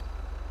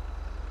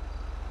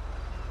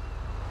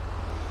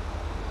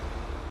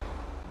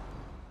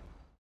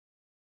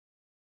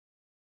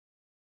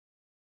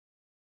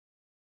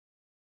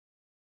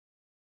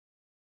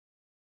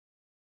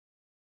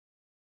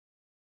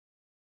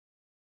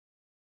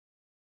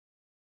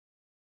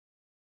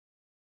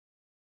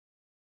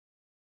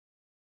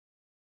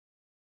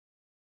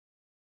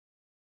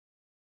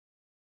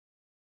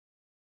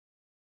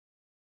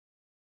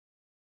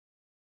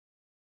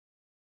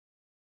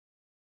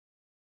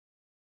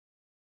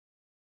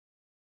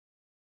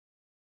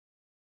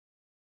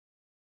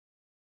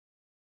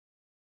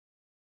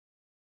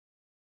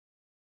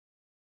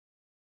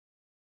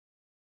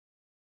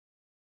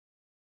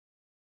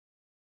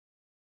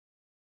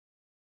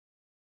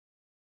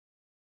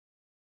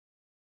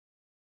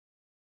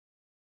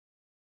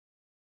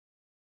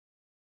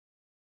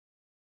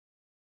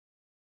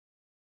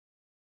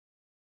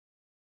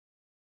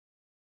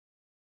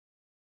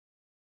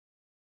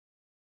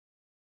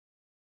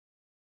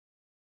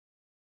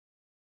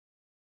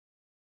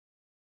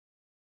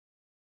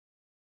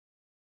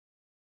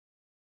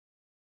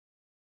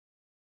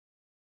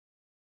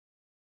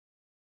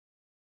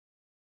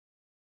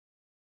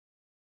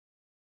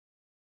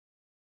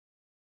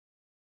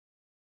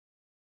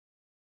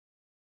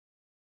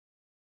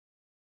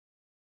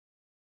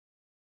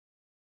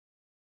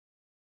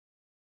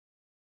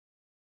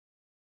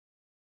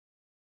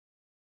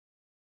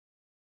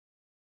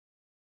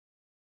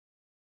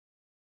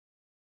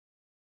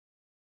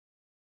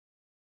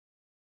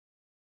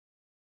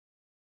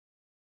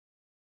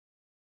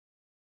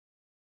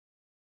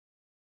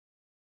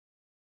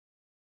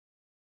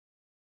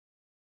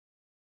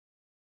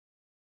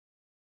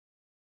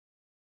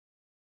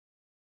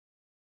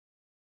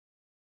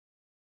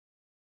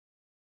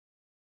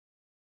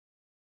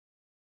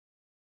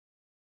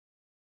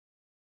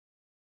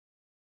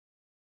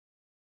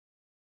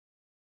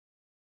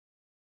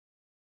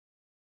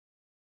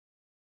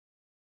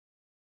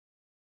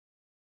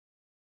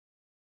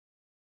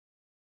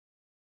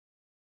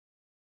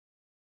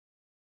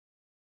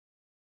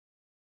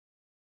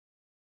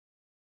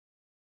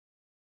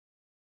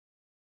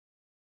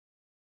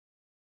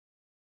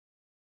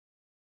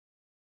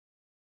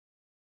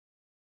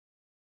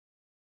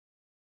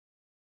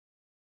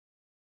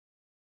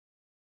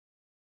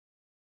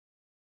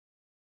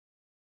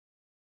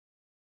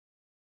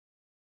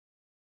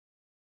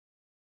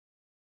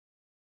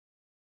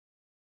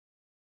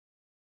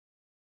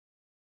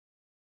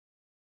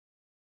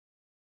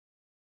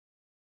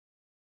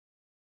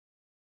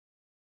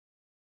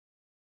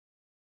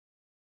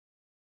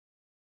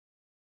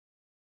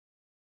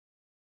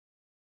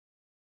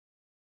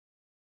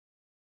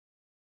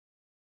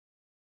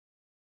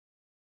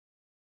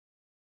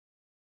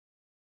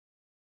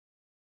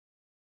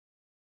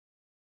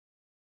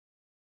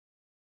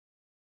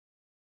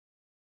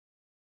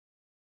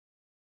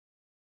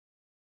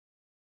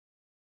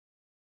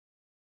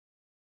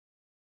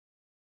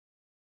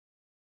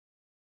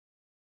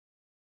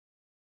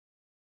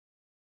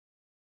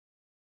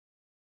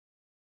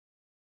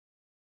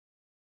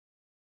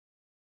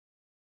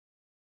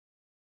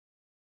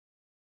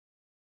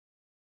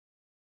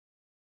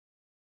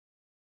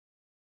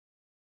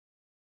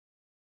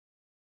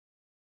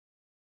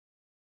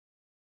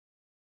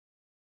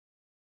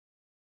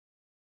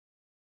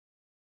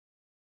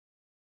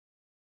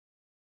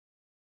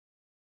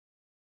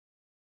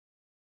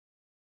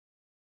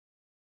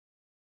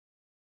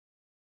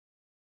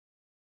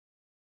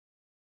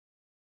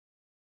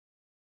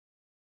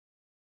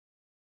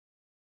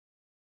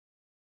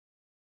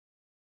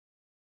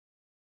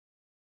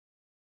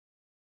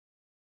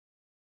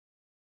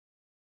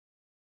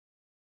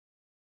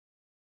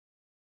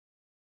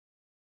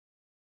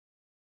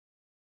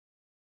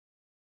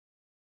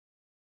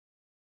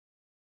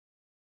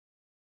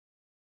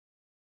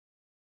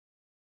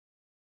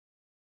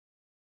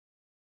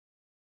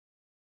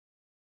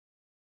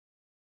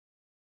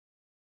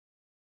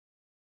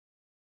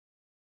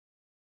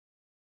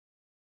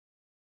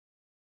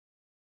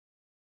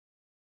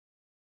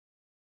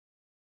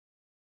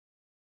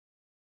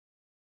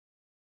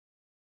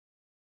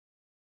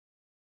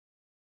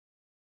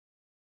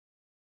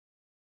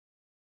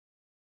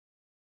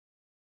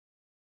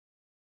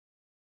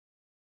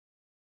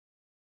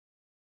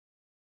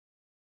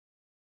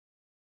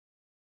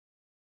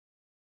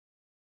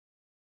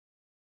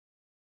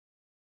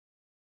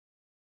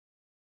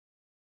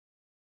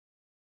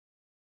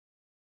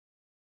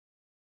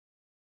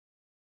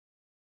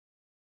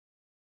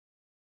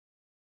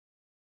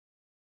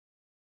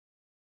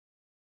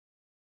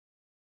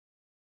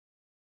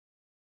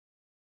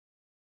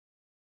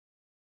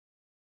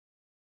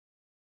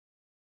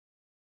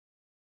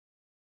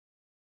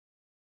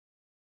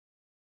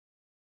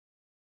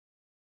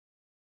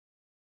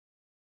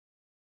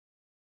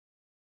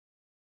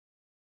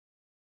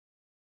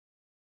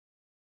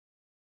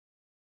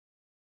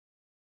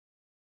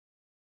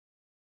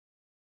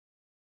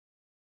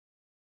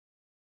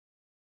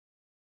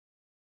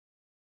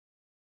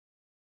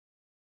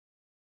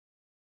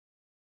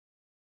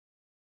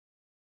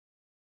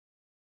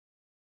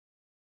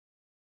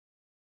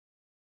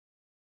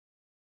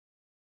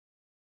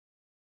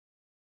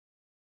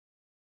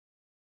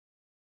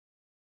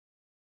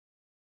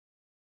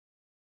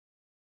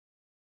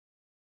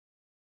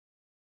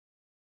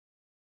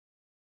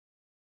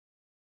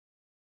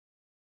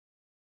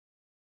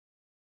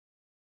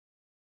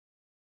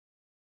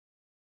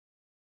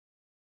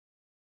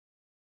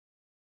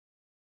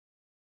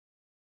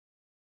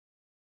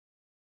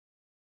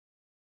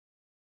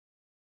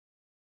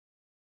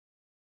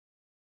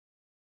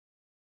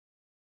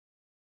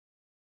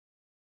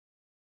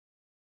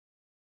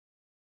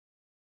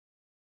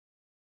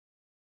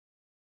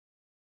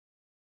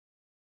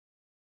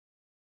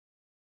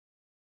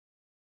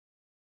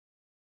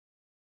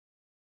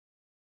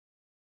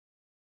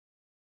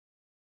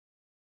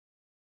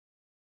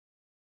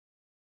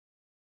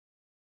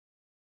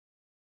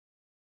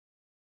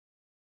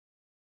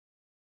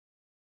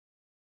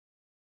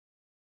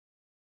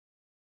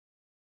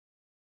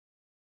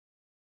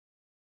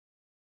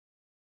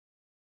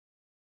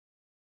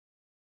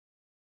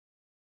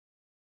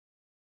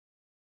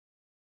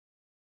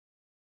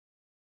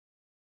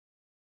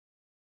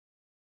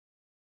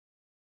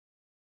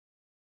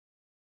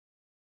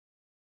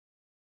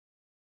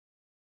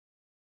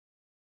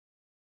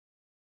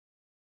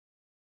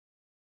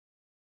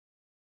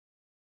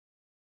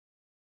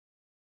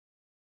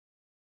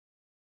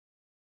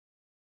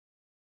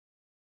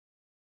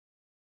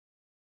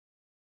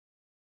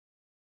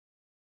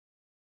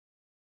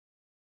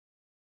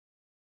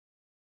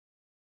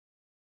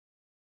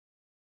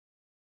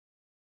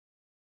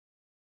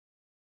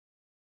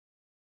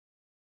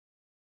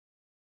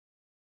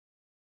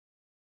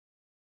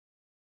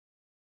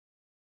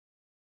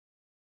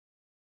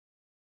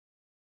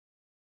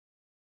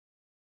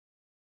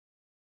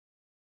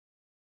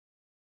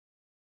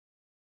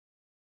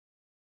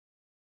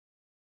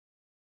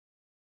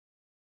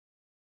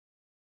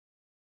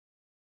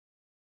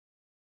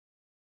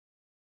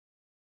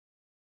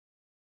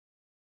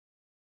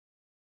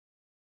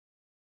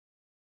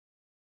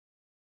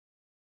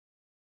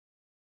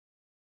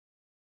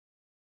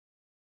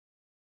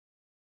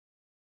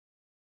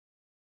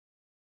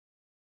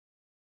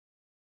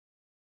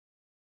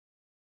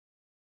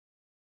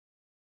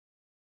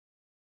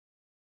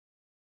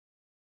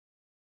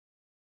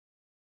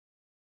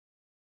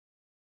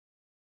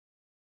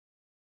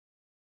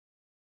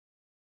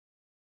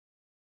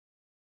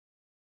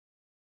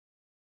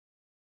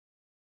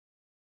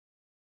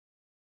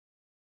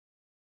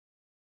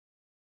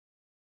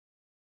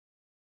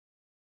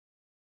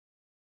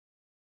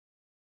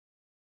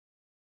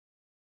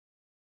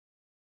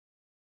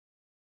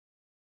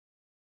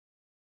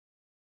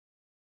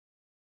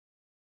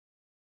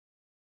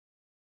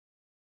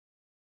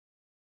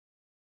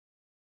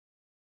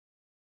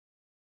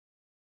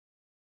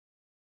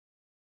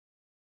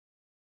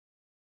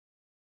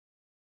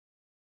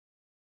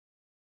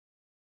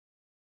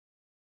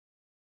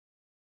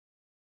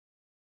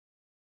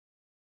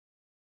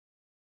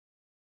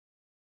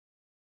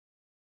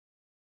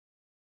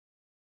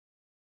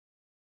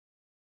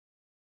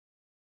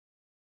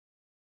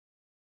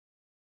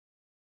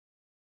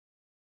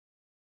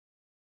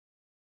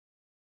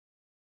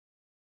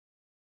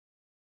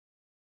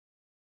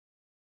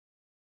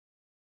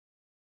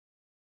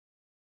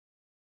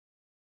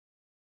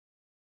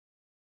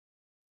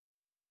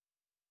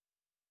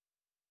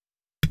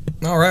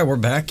 All right, we're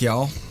back,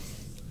 y'all.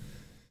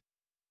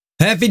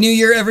 Happy New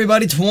Year,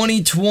 everybody,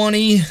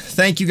 2020.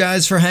 Thank you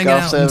guys for hanging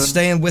out and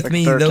staying with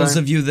me. Those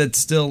of you that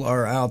still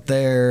are out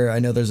there, I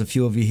know there's a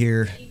few of you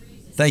here.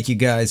 Thank you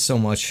guys so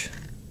much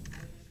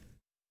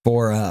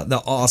for the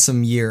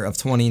awesome year of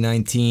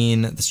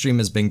 2019. The stream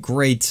has been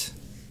great.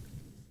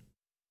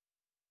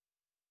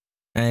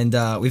 And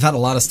we've had a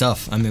lot of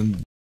stuff. I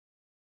mean,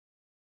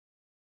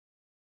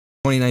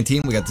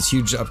 2019, we got this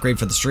huge upgrade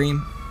for the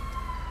stream.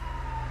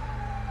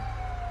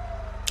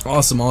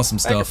 Awesome, awesome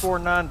stuff.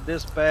 49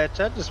 dispatch.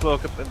 I just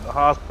woke up in the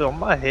hospital.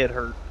 My head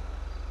hurt.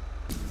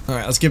 All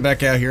right, let's get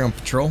back out here on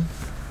patrol.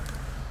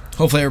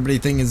 Hopefully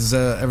everything's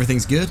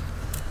good.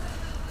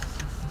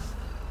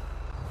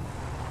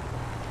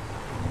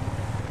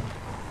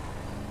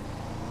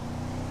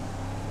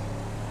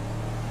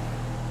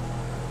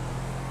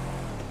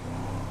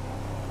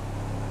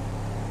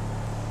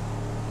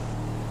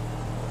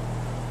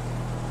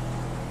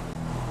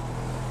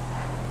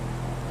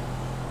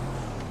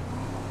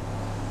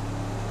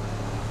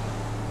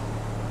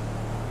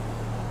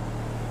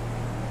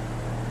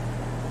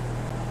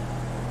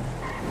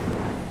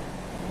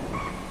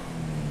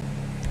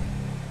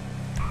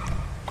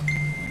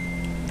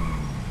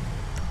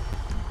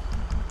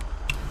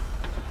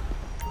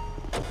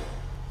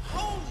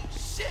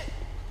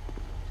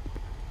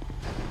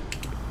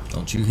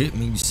 Don't you hit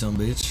me, you son of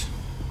a bitch.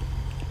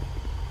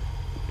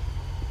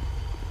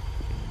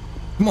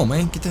 Come on,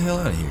 man. Get the hell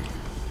out of here.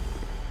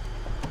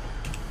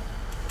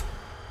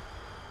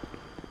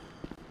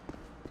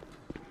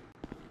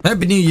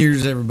 Happy New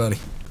Year's, everybody.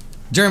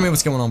 Jeremy,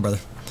 what's going on, brother?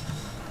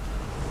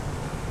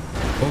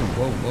 Whoa,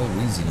 whoa,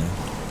 whoa. Easy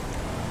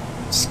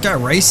now. Is this guy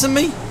racing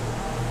me?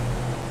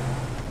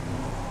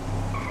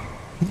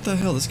 What the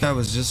hell? This guy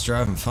was just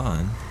driving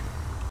fine.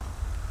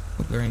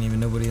 Hope there ain't even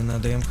nobody in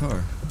that damn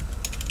car.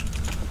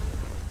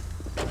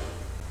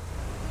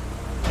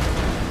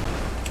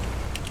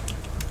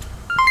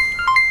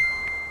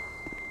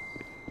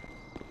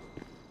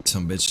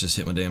 Some bitch just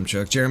hit my damn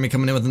truck. Jeremy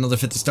coming in with another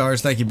 50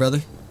 stars. Thank you,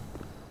 brother.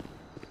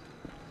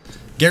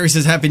 Gary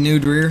says Happy New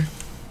Year.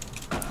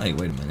 Hey,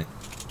 wait a minute.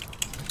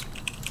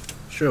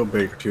 She'll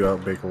Baker 2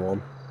 out, Baker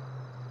 1.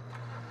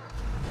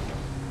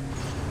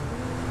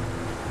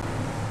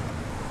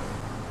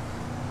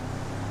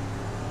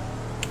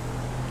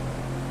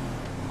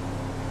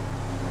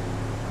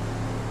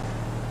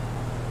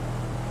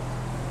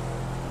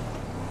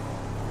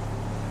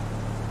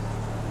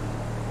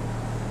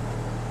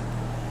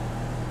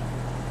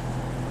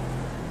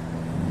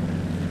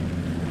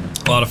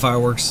 A lot of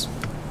fireworks.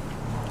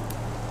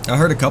 I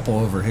heard a couple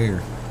over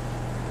here.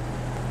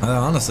 I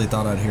honestly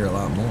thought I'd hear a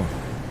lot more.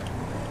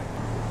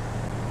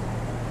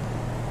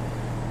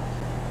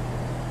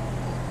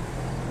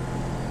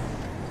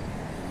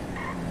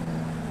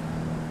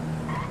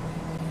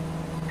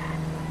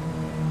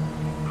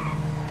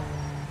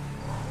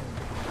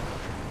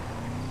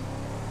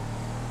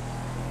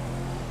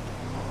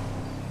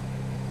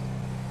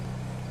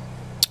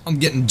 I'm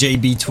getting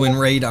JB Twin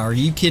Raid. Are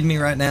you kidding me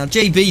right now?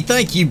 JB,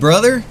 thank you,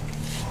 brother.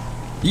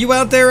 You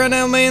out there right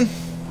now, man?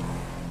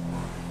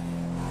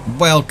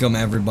 Welcome,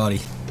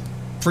 everybody.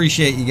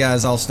 Appreciate you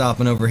guys all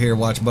stopping over here,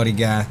 watch Buddy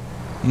Guy.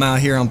 I'm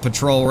out here on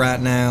patrol right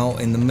now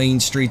in the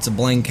mean streets of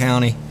Blaine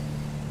County.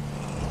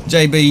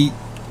 JB,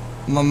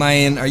 my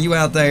man, are you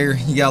out there?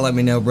 You gotta let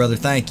me know, brother.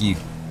 Thank you.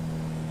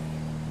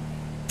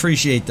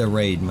 Appreciate the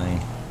raid,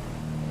 man.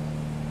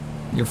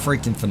 You're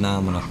freaking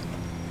phenomenal.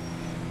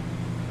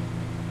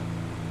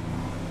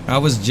 I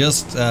was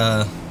just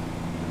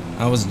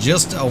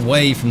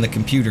away from the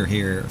computer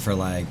here for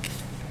like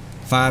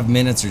 5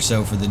 minutes or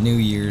so for the New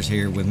Year's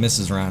here with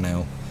Mrs.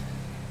 Rhino.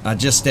 I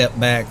just stepped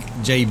back.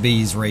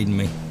 JB's raiding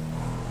me.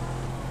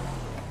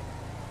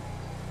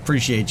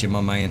 Appreciate you,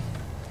 my man.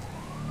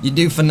 You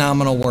do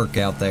phenomenal work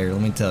out there,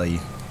 let me tell you.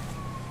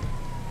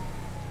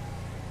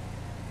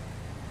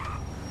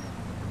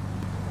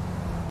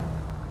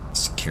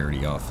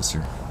 Security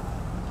officer.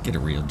 Get a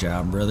real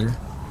job, brother.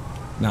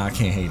 Nah, I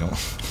can't hate on.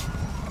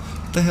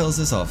 What the hell is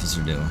this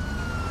officer doing?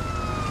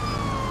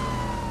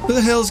 Who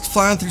the hell is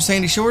flying through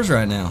Sandy Shores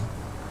right now?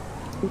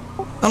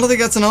 I don't think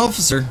that's an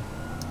officer.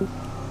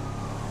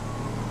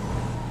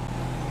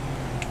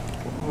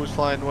 Who's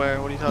flying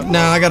where? What are you talking about?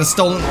 Nah, I got a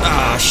stolen...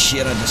 Ah,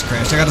 shit, I just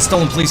crashed. I got a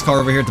stolen police car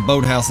over here at the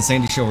boathouse in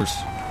Sandy Shores.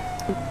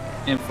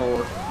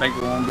 M4, Baker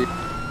 1.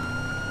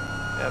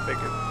 Yeah,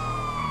 Baker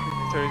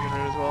 30 unit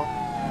as well.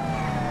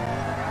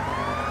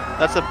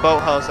 That's a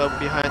boathouse out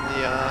behind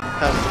the,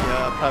 past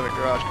the private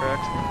garage,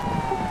 correct?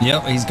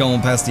 Yep, he's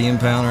going past the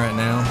impound right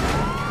now.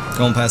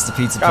 Going past the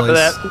pizza Copy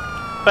place.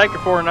 that. Baker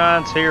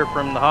 49's here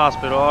from the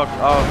hospital.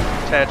 I'll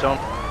attach on.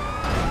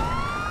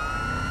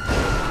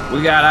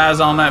 We got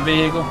eyes on that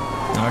vehicle.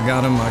 I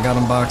got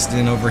him boxed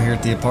in over here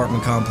at the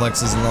apartment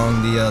complexes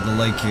along the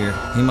lake here.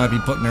 He might be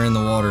putting her in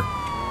the water.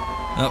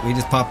 Oh, we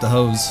just popped the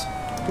hose.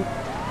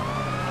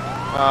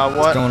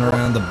 What? It's going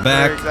around the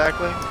back. Where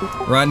exactly?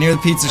 Right near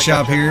the pizza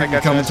shop here.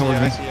 You're coming towards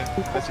me.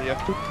 I see you.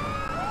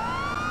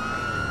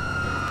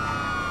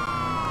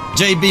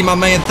 JB, my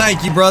man,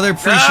 thank you, brother.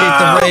 Appreciate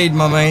the raid,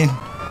 my man.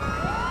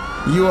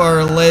 You are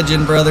a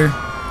legend, brother.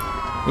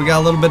 We got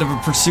a little bit of a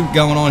pursuit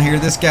going on here.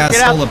 This guy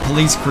stole a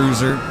police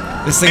cruiser.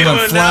 This thing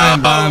went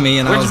flying by me,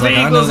 and I was like,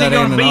 I know that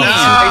ain't an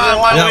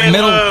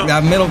officer.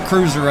 That middle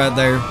cruiser right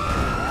there.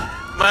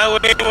 My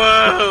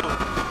Weewu!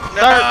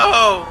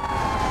 No!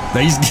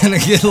 He's gonna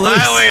get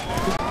loose.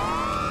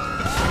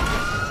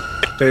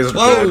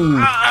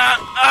 Whoa!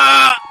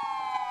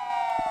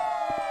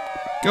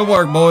 Good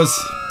work, boys.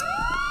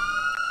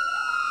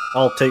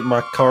 I'll take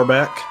my car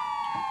back.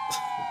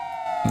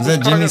 Is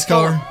that Jimmy's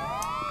car?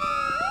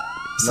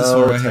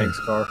 No, it's Hank's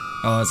car.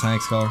 Oh, it's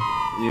Hank's car.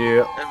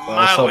 Yeah.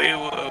 My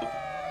Weewu!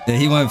 Yeah,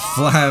 he went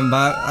flying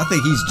by. I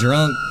think he's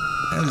drunk.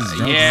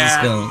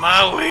 Yeah,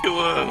 my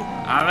Weewu!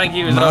 I think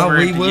he was over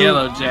at the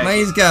Yellow Jacket. Man,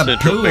 he's got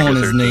poo on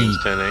his knee.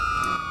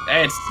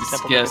 That's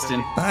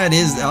disgusting. That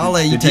is. I'll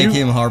let you take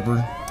him, Harper.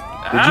 Wait,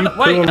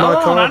 hold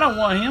on. I don't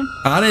want him.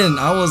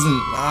 I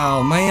wasn't.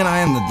 Oh man, I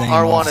am the damn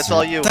R1, officer. it's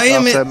all you.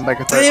 Damn it! Damn it! I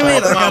got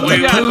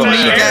the poo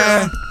knee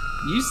guy.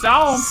 You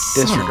saw him.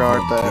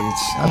 Disregard that.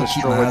 I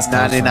destroyed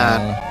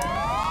 99.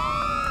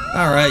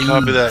 Alright, you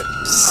Copy that.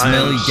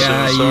 smelly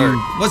guy. So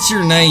What's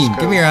your name?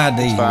 Give me your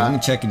ID. Let me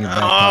check in your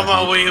back I want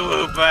pocket. my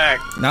Weewu back.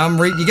 Now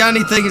you got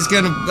anything that's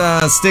gonna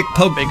stick,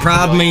 poke,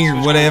 prod me or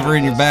whatever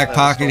in your back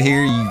pocket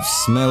here? You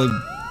smelly.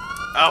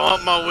 I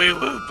want my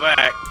Weewu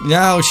back.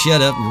 No,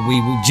 shut up, you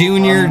wee-woo.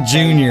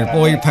 Junior.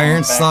 Boy, your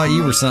parents thought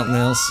you were something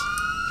else.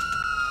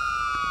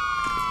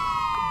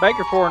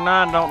 Baker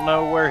 49 don't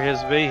know where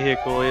his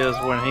vehicle is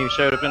when he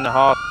showed up in the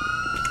hospital.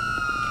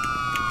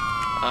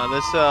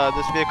 This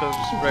vehicle is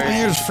very. Man,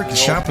 there's a freaking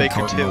shopping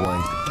Baker cart in 2. the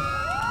way.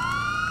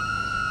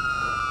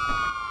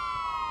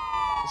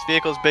 This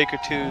vehicle is Baker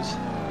 2's.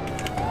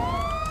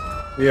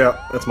 Yeah,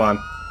 that's mine.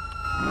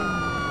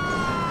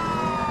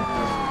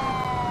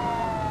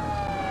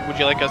 Would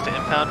you like us to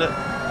impound it?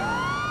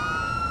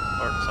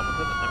 Or someone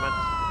did it? I meant.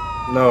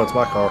 No, it's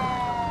my car.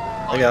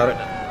 I got it.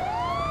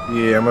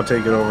 Yeah, I'm gonna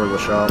take it over to the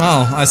shop.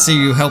 Oh, I see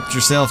you helped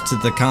yourself to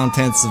the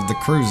contents of the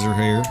cruiser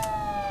here.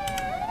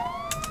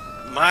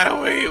 My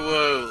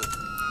Weewu!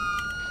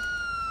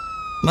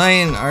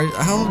 Man,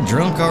 how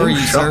drunk are you,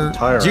 sir?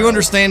 Do you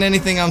understand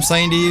anything I'm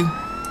saying to you?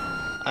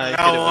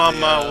 I want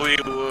my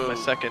Weewu. My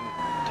second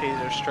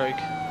taser strike.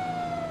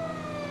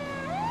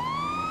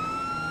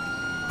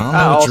 I don't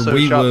know what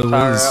your wee-woo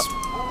is.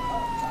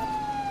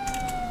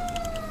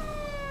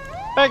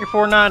 Baker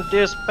 49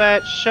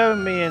 dispatch, show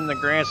me in the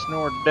Grand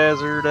Snore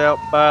Desert out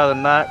by the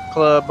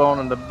nightclub on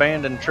an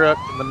abandoned truck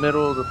in the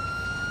middle of the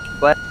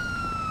black.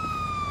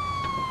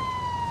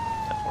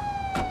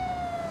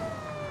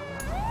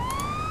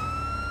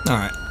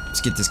 Alright,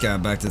 let's get this guy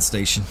back to the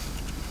station.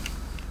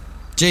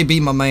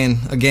 JB, my man,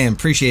 again,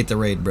 appreciate the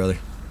raid, brother.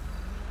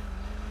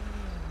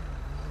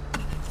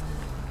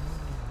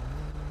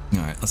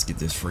 Alright, let's get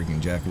this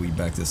freaking jackweed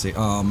back to the station.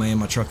 Oh man,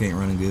 my truck ain't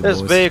running good,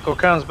 This boys. vehicle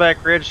comes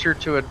back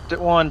registered to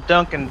one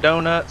Dunkin'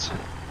 Donuts.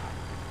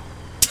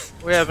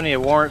 We have any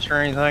warrants or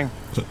anything?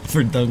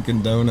 For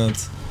Dunkin'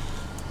 Donuts.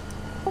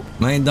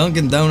 Man,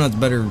 Dunkin' Donuts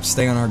better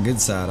stay on our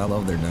good side. I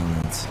love their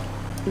donuts.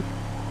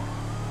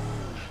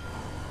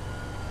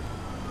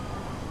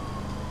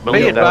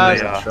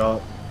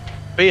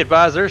 Be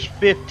advised, there's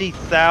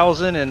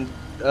 50,000 in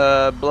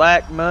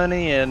black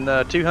money and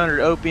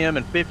 200 opium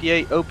and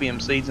 58 opium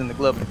seeds in the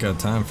glove. I got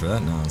time for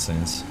that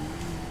nonsense.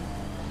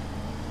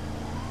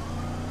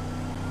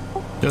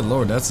 Good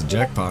lord, that's a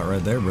jackpot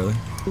right there, brother.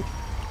 Get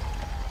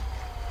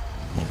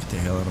the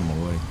hell out of my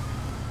way.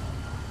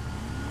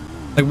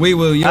 Hey,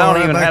 Wee-Woo, you I don't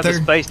alright even back have there?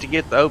 the space to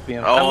get the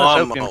opium. How much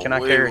opium can I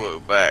carry?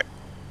 Back.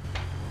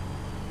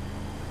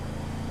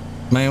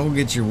 Man, we'll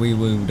get your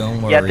Wee-Woo,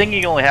 don't worry. Yeah, I think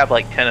you can only have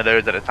like 10 of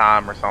those at a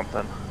time or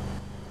something.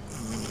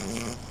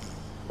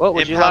 What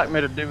would you like me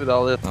to do with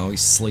all this? Oh,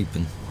 he's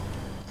sleeping.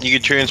 You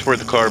can transport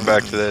the car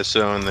back to the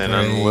SO and then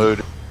unload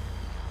it.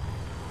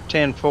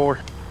 10-4.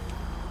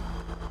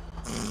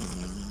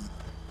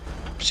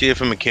 See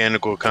if a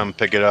mechanic will come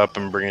pick it up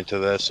and bring it to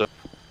the SO.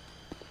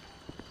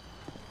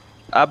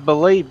 I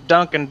believe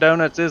Dunkin'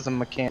 Donuts is a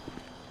mechanic.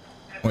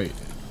 Wait,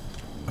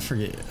 I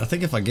forget. I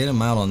think if I get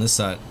him out on this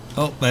side.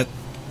 Oh,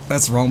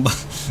 that's the wrong button.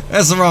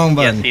 That's the wrong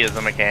button. Yes, he is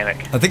a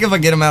mechanic. I think if I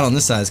get him out on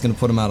this side, it's gonna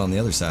put him out on the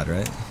other side,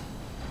 right?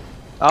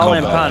 I'll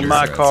impound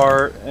my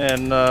car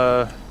and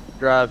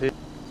drive it.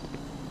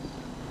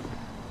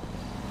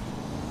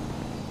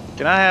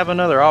 Can I have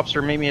another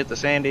officer meet me at the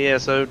Sandy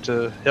SO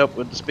to help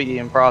with the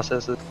speeding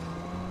processes?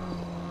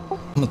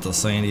 I'm at the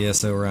Sandy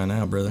SO right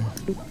now, brother.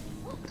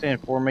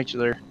 10-4, meet you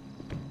there.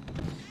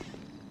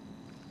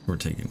 We're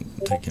taking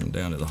him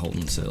down to the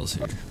holding cells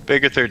here.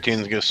 Baker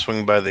 13's gonna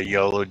swing by the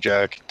Yellow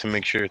Jack to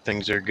make sure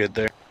things are good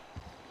there.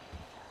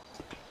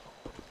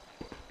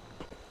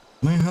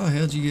 Man, how the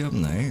hell did you get up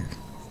in the air?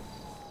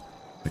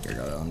 I think I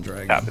got it on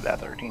Dragon. Copy that,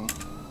 13.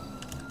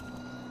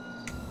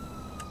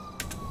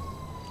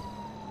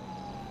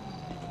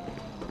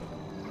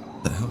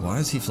 The hell? Why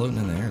is he floating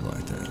in the air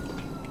like that?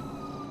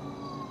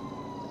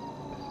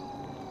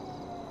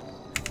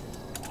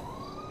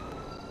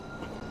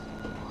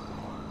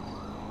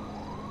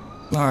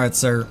 Alright,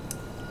 sir.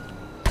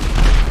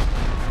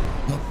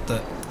 What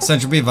the?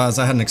 Central, be advised,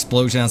 I had an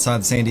explosion outside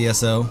the Sandy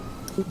SO.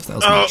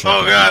 Oh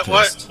God!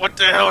 What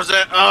the hell is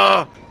that?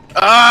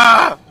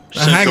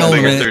 hang Central on a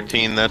Bigger minute.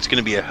 13. That's going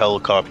to be a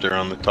helicopter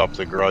on the top of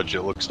the garage.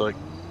 It looks like.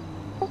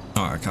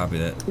 Alright, copy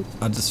that.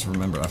 I just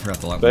remembered. I forgot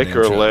to lock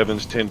Baker my damn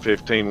 11's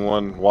 1015,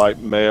 one white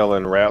male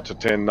en route to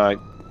 10-9.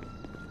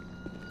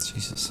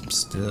 Jesus, I'm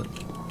stiff.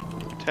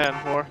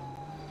 10-4.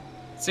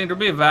 Sandra,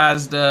 be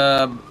advised,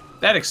 that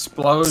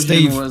explosion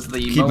Steve, was the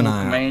keep an mobile eye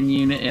out. command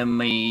unit in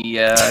the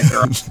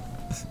garage.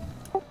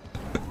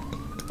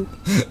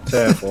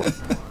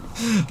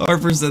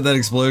 Harper said that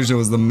explosion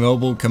was the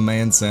mobile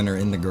command center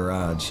in the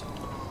garage.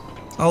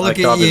 Oh, look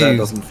at copy that you,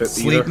 doesn't fit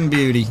Sleeping either.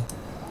 Beauty.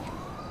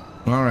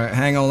 All right,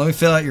 hang on. Let me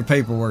fill out your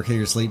paperwork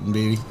here, Sleeping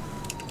Beauty.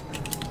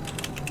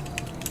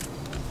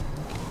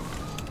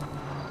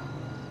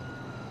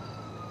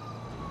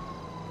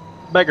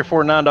 Baker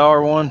 49 to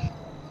R1.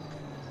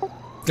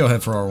 Go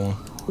ahead for R1.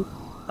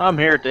 I'm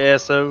here at the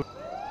SO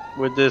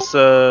with this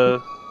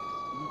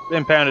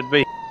impounded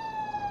V.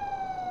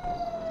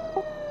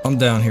 I'm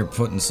down here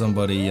putting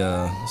somebody,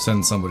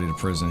 sending somebody to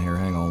prison here.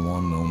 Hang on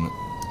one moment.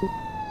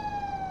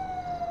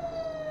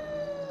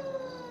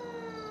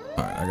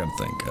 Alright, I gotta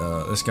think.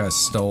 This guy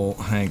stole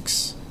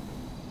Hank's...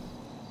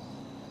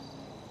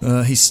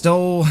 he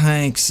stole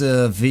Hank's,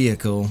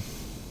 vehicle.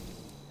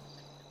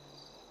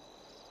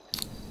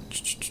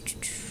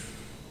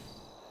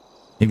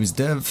 He was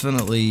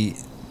definitely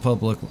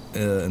public,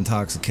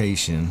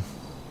 intoxication.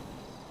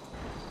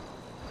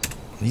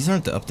 These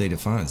aren't the updated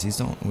fines. These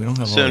don't. We don't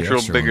have all the Central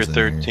extra Bigger ones in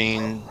here.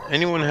 13.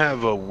 Anyone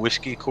have a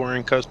whiskey core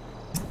in custody?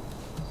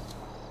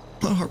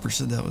 Oh, Harper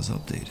said that was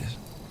updated.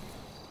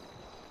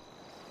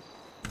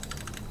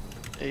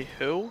 A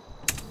who?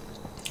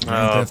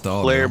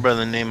 Player by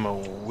the name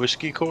of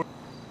Whiskey Core.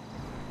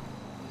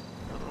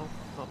 No,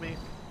 not me.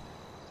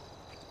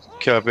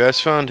 Copy. I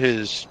just found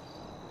his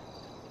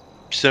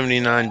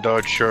 79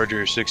 Dodge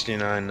Charger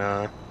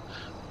 69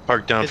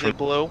 parked down Is for. it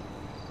blue?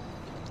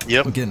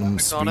 Yep. I'm getting him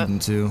Click on it. speeding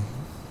too.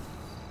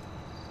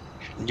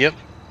 Yep.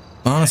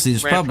 Honestly,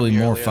 there's Ran from probably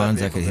here, more yeah, fines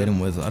I vehicle could hit him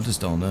with. I just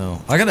don't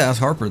know. I gotta ask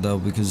Harper though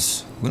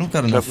because we don't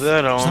got enough. Copy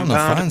that, There's not on enough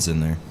pound. fines in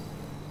there.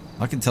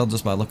 I can tell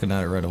just by looking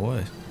at it right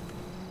away.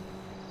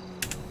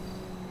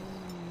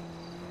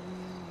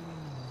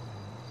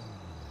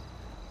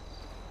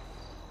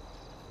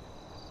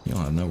 You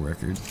don't have no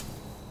record.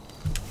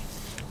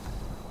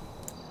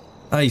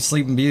 Hey,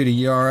 Sleeping Beauty,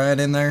 you alright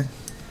in there?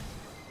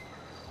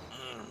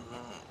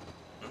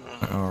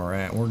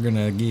 Alright, we're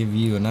gonna give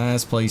you a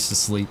nice place to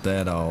sleep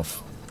that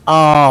off.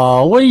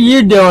 Oh, what are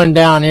you doing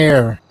down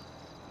here?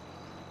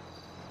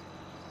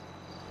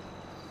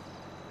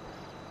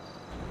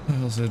 Who the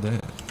hell said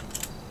that?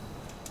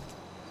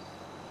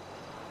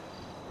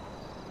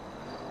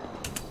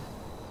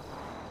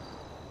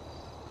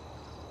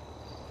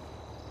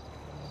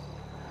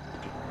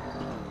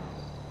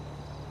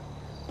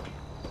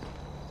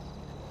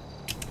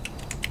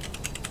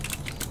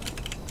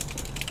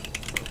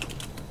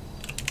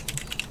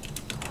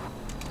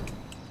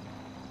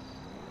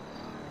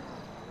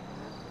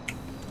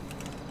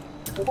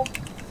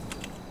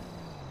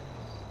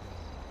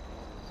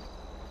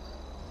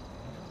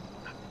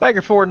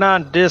 Baker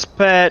 49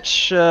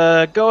 dispatch,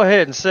 go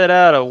ahead and set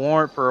out a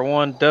warrant for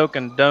one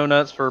Dunkin'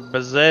 Donuts for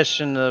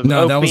possession of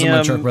No, that wasn't my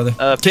opium, truck, brother.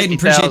 Caden, 50,000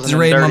 appreciate the in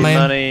raid, my dirty man.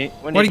 money.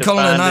 We What need are you to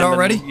calling it a find night him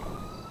already?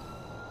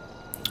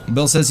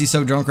 Bill says he's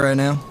so drunk right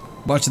now.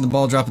 Watching the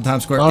ball drop in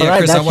Times Square. All yeah, right,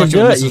 Chris, that I'll watch should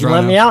you do with it. You Mrs. can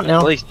right let me now. out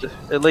now.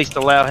 At least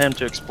allow him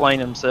to explain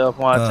himself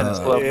why it's in his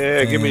club.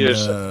 Yeah, give me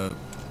this. That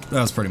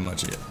was pretty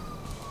much it.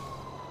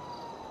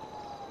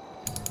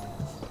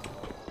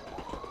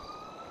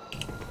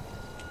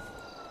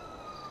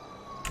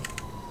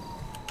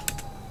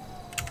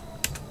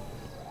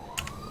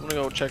 I'm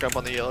gonna go check up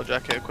on the yellow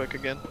jacket quick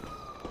again.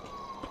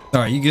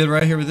 Alright, you good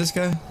right here with this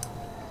guy?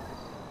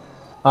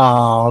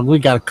 Oh, we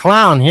got a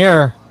clown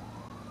here.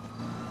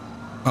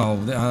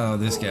 Oh,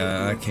 this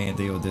guy. I can't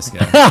deal with this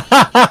guy.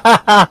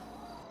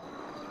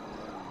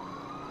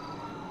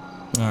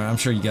 Alright, I'm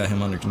sure you got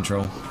him under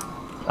control.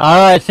 All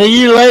right,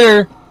 see you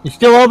later. You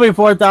still owe me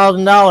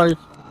 $4,000.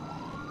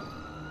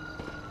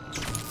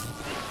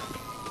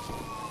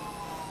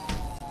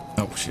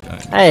 Oh, shit.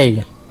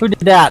 Hey, who did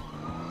that?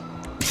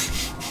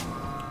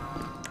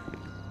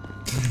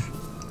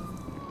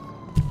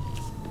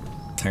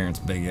 Terrence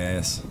big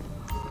ass.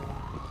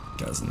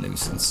 Guy's a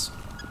nuisance.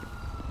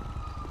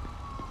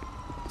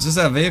 Is this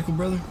that vehicle,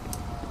 brother?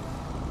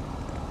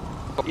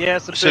 Yeah,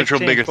 it's a Central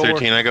Bigger 15-4.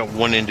 13. I got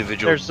one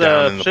individual There's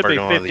down in the should be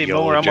parking lot of the 50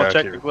 yellow more. I'm gonna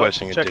jacket check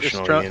requesting check this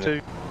additional truck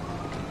unit.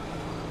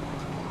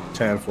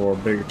 too.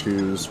 10-4, Bigger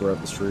 2s, we're up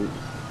the street.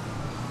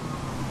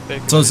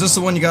 So is this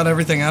the one you got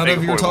everything out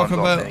of you were talking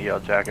about?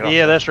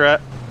 Yeah, that's right.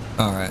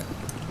 Alright.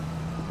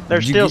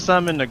 There's Did you still get-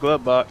 some in the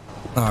glove box.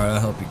 Alright, I'll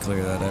help you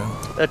clear that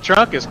out. The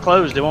trunk is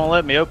closed. It won't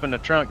let me open the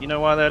trunk. You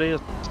know why that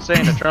is? It's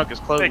saying the trunk is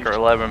closed. Baker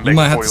 11, You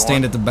might have to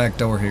stand at the back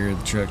door here of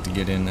the truck to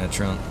get in that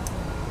trunk.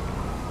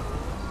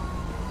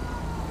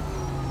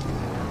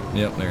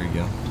 Yep, there you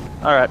go.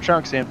 All right,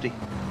 trunk's empty.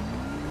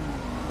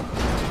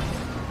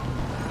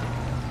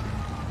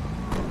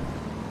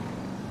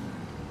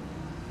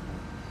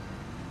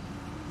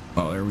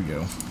 There we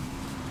go.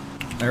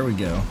 There we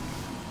go.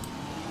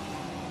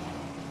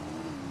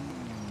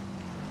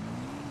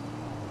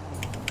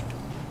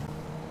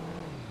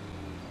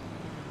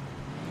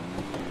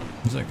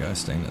 Who's that guy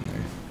standing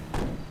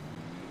there?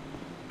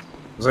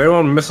 Is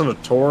anyone missing a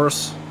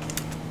Taurus?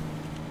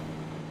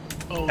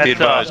 Be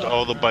advised,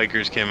 all the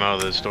bikers came out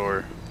of the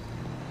store.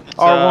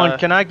 R1,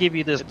 can I give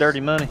you this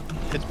dirty money?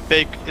 It's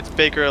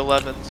Baker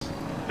 11's.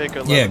 Baker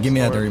 11's Yeah, give me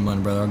that store. dirty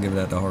money, brother. I'll give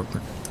that to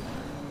Harper.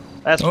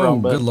 That's oh,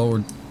 wrong, bud. good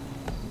lord.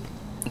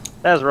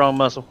 That's wrong,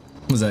 muscle.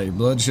 Was that your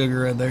blood sugar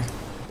right there?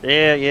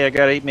 Yeah,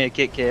 gotta eat me a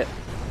Kit Kat.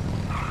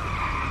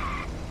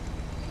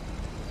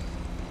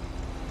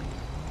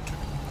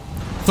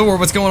 Thor,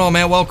 what's going on,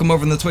 man? Welcome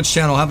over in the Twitch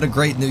channel. Having a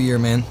great new year,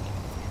 man.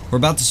 We're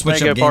about to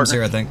switch up games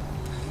here, I think.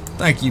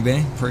 Thank you,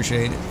 man.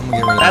 Appreciate it. I'm gonna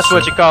get rid of That's this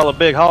what shit. you call a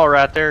big haul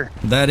right there.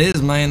 That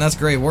is, man. That's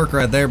great work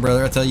right there,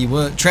 brother. I tell you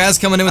what.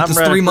 Traz coming in with I'm this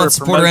running 3-month for a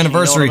supporter promotion,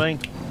 anniversary. you know what I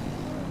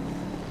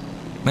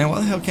mean? Man, why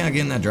the hell can't I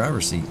get in that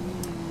driver's seat?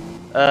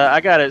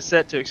 I got it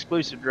set to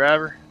exclusive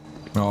driver.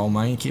 Oh,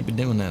 man, you can't be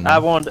doing that now. I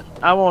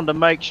wanted to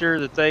make sure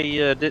that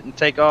they didn't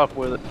take off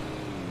with it.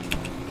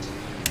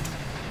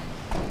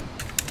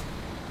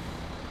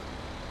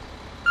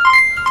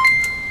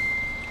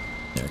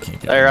 Yeah, I can't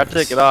get There, I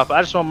took it off.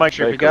 I just want to make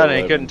sure if you got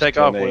it, it couldn't take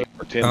off with it.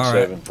 Or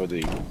 10-7 for the.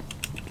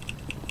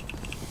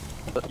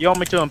 You want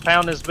me to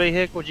impound this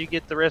vehicle? Would you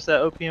get the rest of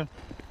that opium?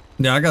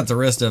 Yeah, I got the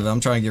rest of it. I'm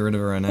trying to get rid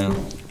of it right now.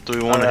 Do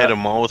we want to hit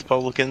them all with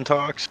Publican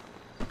talks?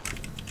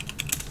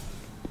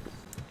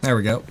 There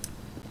we go.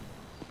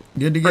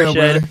 Good to go,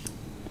 Appreciate brother.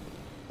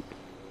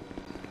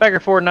 it.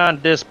 Baker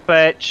 49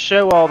 dispatch.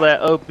 Show all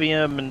that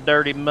opium and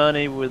dirty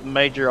money with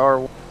Major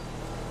R.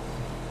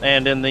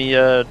 And in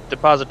the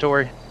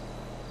depository.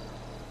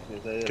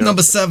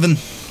 Number 7.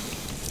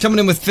 Coming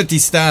in with 50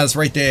 stars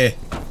right there.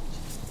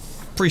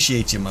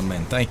 Appreciate you, my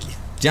man. Thank you.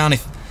 Johnny.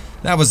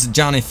 That was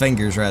Johnny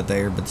Fingers right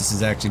there, but this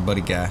is actually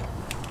Buddy Guy.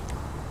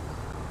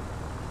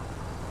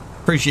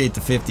 Appreciate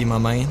the 50, my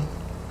man.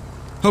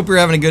 Hope you're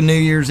having a good New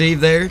Year's Eve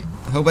there.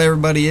 Hope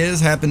everybody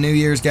is. Happy New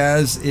Year's,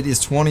 guys. It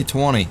is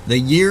 2020. The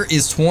year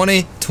is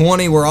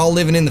 2020. We're all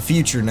living in the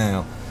future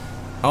now.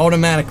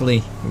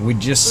 Automatically, we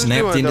just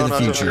snapped into the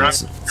future.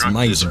 It's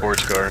amazing.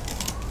 Sports car.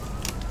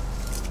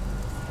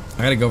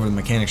 I gotta go over to the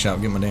mechanic shop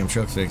and get my damn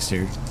truck fixed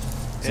here.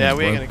 Yeah,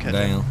 we ain't gonna catch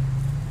down.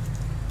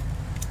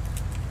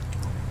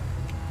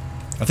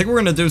 I think we're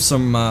gonna do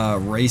some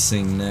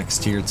racing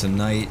next here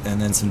tonight, and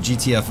then some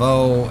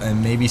GTFO,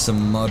 and maybe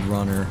some Mud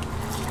Runner.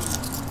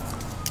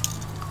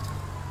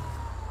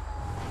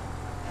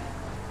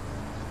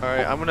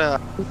 Alright, I'm gonna...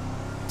 What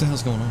the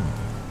hell's going on?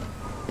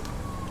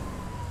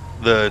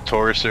 The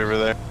Taurus over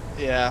there.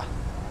 Yeah.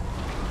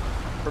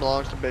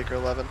 Belongs to Baker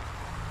 11.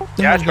 What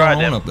the Yeah, I hell's tried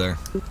going on them. up there?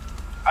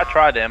 I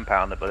tried to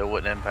impound it, but it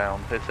wouldn't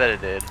impound. It said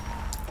it did.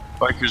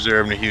 Bikers are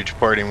having a huge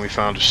party and we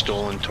found a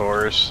stolen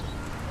Taurus.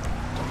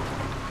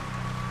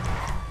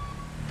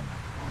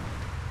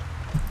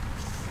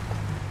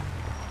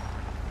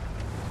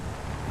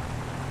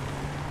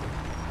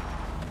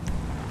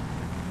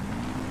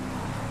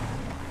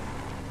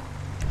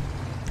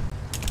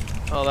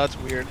 Oh, that's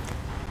weird.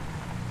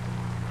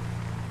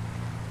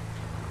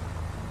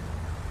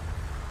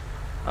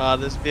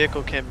 This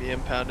vehicle can't be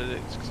impounded.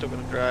 It's still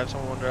gonna drive.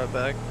 Someone will drive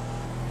back.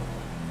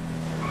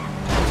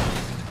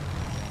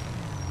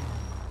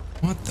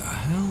 What the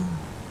hell?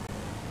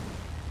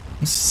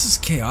 This is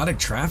chaotic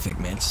traffic,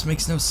 man. It just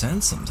makes no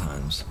sense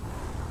sometimes.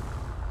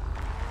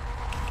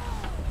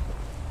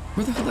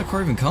 Where the hell did that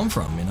car even come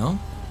from, you know?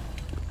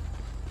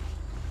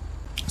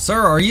 Sir,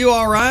 are you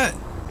alright?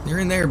 You're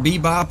in there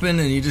bebopping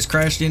and you just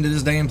crashed into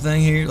this damn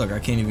thing here? Look, I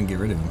can't even get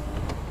rid of him.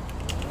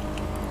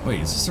 Wait,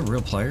 is this a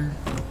real player?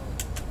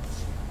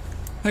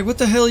 Hey, what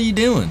the hell are you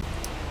doing?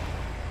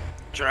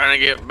 Trying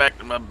to get back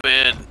to my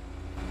bed.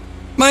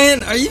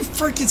 Man, are you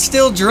freaking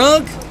still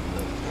drunk?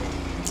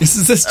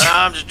 Is this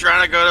I'm just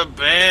trying to go to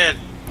bed.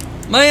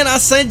 Man, I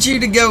sent you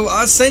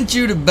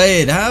to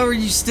bed. How are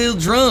you still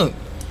drunk?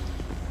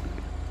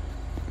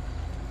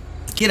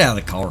 Get out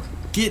of the car.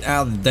 Get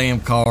out of the damn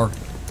car.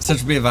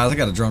 Such be advised, I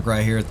got a drunk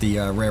right here at the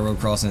railroad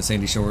crossing at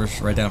Sandy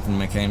Shores, right down from the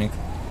mechanic.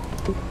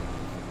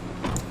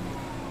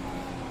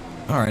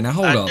 Alright, now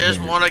hold up. I just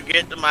want to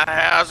get to my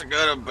house and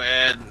go to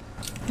bed.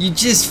 You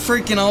just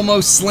freaking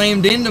almost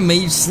slammed into me.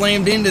 You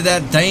slammed into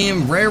that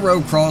damn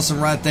railroad crossing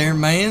right there,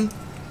 man.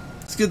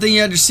 It's a good thing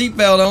you had your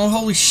seatbelt on.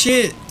 Holy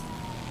shit.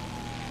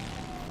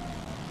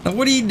 Now,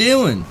 what are you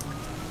doing?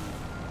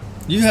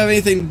 You have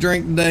anything to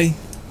drink today?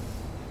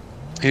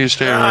 He's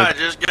staying I right.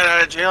 just got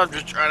out of jail. I'm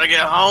just trying to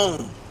get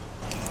home.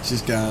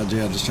 Just got out of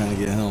jail, just trying to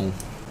get home.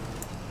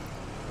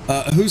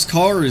 Whose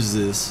car is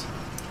this?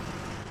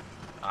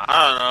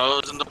 I don't know.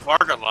 It was in the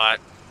parking lot.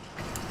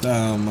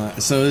 Oh my!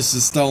 So this is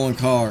a stolen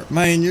car,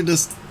 man. You're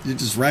just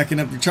racking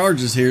up your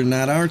charges here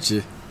tonight, aren't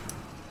you?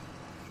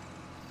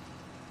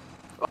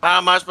 Well, how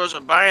am I supposed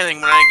to buy anything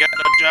when I ain't got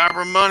no job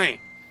or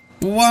money?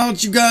 Well, why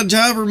don't you got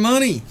job or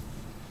money?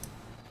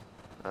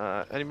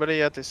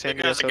 Anybody at the San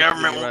Diego? Because the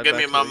government won't give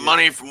me my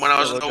money from when I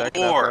was in the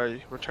war.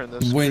 Return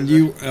this. When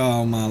you,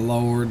 oh my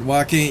lord,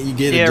 why can't you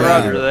get a Yeah, job?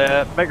 roger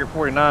that. Baker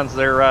 49's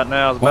there right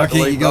now. Why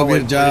can't you go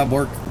get a job,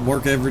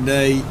 work every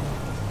day?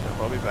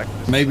 I'll be back.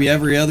 Maybe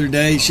every other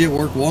day. Shit,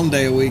 work one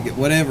day a week.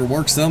 Whatever,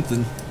 work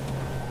something.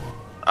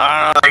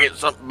 I don't know, I get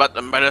something about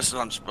the medicine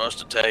I'm supposed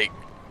to take.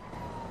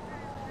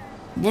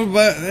 What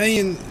about,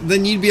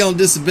 then you'd be on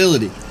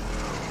disability.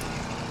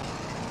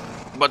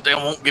 But they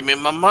won't give me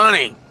my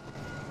money.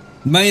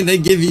 Man, they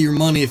give you your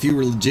money if you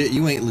were legit.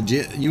 You ain't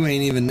legit. You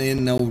ain't even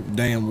in no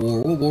damn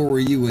war. What war were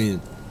you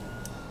in?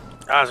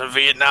 I was in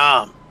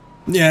Vietnam.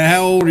 Yeah,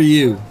 how old are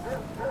you?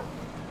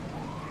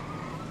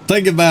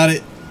 Think about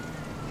it.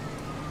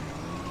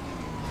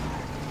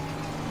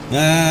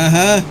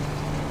 Uh-huh.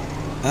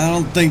 I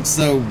don't think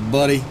so,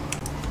 buddy.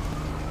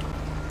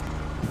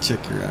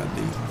 Check your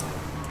ID.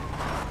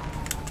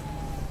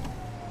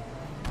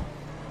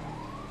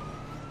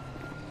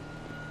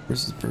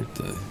 Where's his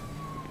birthday?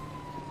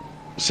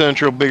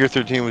 Central Bigger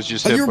 13 was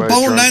just hit you were by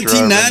born a drunk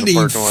driver in 1990, the you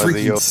parking lot of the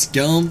freaking Yelp.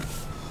 scum.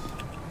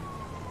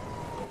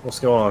 What's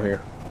going on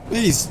here?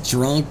 He's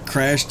drunk,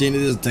 crashed into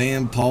this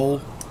damn pole.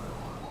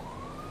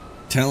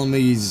 Telling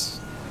me he's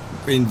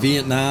in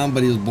Vietnam,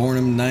 but he was born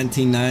in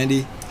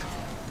 1990.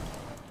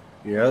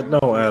 Yeah, that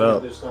don't add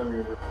up.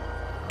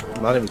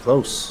 Not even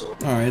close.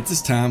 Alright, at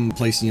this time, I'm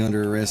placing you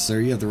under arrest,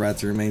 sir. You have the right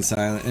to remain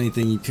silent.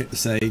 Anything you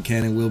say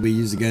can and will be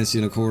used against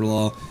you in a court of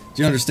law.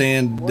 Do you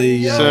understand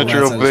the Central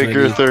rights I just Bigger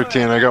read you?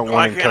 13. I got Why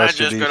one in can't I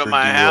custody just go to for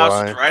my house?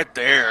 DUI It's right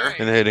there.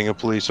 and hitting a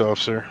police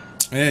officer.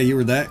 Yeah, you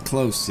were that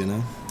close, you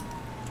know.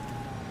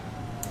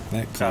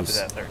 That Copy close.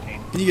 that,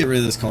 13. Can you get rid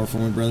of this car for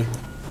me, brother?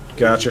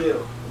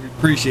 Gotcha.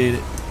 Appreciate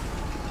it.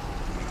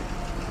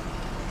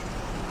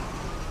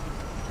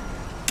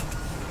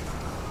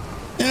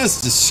 Yeah,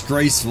 it's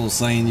disgraceful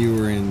saying you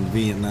were in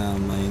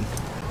Vietnam, man.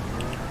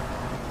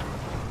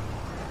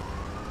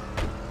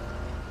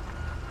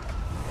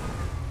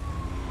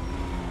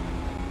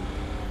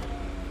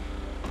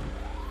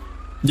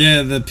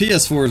 Yeah, the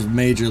PS4 is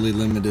majorly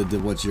limited to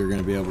what you're going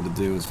to be able to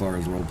do as far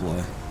as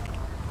roleplay.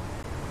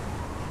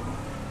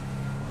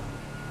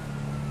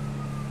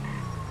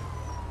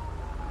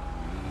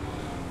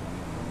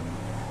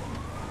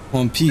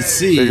 On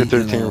PC, Bigger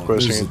 13 there's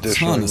requesting a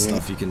additional ton of unit.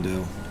 stuff you can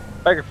do.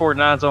 Baker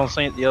 49's on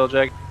scene at the Yellow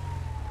Jacket.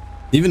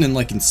 Even in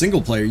like in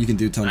single player, you can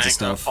do I tons of ain't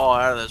gonna stuff. fall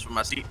out of this with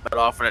my seatbelt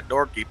off and that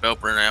door keep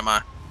opening, am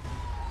I?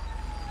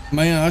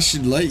 Man, I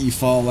should let you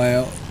fall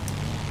out.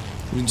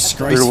 You're They're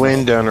disgraceful.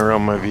 laying down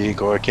around my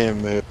vehicle. I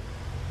can't move.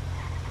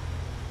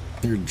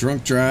 You're a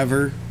drunk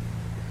driver,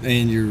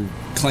 and you're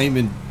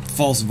claiming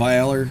false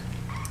valor.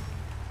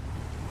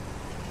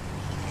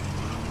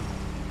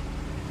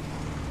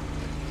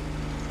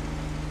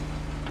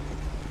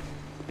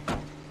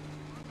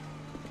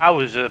 I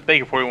was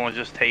Baker 41 was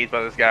just tased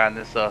by this guy in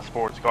this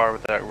sports car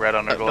with that red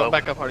underglow. Don't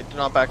back up, Hardy. Do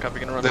not back up. You're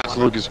gonna run. That's the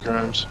line. Lucas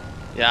Grimes.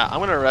 Yeah, I'm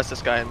gonna arrest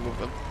this guy and move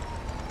him.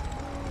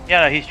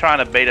 Yeah, no, he's trying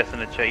to bait us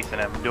into chasing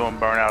him, doing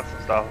burnouts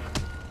and stuff.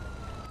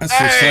 That's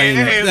for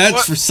saying.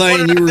 That's for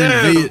saying you were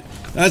in Viet.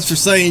 That's for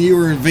saying you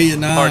were in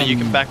Vietnam. Hardy, you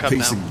can back up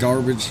piece now. of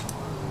garbage.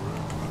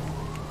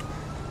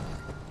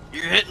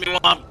 You hit me while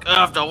I'm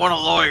cuffed. I want a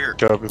lawyer.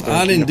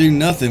 I didn't do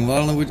nothing. Well,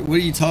 I don't know what are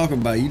you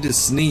talking about. You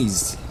just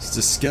sneezed. It's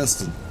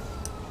disgusting.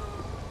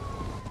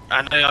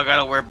 I know y'all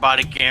gotta wear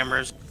body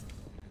cameras.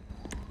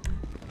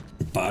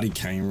 Body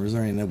cameras?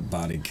 There ain't no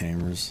body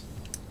cameras.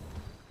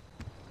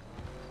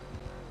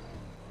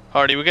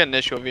 Hardy, we got an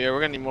issue over here. We're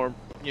gonna need more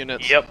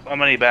units. Yep, I'm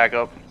gonna need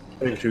backup.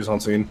 Bigger 2's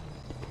on scene.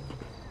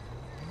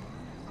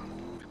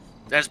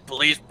 That's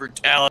police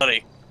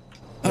brutality.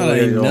 That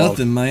ain't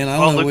nothing, man. I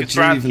don't know what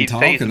you're even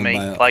talking me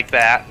about. like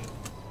that.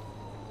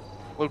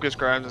 Lucas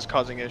Grimes is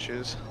causing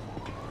issues.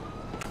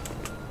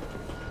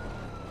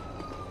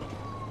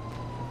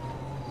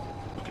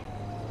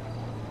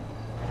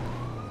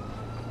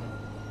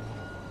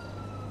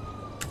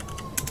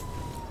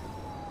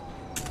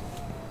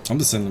 I'm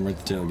just sending him right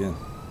to jail again.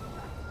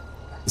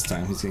 This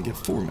time he's gonna get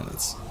 4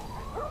 minutes.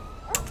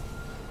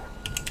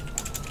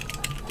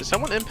 Did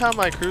someone impound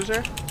my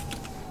cruiser?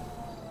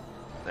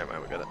 Never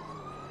mind, we got it.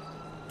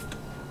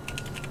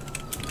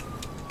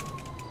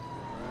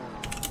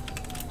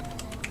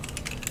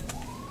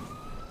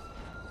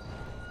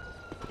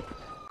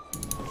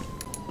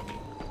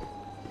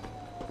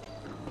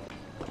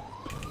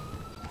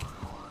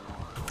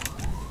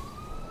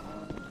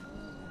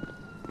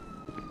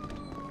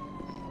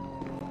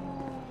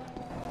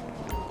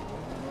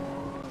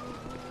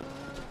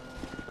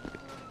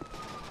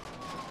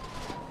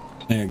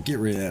 Yeah, get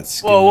rid of that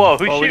skin. Whoa,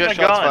 who's Oh, we shooting got a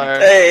shots gun?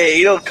 fired. Hey,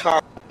 you don't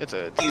calm. It's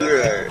a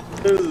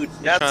Dude, He's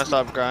trying to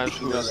stop Grimes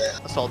from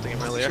assaulting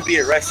him earlier. should be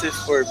arrested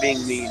for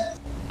being mean.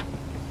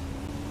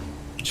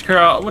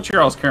 What's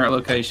your all's current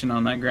location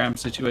on that Graham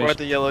situation? We're at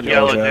the Yellow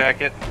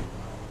Jacket.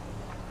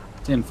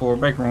 10-4.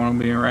 Baker won't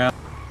be around.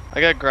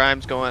 I got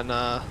Grimes going,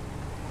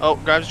 Oh,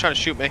 Grimes is trying to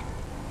shoot me.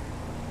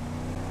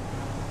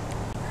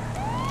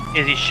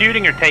 Is he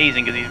shooting or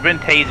tasing? Because he's been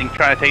tasing,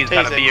 trying to tase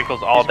out of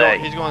vehicles all day.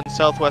 He's going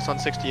southwest on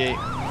 68.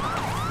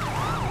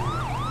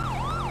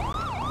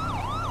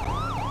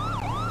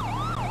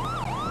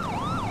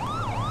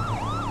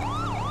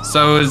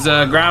 So is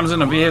Grimes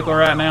in a vehicle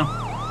right now?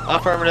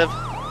 Affirmative.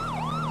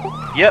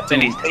 Yep,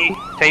 and he's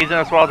tasing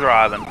us while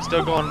driving.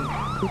 Still going.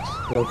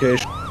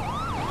 Location.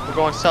 We're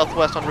going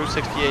southwest on Route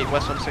 68,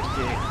 west on 68.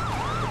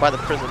 We're by the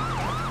prison.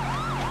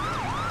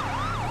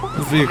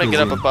 I'm gonna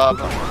get up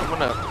above. I'm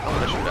gonna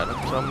shoot at him.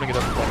 So I'm gonna get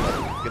up above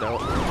and get out.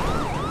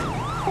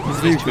 What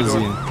vehicle is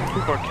he in?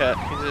 Corvette.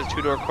 He's in a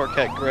two-door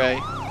Corvette gray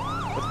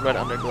with red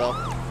underglow.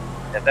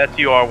 If that's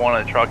UR1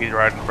 of the truck, he's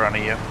right in front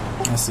of you.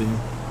 I see him.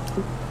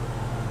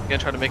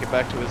 Gonna try to make it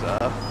back to his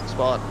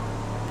spot.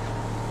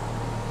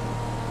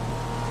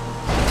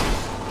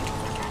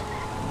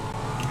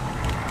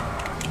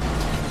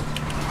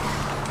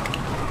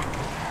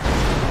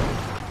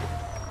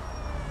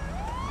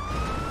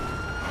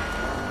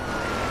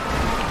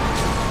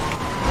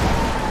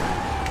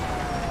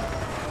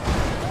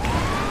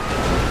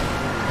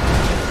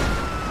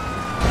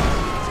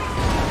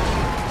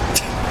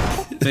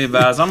 Be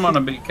advised, I'm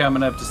gonna be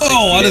coming up to.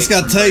 Oh, I just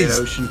got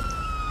tased.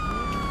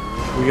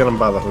 We got him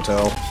by the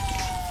hotel.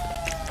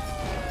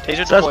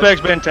 Taser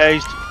Suspect's been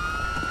tased.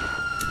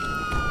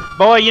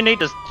 Boy, you need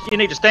to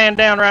stand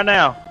down right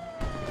now.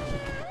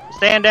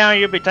 Stand down,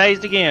 you'll be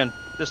tased again.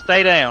 Just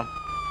stay down.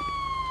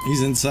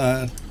 He's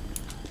inside.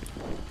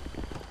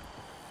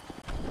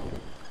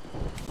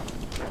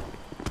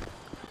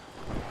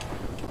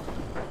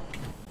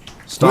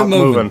 Stop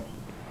moving.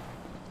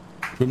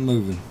 Quit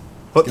moving.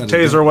 Put the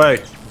taser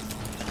away.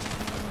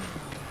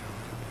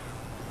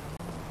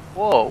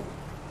 Whoa.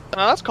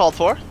 No, that's called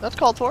for. That's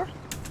called for.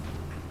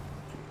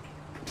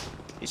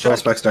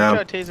 Suspect's down.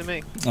 He's tasing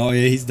me. Oh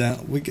yeah, he's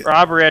down. We get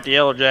Robbery at the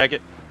Yellow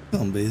Jacket.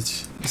 Come on,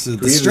 bitch. It's a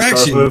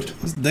distraction.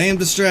 It's a damn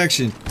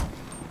distraction.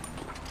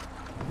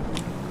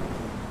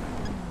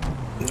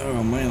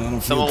 Oh man, I don't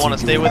feel Someone too want to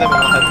stay good. with him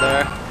and I'll head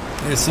there.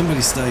 Hey,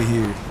 somebody stay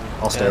here.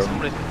 I'll stay with him.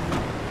 Somebody...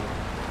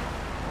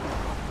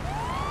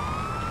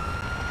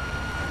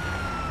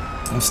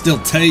 I'm still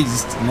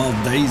tased. I'm all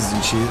dazed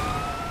and shit.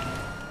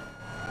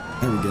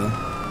 There we go.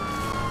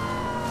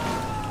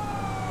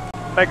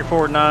 Baker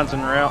 49's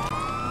en route.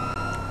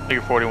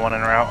 Baker 41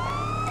 en route.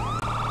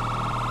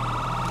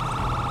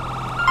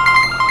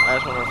 I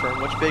just want to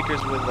affirm which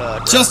Baker's with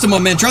Justin, my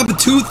man, dropping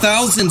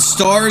 2,000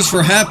 stars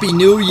for Happy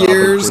New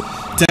Year's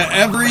to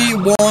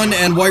everyone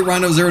and White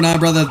Rhino 09,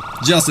 brother.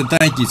 Justin,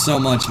 thank you so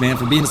much, man,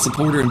 for being a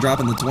supporter and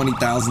dropping the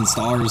 20,000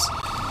 stars.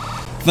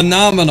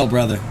 Phenomenal,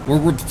 brother. We're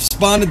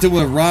responding to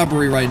a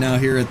robbery right now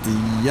here at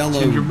the Yellow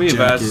Ginger, be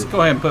advised. Jacket.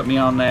 Go ahead and put me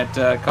on that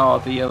call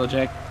at the Yellow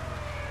Jacket.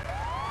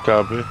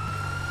 Copy.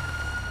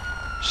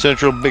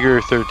 Central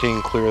Bigger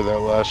 13, clear that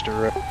last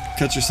arrest.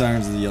 Cut your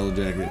sirens to the Yellow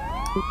Jacket.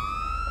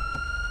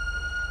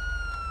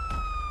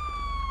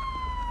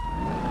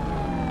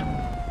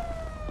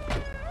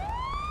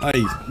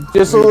 Hey.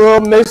 Just a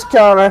little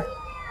miskounter.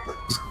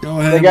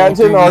 Go ahead. They got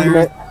into an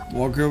argument.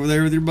 Walk over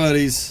there with your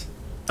buddies.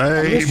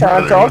 I'm just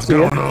trying to talk to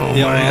you.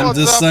 Yeah, I'm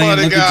just saying.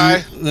 Look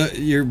at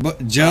your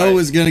Joe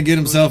is gonna get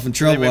himself in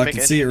trouble. I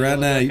can see it right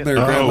now. You better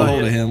grab a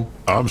hold of him.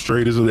 I'm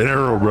straight as an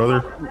arrow,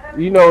 brother.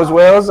 You know as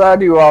well as I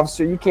do,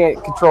 officer. You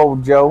can't control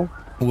Joe.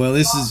 Well,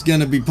 this is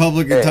gonna be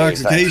public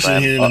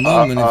intoxication here in a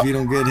moment if you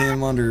don't get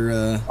him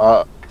under.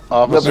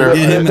 Officer,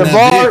 get him in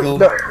that vehicle.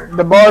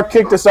 The bar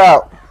kicked us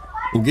out.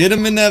 Well, get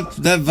him in that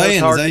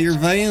van. Is that your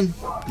van?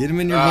 Get him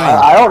in your van.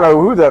 I don't know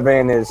who that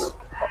van is.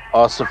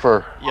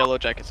 Ossifer. Yellow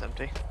Jacket's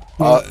empty.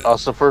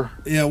 Ossifer.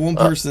 Yeah, one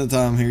person at a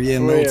time here. Yeah,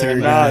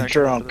 military guy. Not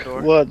drunk.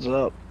 What's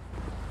up?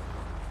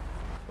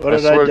 What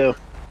did I do?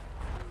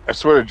 I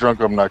swear to drunk,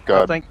 I'm not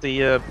God. I think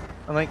the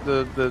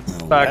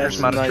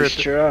bikers might have tripped.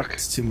 Truck.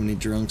 It's too many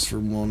drunks for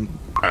one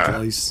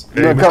place.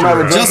 Hey,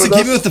 Justin,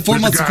 keep it with the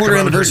 4-month supporter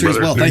anniversary as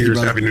well. Thank you,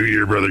 brother. Happy New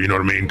Year, brother. You know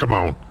what I mean? Come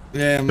on.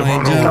 Yeah,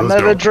 man, Joe. I'm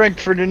at a drink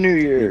for the New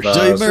Year's.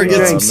 Joe, you better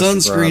get some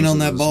sunscreen on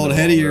that bald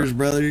head of yours,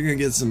 brother. You're gonna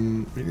get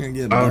some. You're gonna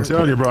get. I'm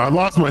telling you, bro. I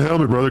lost my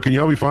helmet, brother. Can you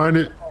help me find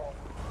it?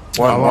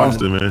 I lost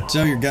it, man.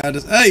 Joe, your guy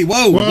just. Hey,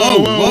 whoa.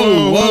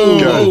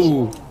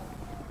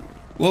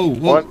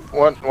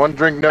 One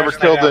drink never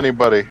killed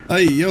anybody.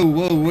 Hey, yo,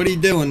 whoa, what are you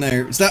doing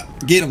there?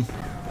 Stop. Get him.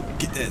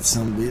 Get that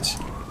son of a bitch.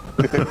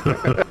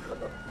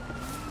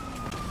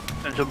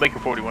 Central Baker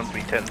 41's be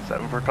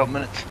 10-7 for a couple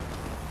minutes.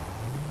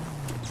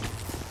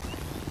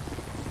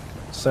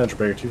 Central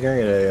Baker, you can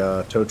get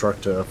a tow truck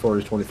to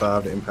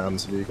 4025 to impound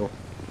this vehicle.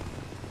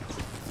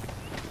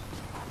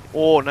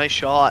 Oh, nice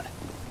shot.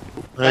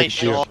 Nice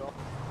Thank you. shot.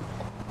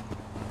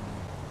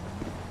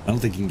 I don't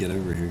think you can get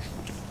over here.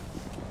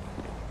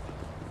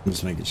 I'm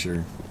just making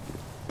sure.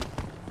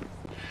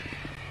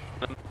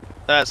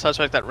 That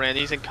suspect that ran,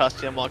 he's in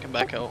custody. I'm walking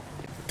back out.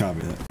 Copy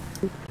that.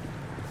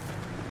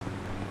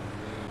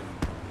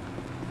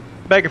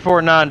 Baker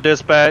 49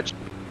 dispatch.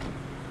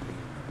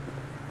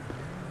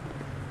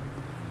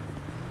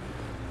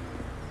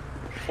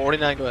 Go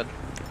ahead.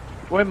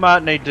 We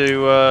might need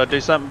to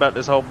do something about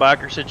this whole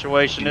biker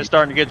situation. It's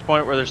starting to get to the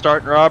point where they're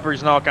starting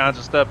robberies and all kinds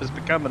of stuff. It's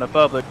becoming a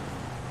public.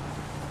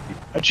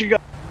 What you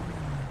got?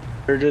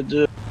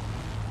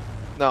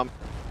 No.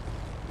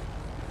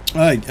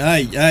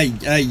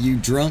 Hey, you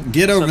drunk.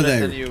 Get over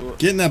there.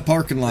 Get in that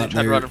parking lot They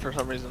tried there. running for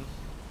some reason.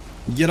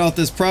 Get off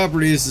this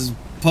property. This is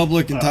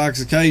public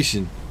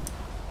intoxication.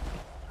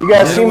 You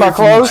guys see my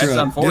clothes?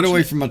 Get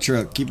away from my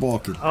truck. Keep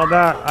walking. Hold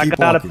on. I Keep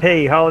gotta walking.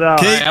 pee. Hold on.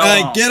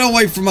 Hey, get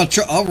away from my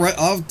truck. All right,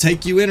 I'll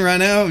take you in right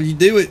now. You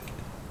do it.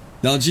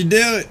 Don't you do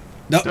it.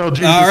 No. All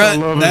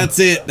right. That's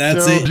it.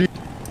 That's it.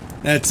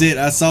 That's it.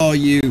 I saw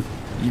you.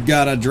 You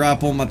got a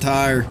drop on my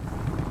tire.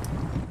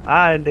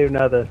 I didn't do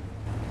nothing.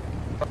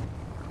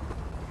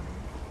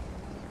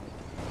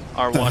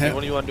 R1,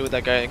 what do you want to do with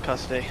that guy in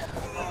custody?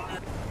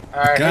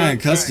 Guy in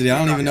custody. I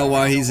don't even know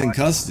why he's in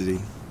custody.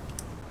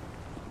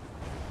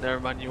 Never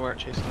mind, you weren't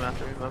chasing him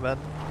after me, my bad.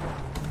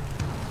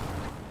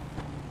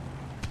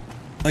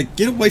 Like,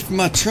 get away from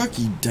my truck,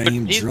 you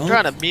damn He's drunk.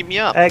 trying to beat me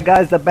up. Hey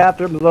guys, the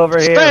bathroom's over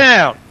here. Stay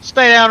down.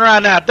 Stay down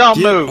right now. Don't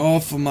Get move.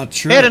 off of my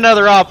truck. Hit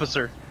another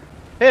officer.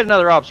 Hit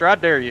another officer. I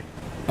dare you.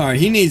 All right,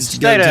 he needs to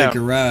Stay go down. take a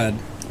ride.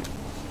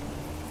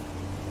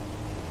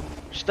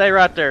 Stay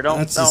right there. Don't.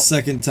 That's the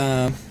second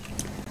time.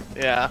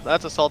 Yeah,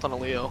 that's assault on a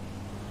Leo.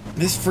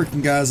 This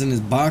freaking guy's in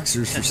his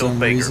boxers for some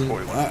reason.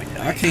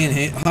 I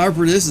can't.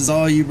 Harper, this is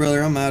all you,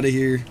 brother. I'm out of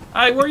here.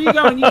 Hey, where you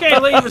going? You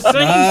can't leave a scene.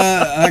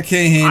 I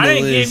can't handle I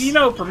didn't this. give you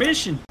no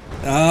permission.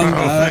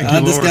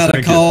 I just got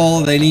a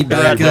call. They need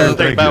backup.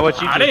 Think about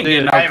what you I just didn't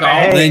did. get no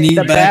call. They need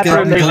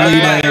backup in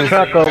Toledo.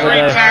 Truck over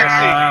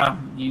there.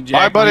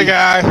 Bye, buddy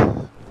guy.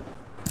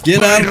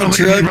 Get out of my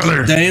truck,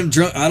 you damn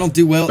drunk. I don't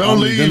do well. Don't I'm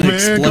leave, gonna man.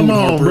 explode, Come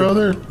on, Harper.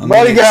 brother. I'm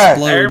Buddy gonna guy.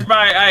 explode.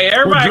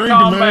 Everybody, We're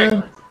calm drinking,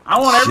 back. I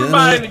want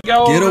everybody to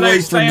go Get over away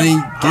there. from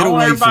me. Get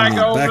away from me.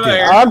 Go Back over up.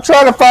 there. I'm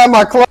trying to find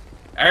my clothes.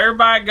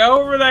 Everybody go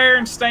over there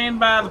and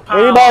stand by the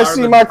pile. Anybody or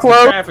see the my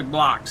clothes? traffic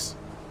blocks.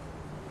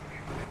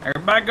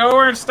 Everybody go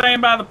over and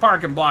stand by the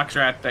parking blocks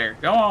right there.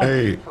 Go on.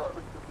 Hey,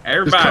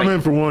 everybody. just come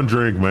in for one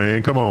drink,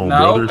 man. Come on,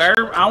 No,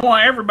 brothers. I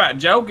want everybody.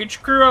 Joe, get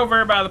your crew over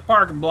there by the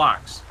parking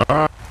blocks. All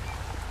right.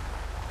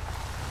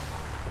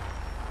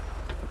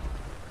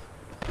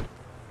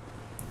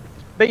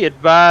 Be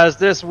advised,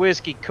 this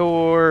whiskey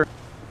core.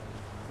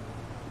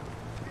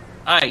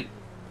 Hey,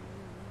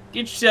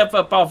 get yourself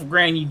up off the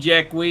ground, you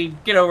jackweed.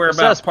 Get over there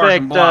The by the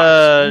parking suspect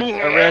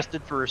blocks.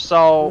 arrested for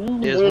assault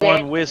is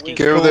one whiskey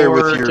Get over there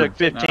with core. your- Took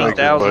Thank you,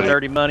 15,000 buddy.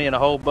 dirty money and a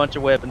whole bunch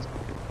of weapons.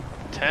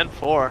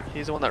 10-4.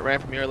 He's the one that ran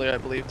from me earlier, I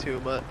believe,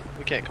 too, but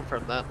we can't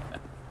confirm that.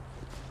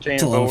 Chain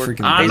It's a lot of forward.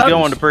 freaking He's business.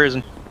 going to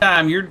prison.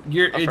 Time you're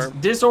it's Affirm.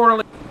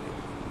 disorderly.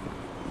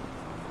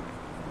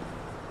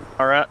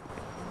 All right.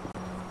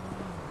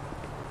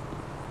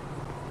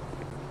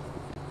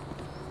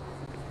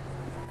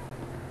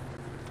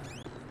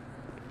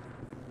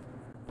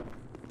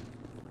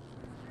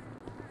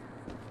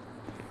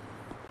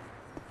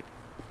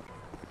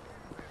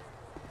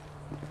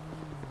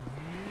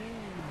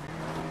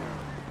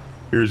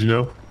 Here's,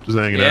 just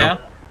hanging Yeah.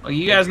 out. Well,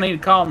 you guys need to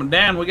calm them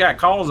down. We got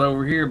calls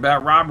over here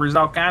about robberies,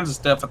 all kinds of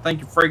stuff. I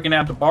think you're freaking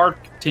out the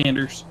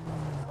bartenders.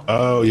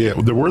 Oh, yeah.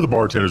 Well, there were the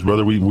bartenders,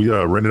 brother. We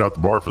rented out the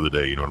bar for the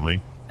day, you know what I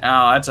mean?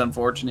 Oh, that's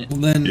unfortunate. Well,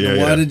 then Yeah,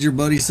 why yeah. did your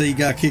buddy say you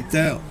got kicked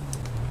out?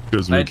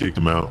 Because we kicked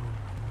him out.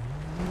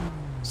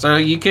 So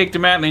you kicked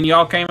him out, and then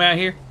y'all came out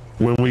here.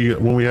 When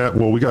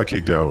we got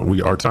kicked out.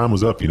 Our time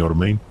was up, you know what I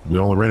mean? We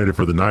only rented it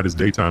for the night. It's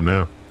daytime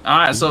now. All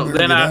right. So better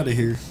then get outta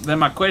here. then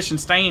my question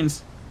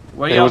stands: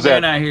 what It y'all was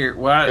doing that- out here?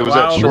 Why it was why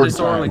that all short the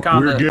disorderly time.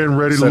 We're conduct? getting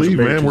ready to Such leave,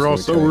 man. bitches We're all when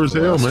it sober as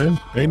came hell, to us. man.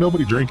 Ain't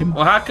nobody drinking.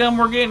 Well, how come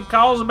we're getting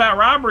calls about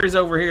robberies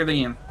over here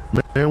then?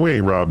 Man, we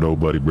ain't robbed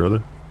nobody,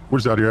 brother. We're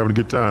just out here having a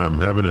good time,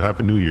 having a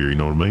happy new year, you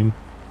know what I mean?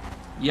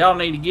 Y'all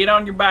need to get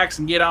on your backs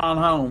and get on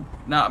home.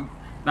 Not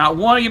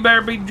one of you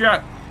better be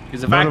drunk.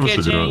 Because if None I of us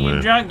catch are any drunk, of you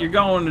man. drunk, you're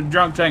going to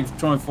drunk tank for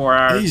 24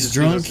 hours. He's just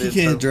 'cause I drunk. He said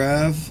can't so.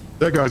 drive.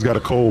 That guy's got a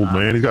cold,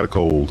 man. He's got a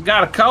cold.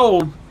 Got a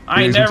cold.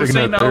 I ain't He's been never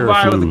taking seen that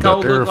nobody with a Theraflu,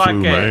 cold that look like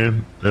Theraflu, that.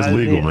 man. That's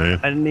legal, man.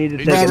 I need to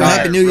take Robert, it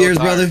happy out. New Year's,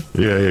 brother.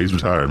 Yeah, he's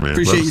retired, man.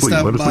 Appreciate Let you us sleep.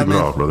 stopping Let us by, sleep it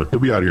man. off, brother. He'll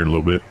be out here in a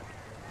little bit.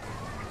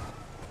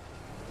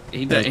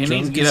 He That needs to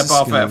drunk get as up a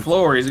off that skunk.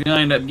 floor. He's going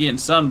to end up getting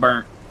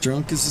sunburnt.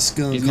 Drunk as a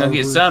skunk. He's going to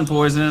get Harper. sun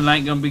poisoning and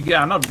ain't going to be good.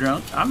 I know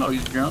drunk. I know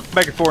he's drunk.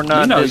 Baker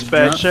 49 You know he's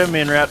dispatch. drunk. Show me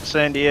en route to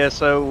San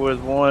Diego with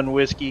one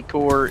whiskey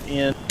core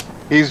in.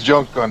 He's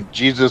drunk on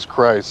Jesus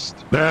Christ.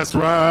 That's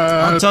right.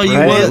 I'll tell you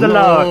Praise what. the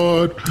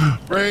Lord.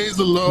 Praise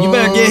the Lord. You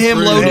better get him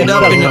Praise loaded the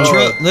up in the Lord.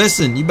 truck.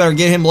 Listen, you better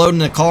get him loaded in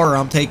the car or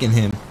I'm taking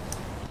him.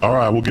 All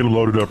right, we'll get him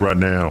loaded up right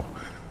now.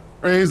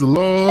 Praise the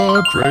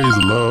Lord. Praise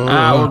the Lord.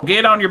 Well,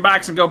 get on your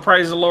bikes and go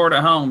praise the Lord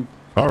at home.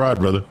 All right,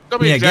 brother.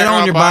 Yeah, get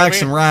on your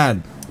bikes and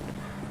ride.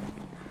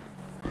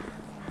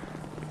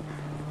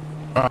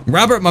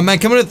 Robert, my man,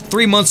 coming to the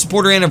 3-month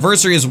supporter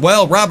anniversary as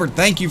well. Robert,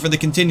 thank you for the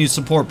continued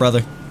support,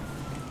 brother.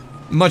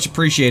 Much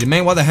appreciated,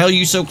 man. Why the hell are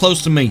you so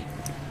close to me?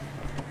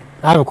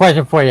 I have a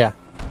question for you.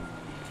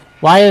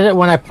 Why is it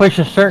when I push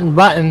a certain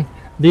button,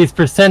 these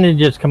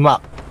percentages come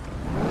up?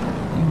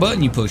 What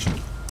button you pushing?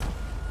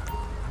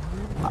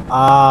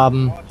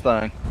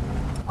 Fine.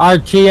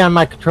 RT on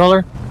my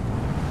controller.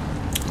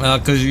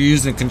 Because you're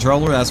using a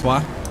controller, that's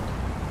why.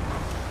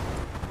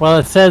 Well,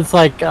 it says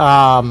like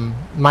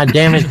my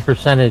damage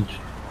percentage.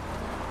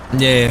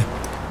 Yeah.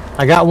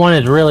 I got one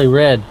that's really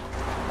red.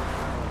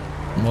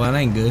 Well, that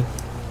ain't good.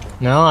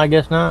 No, I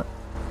guess not.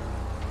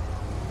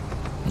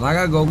 Well, I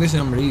gotta go get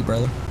something to eat,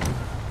 brother.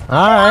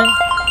 Alright.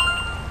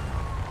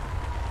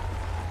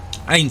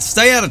 Hey,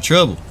 stay out of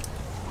trouble.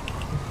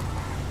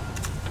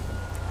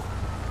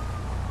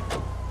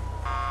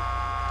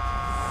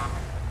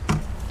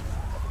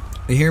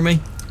 You hear me?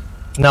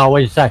 No, what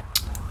did you say?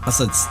 I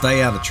said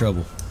stay out of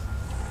trouble.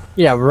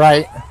 Yeah,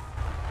 right.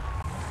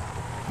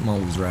 I'm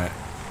always right.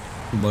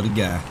 Buddy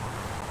guy.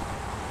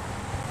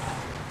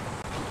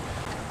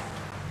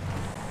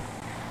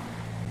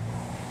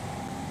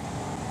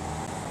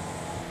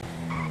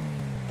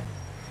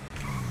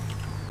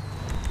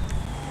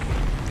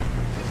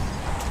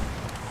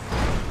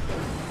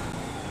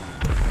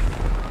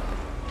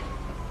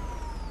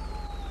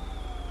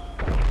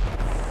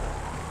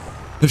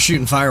 They're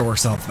shooting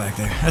fireworks off back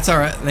there. That's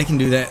alright, they can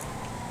do that.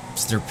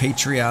 It's their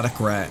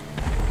patriotic right.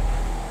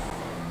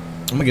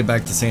 I'm gonna get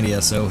back to San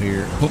Diego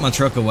here, put my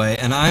truck away,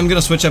 and I'm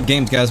gonna switch up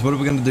games, guys. What are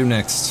we gonna do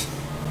next?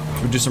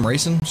 Should we do some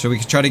racing? Should we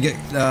try to get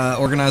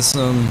organize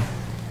some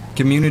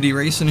community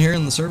racing here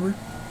in the server?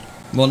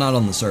 Well, not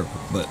on the server,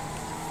 but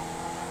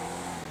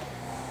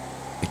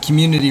the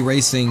community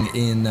racing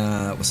in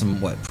with some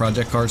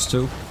Project Cars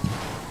 2.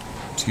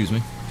 Excuse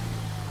me.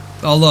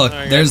 Oh look,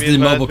 there's the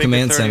mobile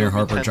command center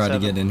Harper tried to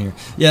get in here.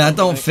 Yeah, that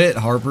don't fit,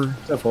 Harper.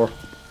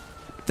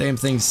 Damn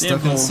thing's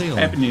stuck on the ceiling.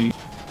 Happy New Year.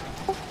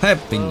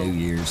 Happy New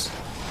Year's.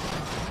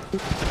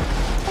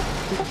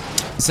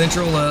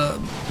 Central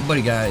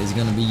buddy guy is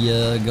gonna be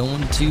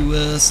going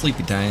to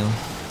Sleepy Town.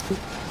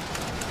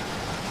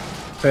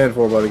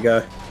 10-4, buddy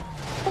guy.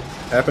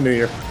 Happy New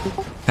Year.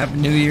 Happy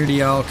New Year to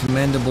y'all.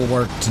 Commendable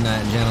work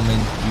tonight, gentlemen.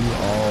 You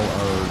all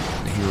are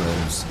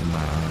heroes in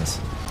my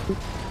eyes.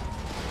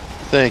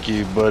 Thank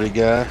you, buddy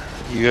guy.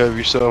 You have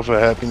yourself a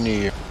happy New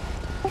Year.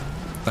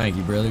 Thank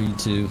you, brother. You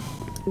too.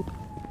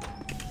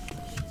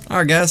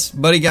 Alright, guys.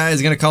 Buddy guy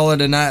is going to call it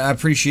a night. I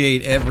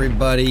appreciate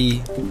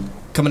everybody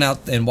coming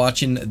out and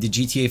watching the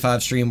GTA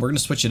 5 stream. We're going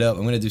to switch it up.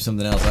 I'm going to do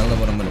something else. I don't know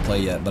what I'm going to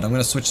play yet, but I'm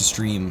going to switch the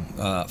stream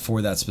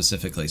for that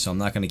specifically, so I'm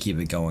not going to keep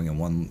it going in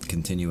one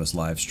continuous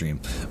live stream.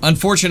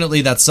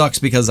 Unfortunately, that sucks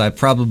because I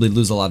probably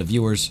lose a lot of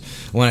viewers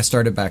when I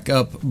start it back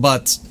up,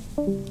 but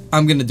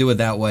I'm going to do it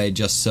that way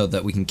just so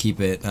that we can keep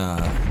it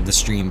the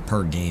stream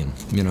per game.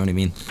 You know what I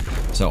mean?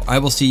 So I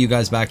will see you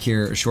guys back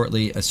here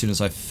shortly as soon as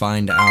I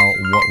find out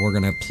what we're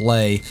going to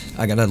play.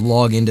 I got to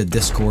log into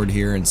Discord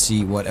here and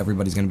see what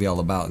everybody's going to be all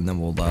about, and then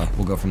we'll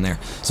go from there.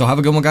 So have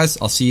a good one, guys.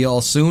 I'll see you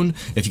all soon.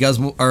 If you guys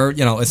are,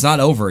 you know, it's not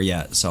over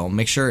yet, so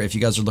make sure if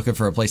you guys are looking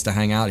for a place to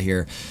hang out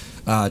here,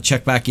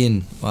 check back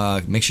in.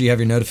 Make sure you have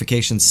your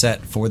notifications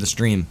set for the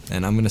stream,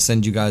 and I'm going to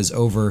send you guys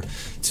over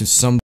to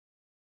some.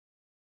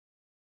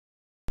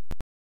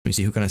 Let me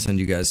see, who can I send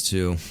you guys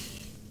to?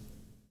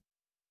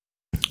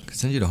 I can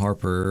send you to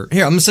Harper.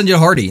 Here, I'm gonna send you to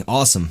Hardy.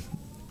 Awesome.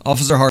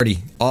 Officer Hardy.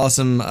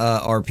 Awesome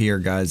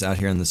RPer guys out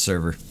here on the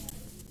server.